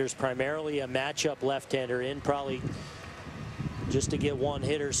left-handers, primarily a matchup left-hander in, probably just to get one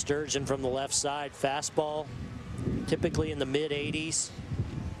hitter. Sturgeon from the left side, fastball typically in the mid-80s.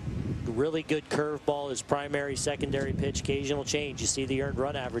 Really good curveball, his primary, secondary pitch, occasional change. You see the earned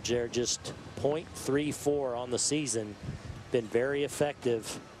run average there, just .34 on the season. Been very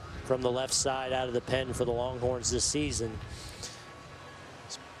effective from the left side out of the pen for the Longhorns this season.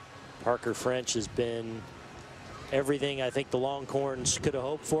 Parker French has been everything I think the Longhorns could have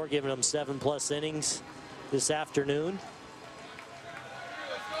hoped for, giving them 7+ innings this afternoon.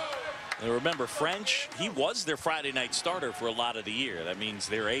 And remember, French, he was their Friday night starter for a lot of the year. That means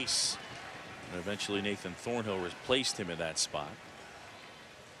their ace. And eventually Nathan Thornhill replaced him in that spot.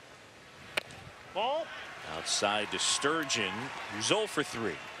 Ball. Outside to Sturgeon, who's 0 for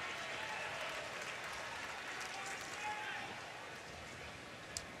 3. With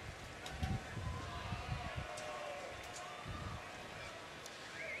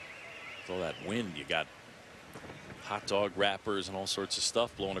all that wind, you got hot dog wrappers and all sorts of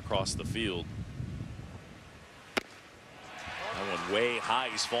stuff blowing across the field. That one way high.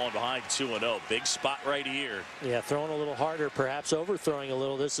 He's falling behind 2-0. Big spot right here. Yeah, throwing a little harder, perhaps overthrowing a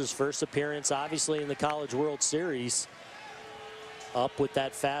little. This is his first appearance, obviously, in the College World Series. Up with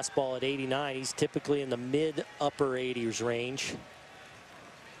that fastball at 89. He's typically in the mid-upper 80s range.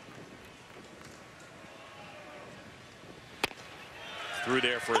 Through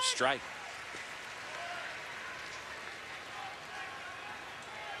there for a strike.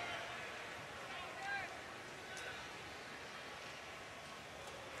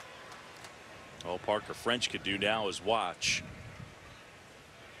 All Parker French could do now is watch.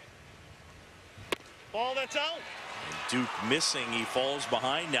 Ball that's out. And Duke missing. He falls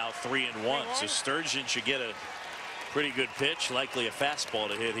behind now 3-1. So Sturgeon should get a pretty good pitch, likely a fastball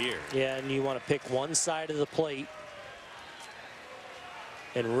to hit here. Yeah, and you want to pick one side of the plate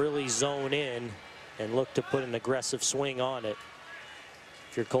and really zone in and look to put an aggressive swing on it.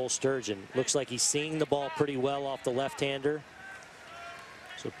 If you're Cole Sturgeon, looks like he's seeing the ball pretty well off the left-hander.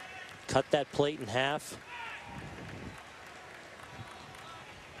 So cut that plate in half.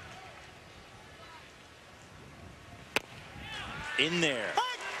 In there.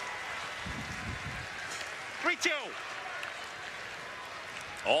 3-2.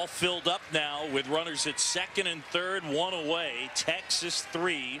 All filled up now with runners at second and third, one away. Texas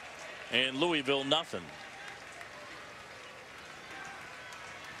 3 and Louisville nothing.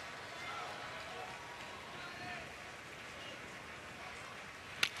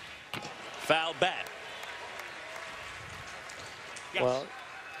 Foul bat. Yes. Well,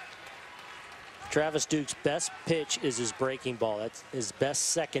 Travis Duke's best pitch is his breaking ball. That's his best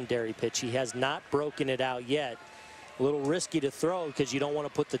secondary pitch. He has not broken it out yet. A little risky to throw because you don't want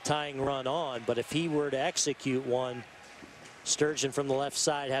to put the tying run on, but if he were to execute one, Sturgeon from the left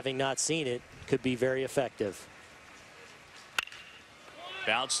side, having not seen it, could be very effective.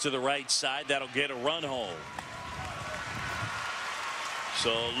 Bounce to the right side. That'll get a run home.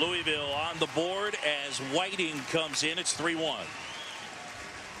 So Louisville on the board as Whiting comes in. It's 3-1.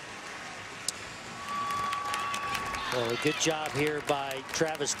 Well, a good job here by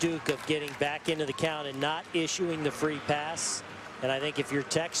Travis Duke of getting back into the count and not issuing the free pass. And I think if you're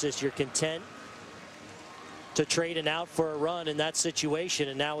Texas, you're content to trade an out for a run in that situation.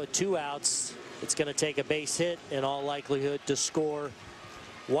 And now with 2 outs, it's going to take a base hit in all likelihood to score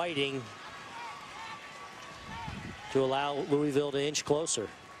Whiting to allow Louisville to inch closer.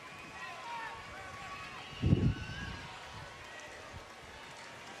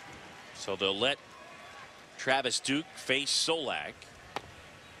 So they'll let Travis Duke face Solak.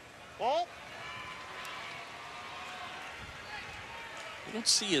 Ball. You don't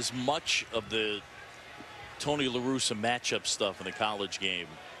see as much of the Tony La Russa matchup stuff in the college game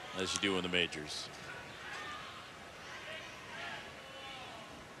as you do in the majors.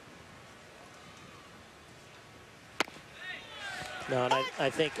 No, and I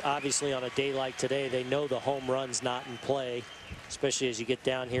think obviously on a day like today, they know the home run's not in play, especially as you get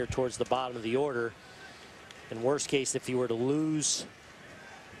down here towards the bottom of the order. In worst case, if he were to lose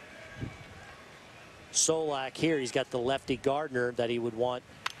Solak here, he's got the lefty Gardner that he would want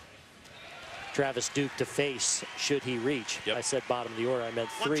Travis Duke to face should he reach. Yep. I said bottom of the order, I meant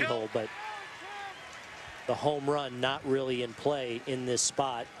 3-hole, but the home run not really in play in this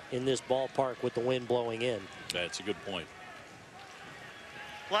spot, in this ballpark with the wind blowing in. That's a good point.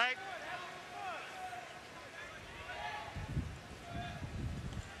 Flag.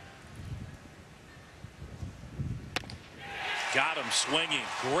 Got him swinging.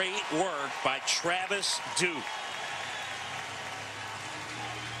 Great work by Travis Duke.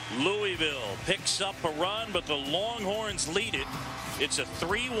 Louisville picks up a run, but the Longhorns lead it. It's a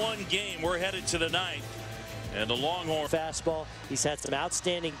 3-1 game. We're headed to the ninth. And the Longhorn fastball. He's had some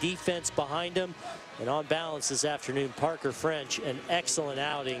outstanding defense behind him. And on balance this afternoon, Parker French, an excellent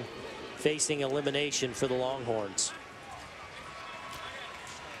outing, facing elimination for the Longhorns.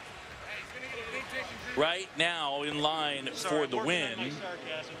 right now in line for the win.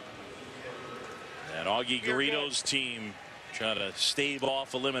 And Augie Garrido's team trying to stave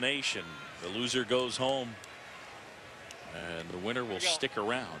off elimination. The loser goes home. And the winner will stick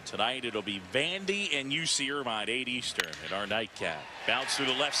around. Tonight it'll be Vandy and UC Irvine, 8 Eastern in our nightcap. Bounce through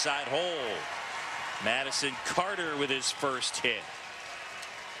the left side hole. Madison Carter with his first hit.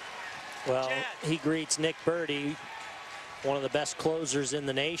 Well, he greets Nick Birdie, one of the best closers in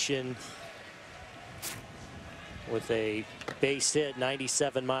the nation, with a base hit,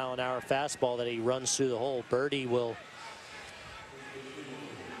 97-mile-an-hour fastball that he runs through the hole. Birdie will,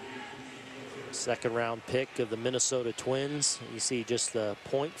 second-round pick of the Minnesota Twins. You see just the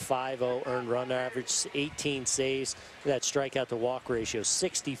 .50 earned run average, 18 saves. That strikeout to walk ratio,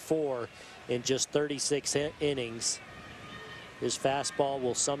 64 in just 36 innings. His fastball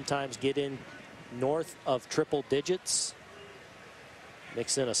will sometimes get in north of triple digits.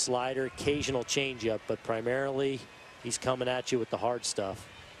 Mix in a slider, occasional changeup, but primarily he's coming at you with the hard stuff.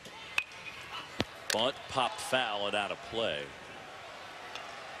 Bunt popped foul and out of play.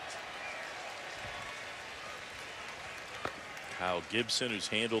 Kyle Gibson, who's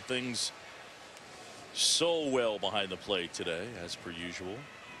handled things so well behind the plate today, as per usual.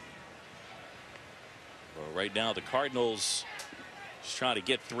 Well, right now the Cardinals just trying to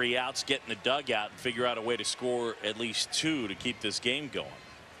get 3 outs, get in the dugout, and figure out a way to score at least 2 to keep this game going.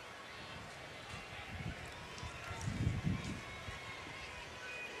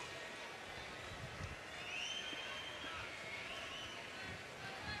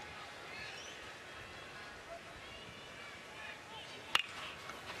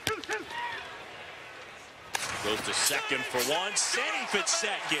 Goes to second for one, safe at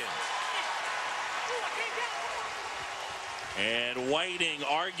second. And Whiting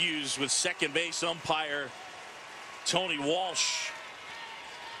argues with second base umpire Tony Walsh.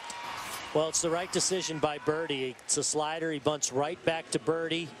 Well, it's the right decision by Birdie. It's a slider. He bunts right back to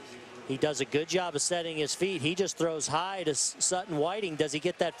Birdie. He does a good job of setting his feet. He just throws high to Sutton Whiting. Does he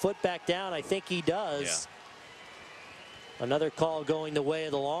get that foot back down? I think he does. Yeah. Another call going the way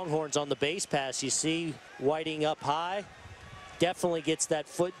of the Longhorns on the base pass. You see Whiting up high. Definitely gets that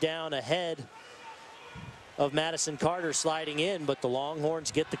foot down ahead of Madison Carter sliding in, but the Longhorns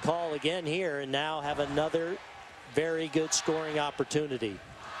get the call again here and now have another very good scoring opportunity.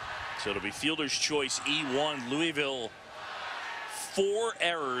 So it'll be fielder's choice E1. Louisville, 4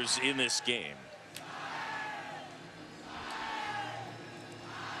 errors in this game.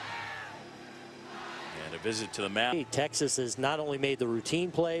 And a visit to the mound. Texas has not only made the routine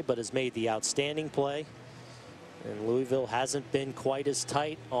play, but has made the outstanding play. And Louisville hasn't been quite as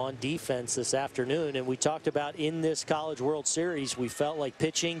tight on defense this afternoon. And we talked about in this College World Series, we felt like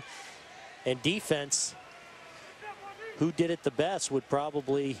pitching and defense, who did it the best would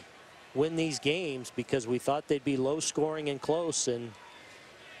probably win these games, because we thought they'd be low scoring and close, and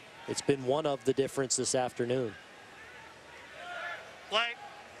it's been one of the difference this afternoon. Play.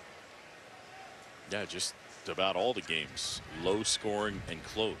 Yeah, just about all the games, low scoring and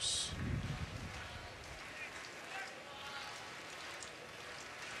close.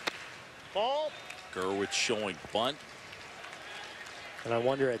 Ball. Gerwitz showing bunt. And I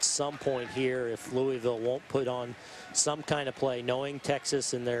wonder at some point here if Louisville won't put on some kind of play, knowing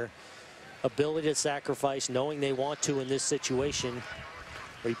Texas and their ability to sacrifice, knowing they want to in this situation,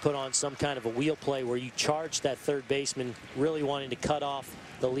 where you put on some kind of a wheel play where you charge that third baseman, really wanting to cut off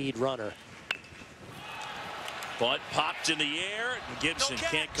the lead runner. Bunt popped in the air, and Gibson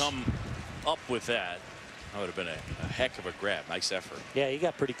can't come up with that. That would have been a heck of a grab. Nice effort. Yeah, he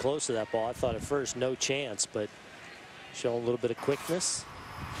got pretty close to that ball. I thought at first no chance, but showing a little bit of quickness.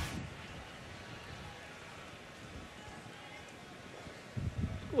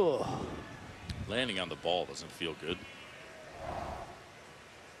 Oh. Landing on the ball doesn't feel good.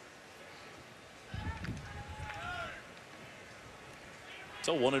 It's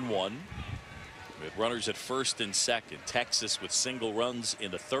a 1-1 with runners at first and second. Texas with single runs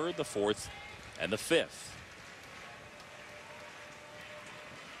in the third, the fourth, and the fifth.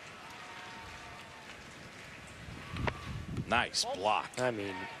 Nice block. I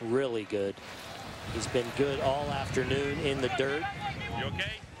mean, really good. He's been good all afternoon in the dirt. You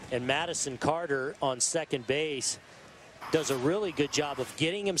okay? And Madison Carter on second base does a really good job of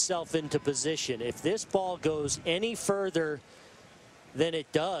getting himself into position. If this ball goes any further than it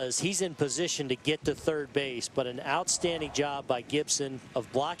does, he's in position to get to third base. But an outstanding job by Gibson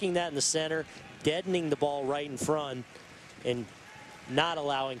of blocking that in the center, deadening the ball right in front, and not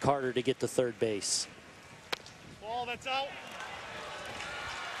allowing Carter to get to third base. Ball that's out.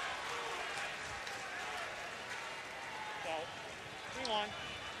 Out. 3-1.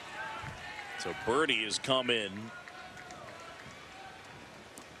 So Birdie has come in.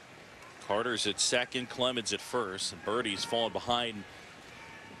 Carter's at second, Clemens at first, and Birdie's fallen behind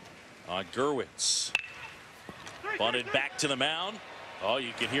on Gerwitz. Bunted back to the mound. Oh,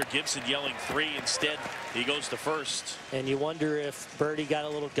 you can hear Gibson yelling 3. Instead, he goes to first. And you wonder if Birdie got a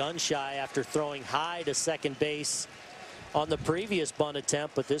little gun shy after throwing high to second base on the previous bunt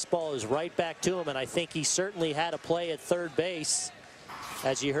attempt, but this ball is right back to him, and I think he certainly had a play at third base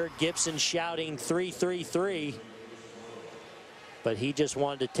as you heard Gibson shouting 3-3-3, but he just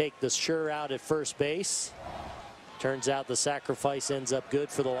wanted to take the sure out at first base. Turns out the sacrifice ends up good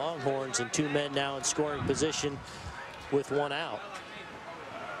for the Longhorns, and 2 men now in scoring position with 1 out.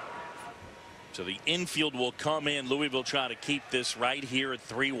 So the infield will come in. Louisville trying to keep this right here at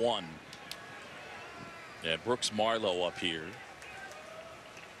 3-1. Yeah, Brooks Marlowe up here.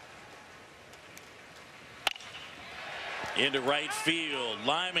 Into right field.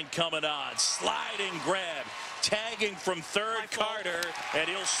 Lyman coming on. Sliding grab. Tagging from third, Carter, and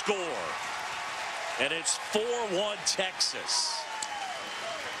he'll score. And it's 4-1 Texas.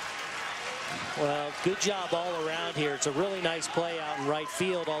 Well, good job all around here. It's a really nice play out in right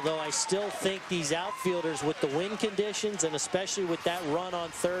field, although I still think these outfielders with the wind conditions and especially with that run on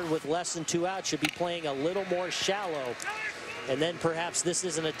third with less than 2 outs should be playing a little more shallow. And then perhaps this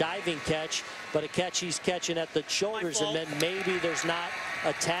isn't a diving catch, but a catch he's catching at the shoulders, and then maybe there's not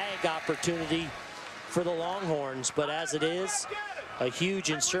a tag opportunity for the Longhorns. But as it is, a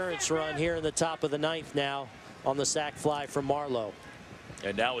huge insurance run here in the top of the 9th now on the sac fly from Marlowe.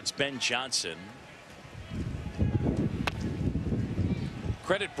 And now it's Ben Johnson.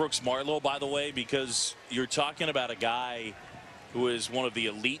 Credit Brooks Marlowe, by the way, because you're talking about a guy who is one of the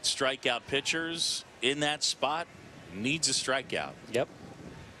elite strikeout pitchers in that spot. Needs a strikeout. Yep.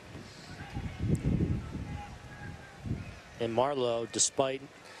 And Marlowe, despite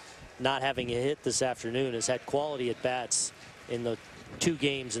not having a hit this afternoon, has had quality at bats in the 2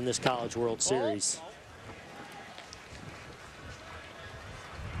 games in this College World Series.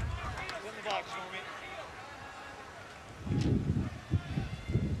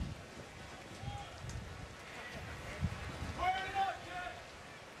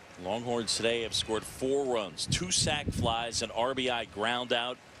 Longhorns today have scored 4 runs, 2 sac flies, an RBI ground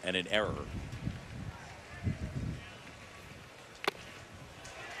out, and an error.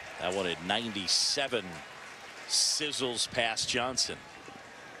 That one at 97 sizzles past Johnson.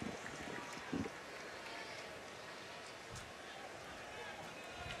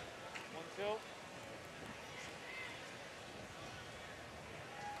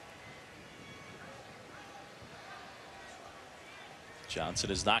 Johnson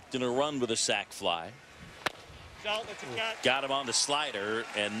has knocked in a run with a sac fly. Got him on the slider,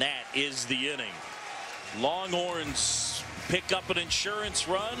 and that is the inning. Longhorns pick up an insurance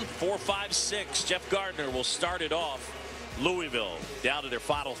run, 4-5-6. Jeff Gardner will start it off. Louisville down to their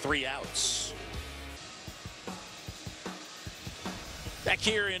final 3 outs. Back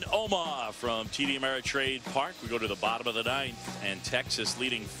here in Omaha from TD Ameritrade Park, we go to the bottom of the 9th, and Texas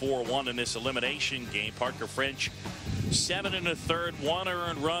leading 4-1 in this elimination game. Parker French 7 1/3, 1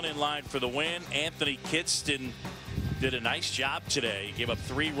 earned run in line for the win. Anthony Kidston did a nice job today. Gave up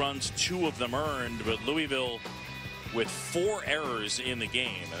 3 runs, 2 of them earned, but Louisville with 4 errors in the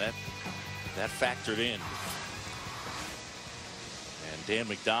game, and that factored in. And Dan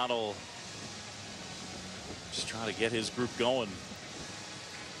McDonnell just trying to get his group going.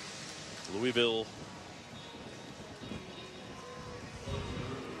 Louisville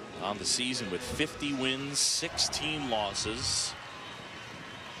on the season with 50 wins, 16 losses.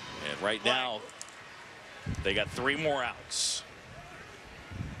 And right now, they got 3 more outs.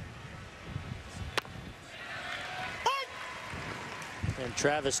 And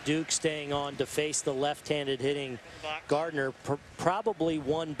Travis Duke staying on to face the left-handed hitting Gardner. Probably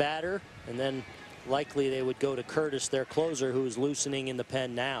 1 batter, and then likely they would go to Curtis, their closer, who's loosening in the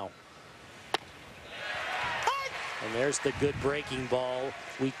pen now. And there's the good breaking ball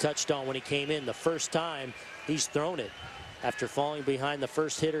we touched on when he came in. The first time he's thrown it. After falling behind the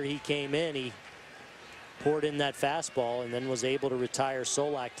first hitter he came in, he poured in that fastball and then was able to retire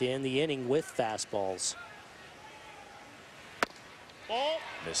Solak to end the inning with fastballs.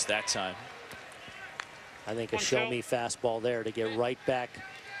 Missed that time. I think a show-me fastball there to get right back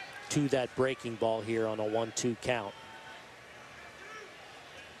to that breaking ball here on a 1-2 count.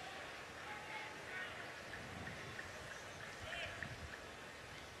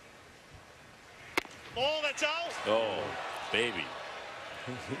 That's out. Oh, baby.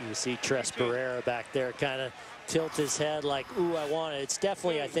 You see Tres Pereira back there kind of tilt his head like, ooh, I want it. It's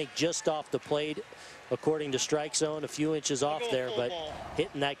definitely, I think, just off the plate, according to strike zone, a few inches off there, but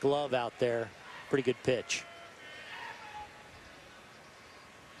hitting that glove out there, pretty good pitch.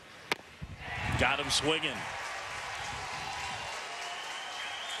 Got him swinging.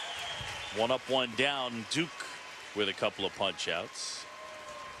 1 up, 1 down. Duke with a couple of punch outs.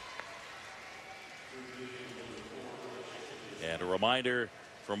 And a reminder,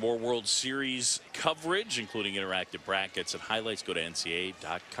 for more World Series coverage, including interactive brackets and highlights, go to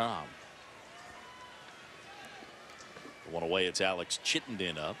ncaa.com. One away, it's Alex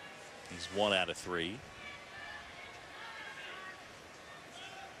Chittenden up. He's 1 out of 3.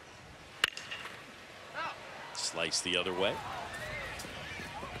 Slice the other way.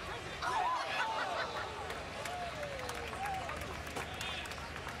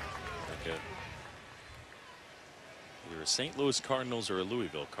 Like either a St. Louis Cardinals or a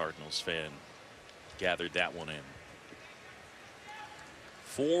Louisville Cardinals fan gathered that one in.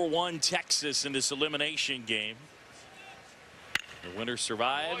 4-1 Texas in this elimination game. The winner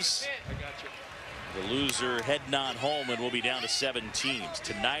survives. The loser heading on home, and we'll be down to 7 teams.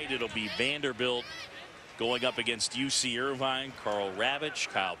 Tonight it'll be Vanderbilt going up against UC Irvine. Carl Ravitch,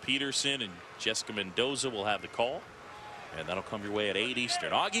 Kyle Peterson, and Jessica Mendoza will have the call. And that'll come your way at 8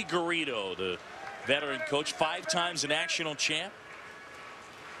 Eastern. Augie Garrido, the veteran coach, 5 times a national champ.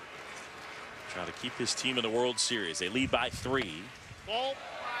 Trying to keep his team in the World Series. They lead by 3. Ball.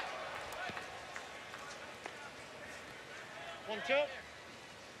 1-2.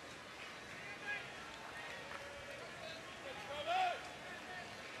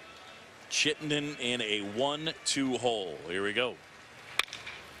 Chittenden in a 1-2 hole. Here we go.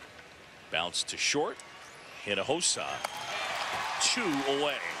 Bounce to short. Hinojosa 2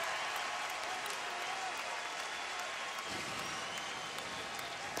 away.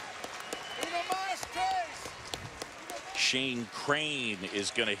 Shane Crane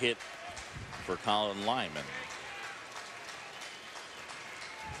is going to hit for Colin Lyman.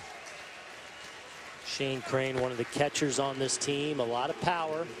 Shane Crane, one of the catchers on this team, a lot of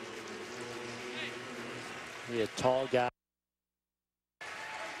power. He's a tall guy.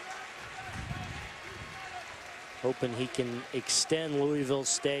 Hoping he can extend Louisville's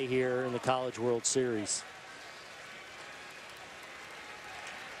stay here in the College World Series.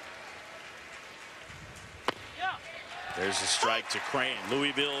 There's a strike to Crane.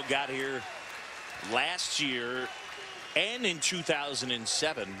 Louisville got here last year and in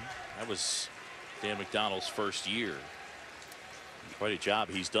 2007. That was Dan McDonald's first year. Quite a job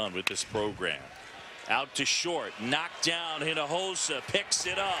he's done with this program. Out to short, knocked down. Hinojosa picks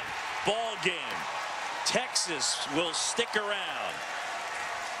it up. Ball game. Texas will stick around.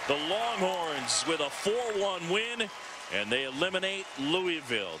 The Longhorns with a 4-1 win, and they eliminate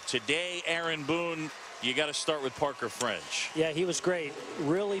Louisville. Today, Aaron Boone, you got to start with Parker French. Yeah, he was great.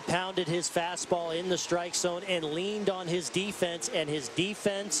 Really pounded his fastball in the strike zone and leaned on his defense, and his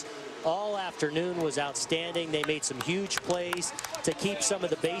defense all afternoon was outstanding. They made some huge plays to keep some of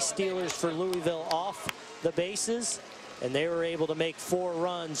the base stealers for Louisville off the bases, and they were able to make 4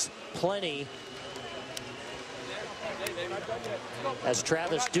 runs, plenty, as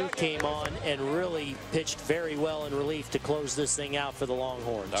Travis Duke came on and really pitched very well in relief to close this thing out for the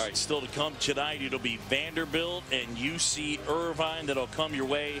Longhorns. All right, still to come tonight, it'll be Vanderbilt and UC Irvine. That'll come your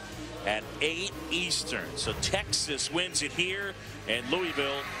way at 8 Eastern. So Texas wins it here, and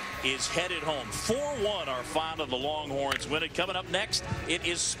Louisville is headed home. 4-1 our final. The Longhorns win it. Coming up next, it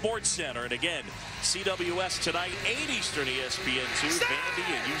is Sports Center. And again, CWS tonight, 8 Eastern, ESPN2, Vandy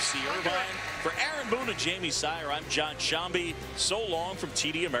and UC Irvine. For Aaron Boone and Jamie Sire, I'm John Shambi. So long from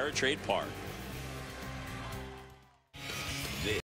TD Ameritrade Park.